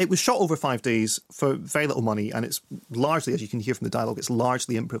 So it was shot over 5 days for very little money, and it's largely, as you can hear from the dialogue, it's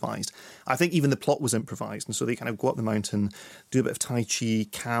largely improvised. I think even the plot was improvised, and so they kind of go up the mountain, do a bit of Tai Chi,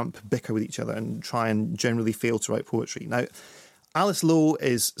 camp, bicker with each other, and try and generally fail to write poetry. Now, Alice Lowe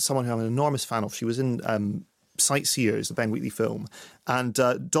is someone who I'm an enormous fan of. She was in Sightseers, the Ben Wheatley film, and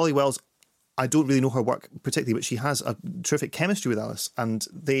Dolly Wells, I don't really know her work particularly, but she has a terrific chemistry with Alice, and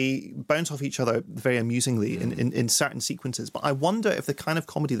they bounce off each other very amusingly in certain sequences. But I wonder if the kind of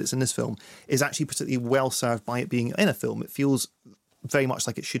comedy that's in this film is actually particularly well served by it being in a film. It feels very much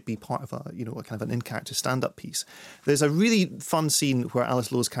like it should be part of a kind of an in-character stand-up piece. There's a really fun scene where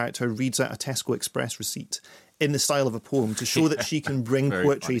Alice Lowe's character reads out a Tesco Express receipt in the style of a poem to show that she can bring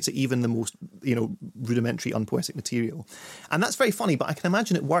poetry to even the most, rudimentary, unpoetic material. And that's very funny, but I can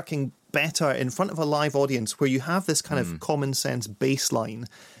imagine it working better in front of a live audience where you have this kind of common sense baseline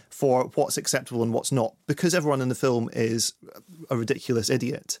for what's acceptable and what's not. Because everyone in the film is a ridiculous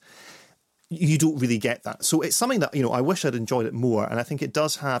idiot, you don't really get that. So it's something that, I wish I'd enjoyed it more. And I think it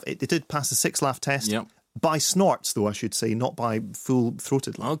does have, it did pass the 6-laugh test. Yep. By snorts, though, I should say, not by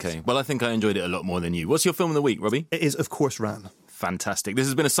full-throated laughs. Okay, well, I think I enjoyed it a lot more than you. What's your film of the week, Robbie? It is, of course, Ran. Fantastic. This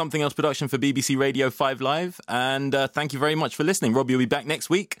has been a Something Else production for BBC Radio 5 Live, and thank you very much for listening. Robbie will be back next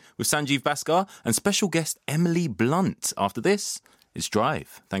week with Sanjeev Bhaskar and special guest Emily Blunt. After this, it's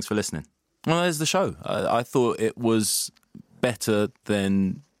Drive. Thanks for listening. Well, there's the show. I thought it was better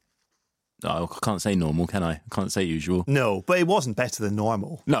than... I can't say normal, can I? I can't say usual. No, but it wasn't better than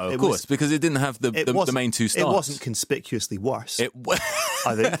normal. No, of course, because it didn't have the main two stars. It wasn't conspicuously worse,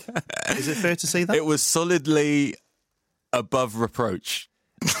 I think. Is it fair to say that? It was solidly above reproach.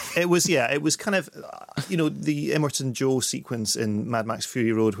 It was kind of, the Emerton Joe sequence in Mad Max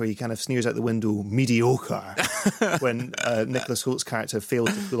Fury Road where he kind of sneers out the window, mediocre, when Nicholas Holt's character failed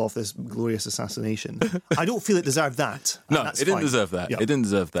to pull off this glorious assassination. I don't feel it deserved that. No, it didn't deserve that. Yeah. It didn't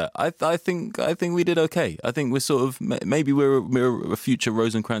deserve that. I think we did okay. I think we're sort of, maybe we're a future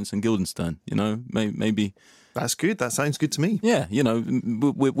Rosencrantz and Guildenstern, maybe. That's good. That sounds good to me. Yeah,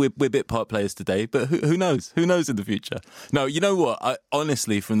 we're bit part players today, but who knows? Who knows in the future? No, you know what? I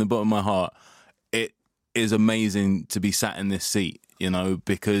honestly, from the bottom of my heart, it is amazing to be sat in this seat.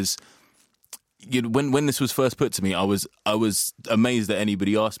 Because when this was first put to me, I was amazed that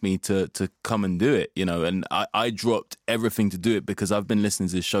anybody asked me to come and do it. And I dropped everything to do it because I've been listening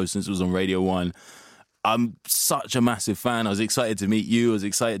to this show since it was on Radio 1. I'm such a massive fan. I was excited to meet you. I was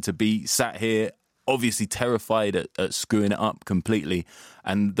excited to be sat here. Obviously terrified at screwing it up completely,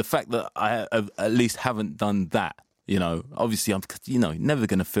 and the fact that I at least haven't done that, obviously I'm, never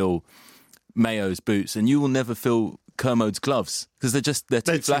going to fill Mayo's boots, and you will never fill Kermode's gloves because they're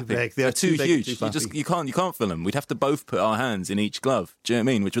too flappy. Big. They're too huge. Too you can't fill them. We'd have to both put our hands in each glove. Do you know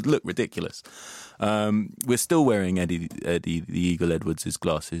what I mean? Which would look ridiculous. We're still wearing Eddie the Eagle Edwards'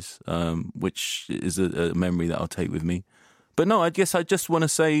 glasses, which is a memory that I'll take with me. But no, I guess I just want to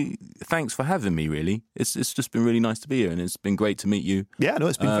say thanks for having me, really. It's just been really nice to be here, and it's been great to meet you. Yeah, no,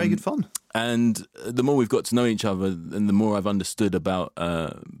 it's been very good fun. And the more we've got to know each other, and the more I've understood about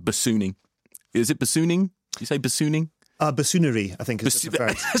bassooning. Is it bassooning? Do you say bassooning? Bassoonery, I think, is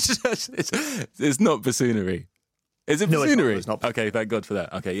preferred. It's not bassoonery. Is it bassoonery? No, it's not. Okay, thank God for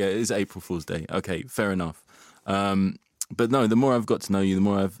that. Okay, yeah, it is April Fool's Day. Okay, fair enough. But no, the more I've got to know you, the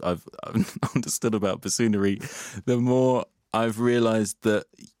more I've understood about bassoonery, the more I've realised that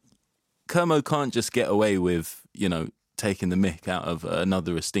Kermode can't just get away with, taking the mick out of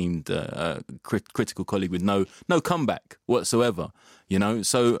another esteemed critical colleague with no comeback whatsoever,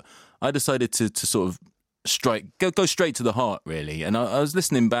 So I decided to sort of go straight to the heart, really. And I was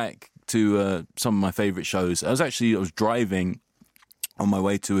listening back to some of my favourite shows. I was driving on my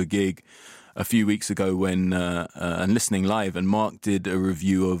way to a gig a few weeks ago when and listening live, and Mark did a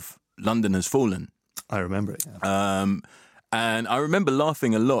review of London Has Fallen. I remember it. Yeah. And I remember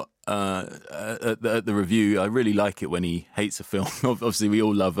laughing a lot at the review. I really like it when he hates a film. Obviously, we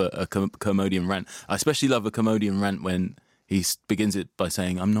all love a Kermodian rant. I especially love a Kermodian rant when he begins it by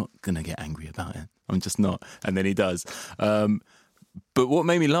saying, "I'm not going to get angry about it. I'm just not." And then he does. But what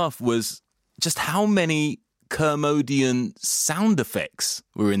made me laugh was just how many Kermodian sound effects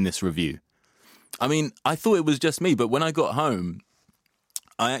were in this review. I mean, I thought it was just me, but when I got home,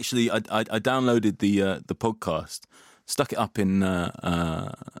 I downloaded the podcast, stuck it up in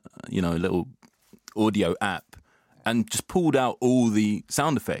a little audio app, and just pulled out all the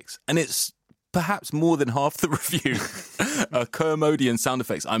sound effects. And it's perhaps more than half the review are Kermodian sound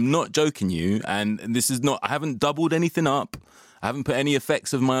effects. I'm not joking you, and this is not. I haven't doubled anything up. I haven't put any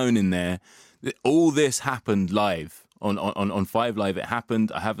effects of my own in there. All this happened live on 5 Live. It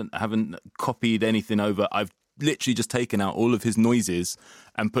happened. I haven't copied anything over. I've literally just taken out all of his noises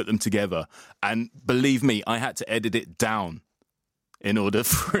and put them together. And believe me, I had to edit it down in order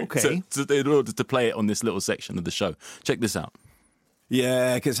for in order to play it on this little section of the show. Check this out.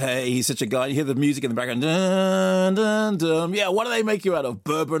 Yeah, because, hey, he's such a guy. You hear the music in the background. Dun, dun, dun. Yeah, what do they make you out of?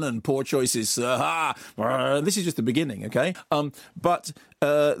 Bourbon and poor choices. This is just the beginning, okay? But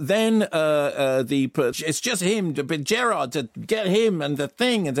then it's just him, Gerard, to get him and the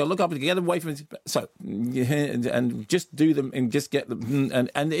thing and to look up and get away from it. So, and just do them and just get them.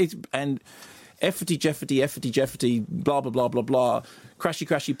 And effity, Jeffity, blah, blah, blah, blah, blah. Crashy,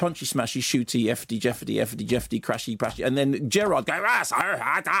 punchy, smashy, shooty, effity, Jeffity, crashy. And then Gerard going,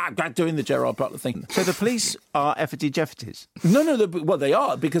 doing the Gerard Butler thing. So the police are effity, Jeffities? No, well, they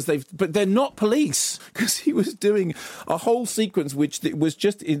are, because but they're not police, because he was doing a whole sequence which was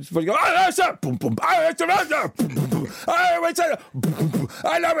just, I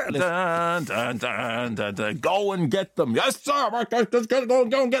love it. Go and get them. Yes, sir. Go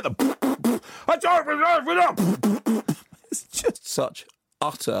and get them. It's just such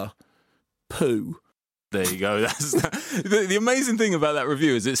utter poo. There you go. That's the amazing thing about that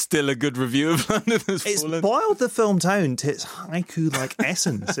review is it's still a good review of London Has Fallen. It's boiled the film down to its haiku-like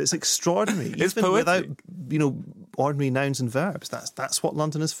essence. It's extraordinary. It's even poetic. without, ordinary nouns and verbs. That's what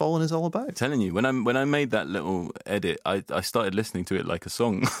London Has Fallen is all about. I'm telling you, when I made that little edit, I started listening to it like a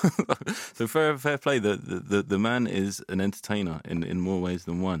song. So fair play. The man is an entertainer in more ways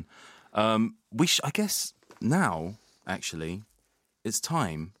than one. I guess now, actually, it's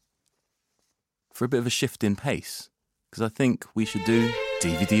time for a bit of a shift in pace, because I think we should do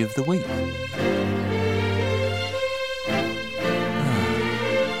DVD of the Week.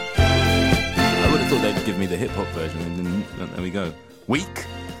 thought they'd give me the hip-hop version, and then there we go. Weak,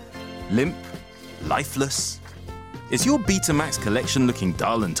 limp, lifeless. Is your Betamax collection looking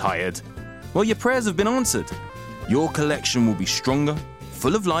dull and tired? Well, your prayers have been answered. Your collection will be stronger,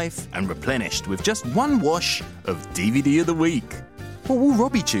 full of life, and replenished with just one wash of DVD of the Week. What will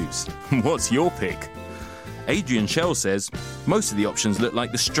Robbie choose? What's your pick? Adrian Shell says, most of the options look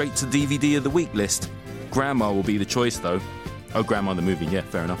like the straight-to-DVD of the Week list. Grandma will be the choice, though. Oh, Grandma the movie, yeah,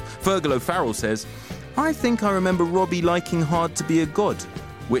 fair enough. Fergal O'Farrell says, I think I remember Robbie liking Hard to Be a God,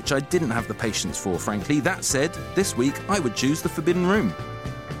 which I didn't have the patience for, frankly. That said, this week I would choose The Forbidden Room.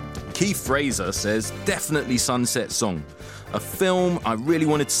 Keith Fraser says, definitely Sunset Song. A film I really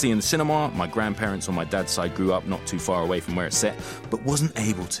wanted to see in the cinema. My grandparents on my dad's side grew up not too far away from where it's set, but wasn't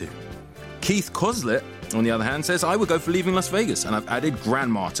able to. Keith Coslet, on the other hand, says, I would go for Leaving Las Vegas, and I've added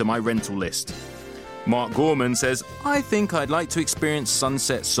Grandma to my rental list. Mark Gorman says, I think I'd like to experience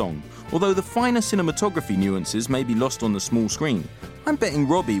Sunset Song, although the finer cinematography nuances may be lost on the small screen. I'm betting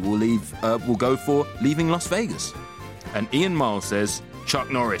Robbie will go for Leaving Las Vegas. And Ian Miles says,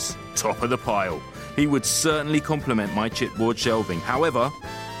 Chuck Norris, top of the pile. He would certainly complement my chipboard shelving. However,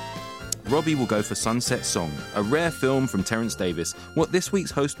 Robbie will go for Sunset Song, a rare film from Terence Davis. What this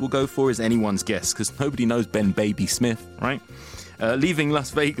week's host will go for is anyone's guess, because nobody knows Ben Baby Smith, right? Leaving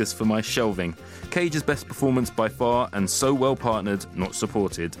Las Vegas for my shelving. Cage's best performance by far, and so well partnered, not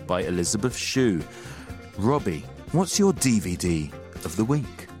supported, by Elizabeth Shue. Robbie, what's your DVD of the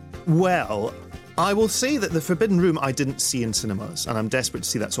week? Well, I will say that The Forbidden Room I didn't see in cinemas, and I'm desperate to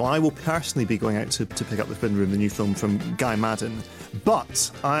see that, so I will personally be going out to pick up The Forbidden Room, the new film from Guy Maddin.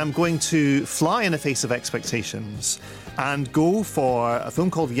 But I am going to fly in the face of expectations and go for a film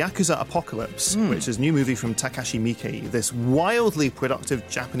called Yakuza Apocalypse, which is a new movie from Takashi Miike, this wildly productive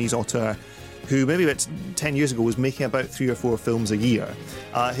Japanese auteur who maybe about 10 years ago was making about 3 or 4 films a year.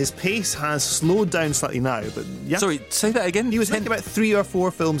 His pace has slowed down slightly now, but... Sorry, say that again? He was making about 3 or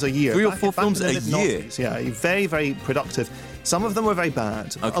 4 films a year. 3 or 4 films a year? Yeah, very, very productive. Some of them were very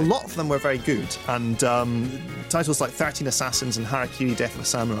bad. Okay. A lot of them were very good. And titles like 13 Assassins and Harakiri, Death of a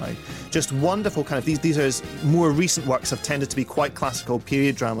Samurai. Just wonderful kind of... These are his more recent works have tended to be quite classical,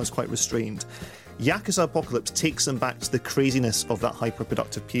 period dramas, quite restrained. Yakuza Apocalypse takes them back to the craziness of that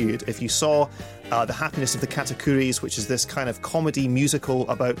hyper-productive period. If you saw The Happiness of the Katakuris, which is this kind of comedy musical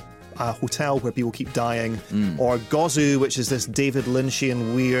about a hotel where people keep dying, or Gozu, which is this David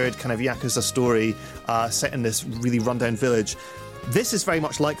Lynchian weird kind of Yakuza story set in this really rundown village, this is very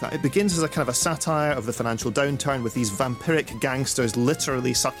much like that. It begins as a kind of a satire of the financial downturn with these vampiric gangsters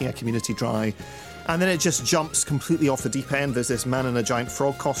literally sucking a community dry. And then it just jumps completely off the deep end. There's this man in a giant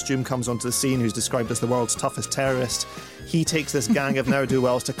frog costume comes onto the scene who's described as the world's toughest terrorist. He takes this gang of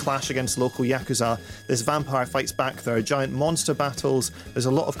ne'er-do-wells to clash against local Yakuza. This vampire fights back. There are giant monster battles. There's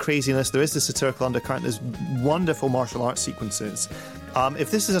a lot of craziness. There is the satirical undercurrent. There's wonderful martial arts sequences.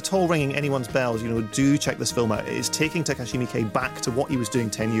 If this is at all ringing anyone's bells, do check this film out. It is taking Takashi Miike back to what he was doing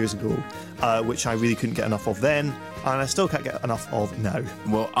 10 years ago, which I really couldn't get enough of then, and I still can't get enough of now.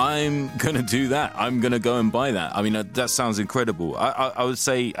 Well, I'm going to do that. I'm going to go and buy that. I mean, that sounds incredible. I would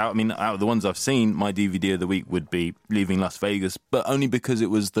say, out of the ones I've seen, my DVD of the week would be Leaving Las Vegas, but only because it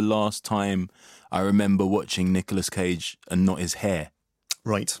was the last time I remember watching Nicolas Cage and not his hair.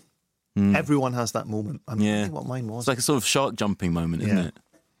 Right. Everyone has that moment. I'm thinking what mine was. It's like a sort of shark jumping moment, isn't it?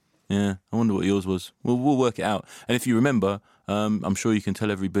 Yeah. I wonder what yours was. We'll work it out. And if you remember, I'm sure you can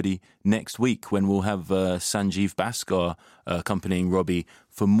tell everybody next week when we'll have Sanjeev Bhaskar accompanying Robbie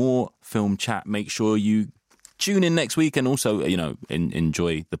for more film chat. Make sure you tune in next week and also,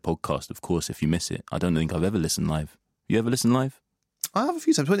 enjoy the podcast, of course, if you miss it. I don't think I've ever listened live. You ever listen live? I have a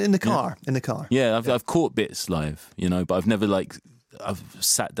few times, but in the car. Yeah. In the car. Yeah, I've caught bits live, but I've never I've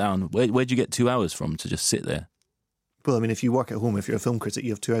sat down. Where'd you get 2 hours from to just sit there? Well, I mean, if you work at home, if you're a film critic,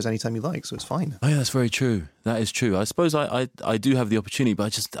 you have 2 hours anytime you like, so it's fine. Oh yeah, that's very true. That is true. I suppose I do have the opportunity,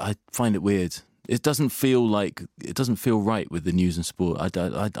 but I find it weird. It doesn't feel right with the news and sport.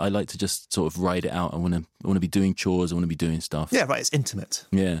 I like to just sort of ride it out. I want to be doing chores. I want to be doing stuff. Yeah, right. It's intimate.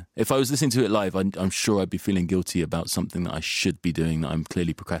 Yeah. If I was listening to it live, I'm sure I'd be feeling guilty about something that I should be doing that I'm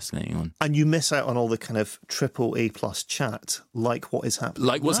clearly procrastinating on. And you miss out on all the kind of AAA+ chat, like what is happening.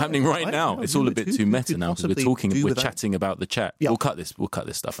 Like what's happening right now. It's all a bit too meta now because we're chatting about the chat. Yeah. We'll cut this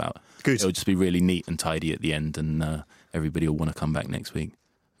stuff out. Good. It'll just be really neat and tidy at the end, and everybody will want to come back next week.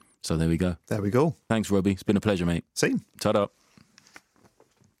 So there we go. There we go. Thanks, Robbie. It's been a pleasure, mate. Same. Ta-da.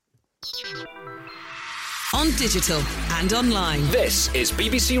 On digital and online. This is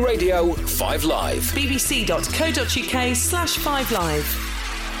BBC Radio 5 Live. bbc.co.uk/5live.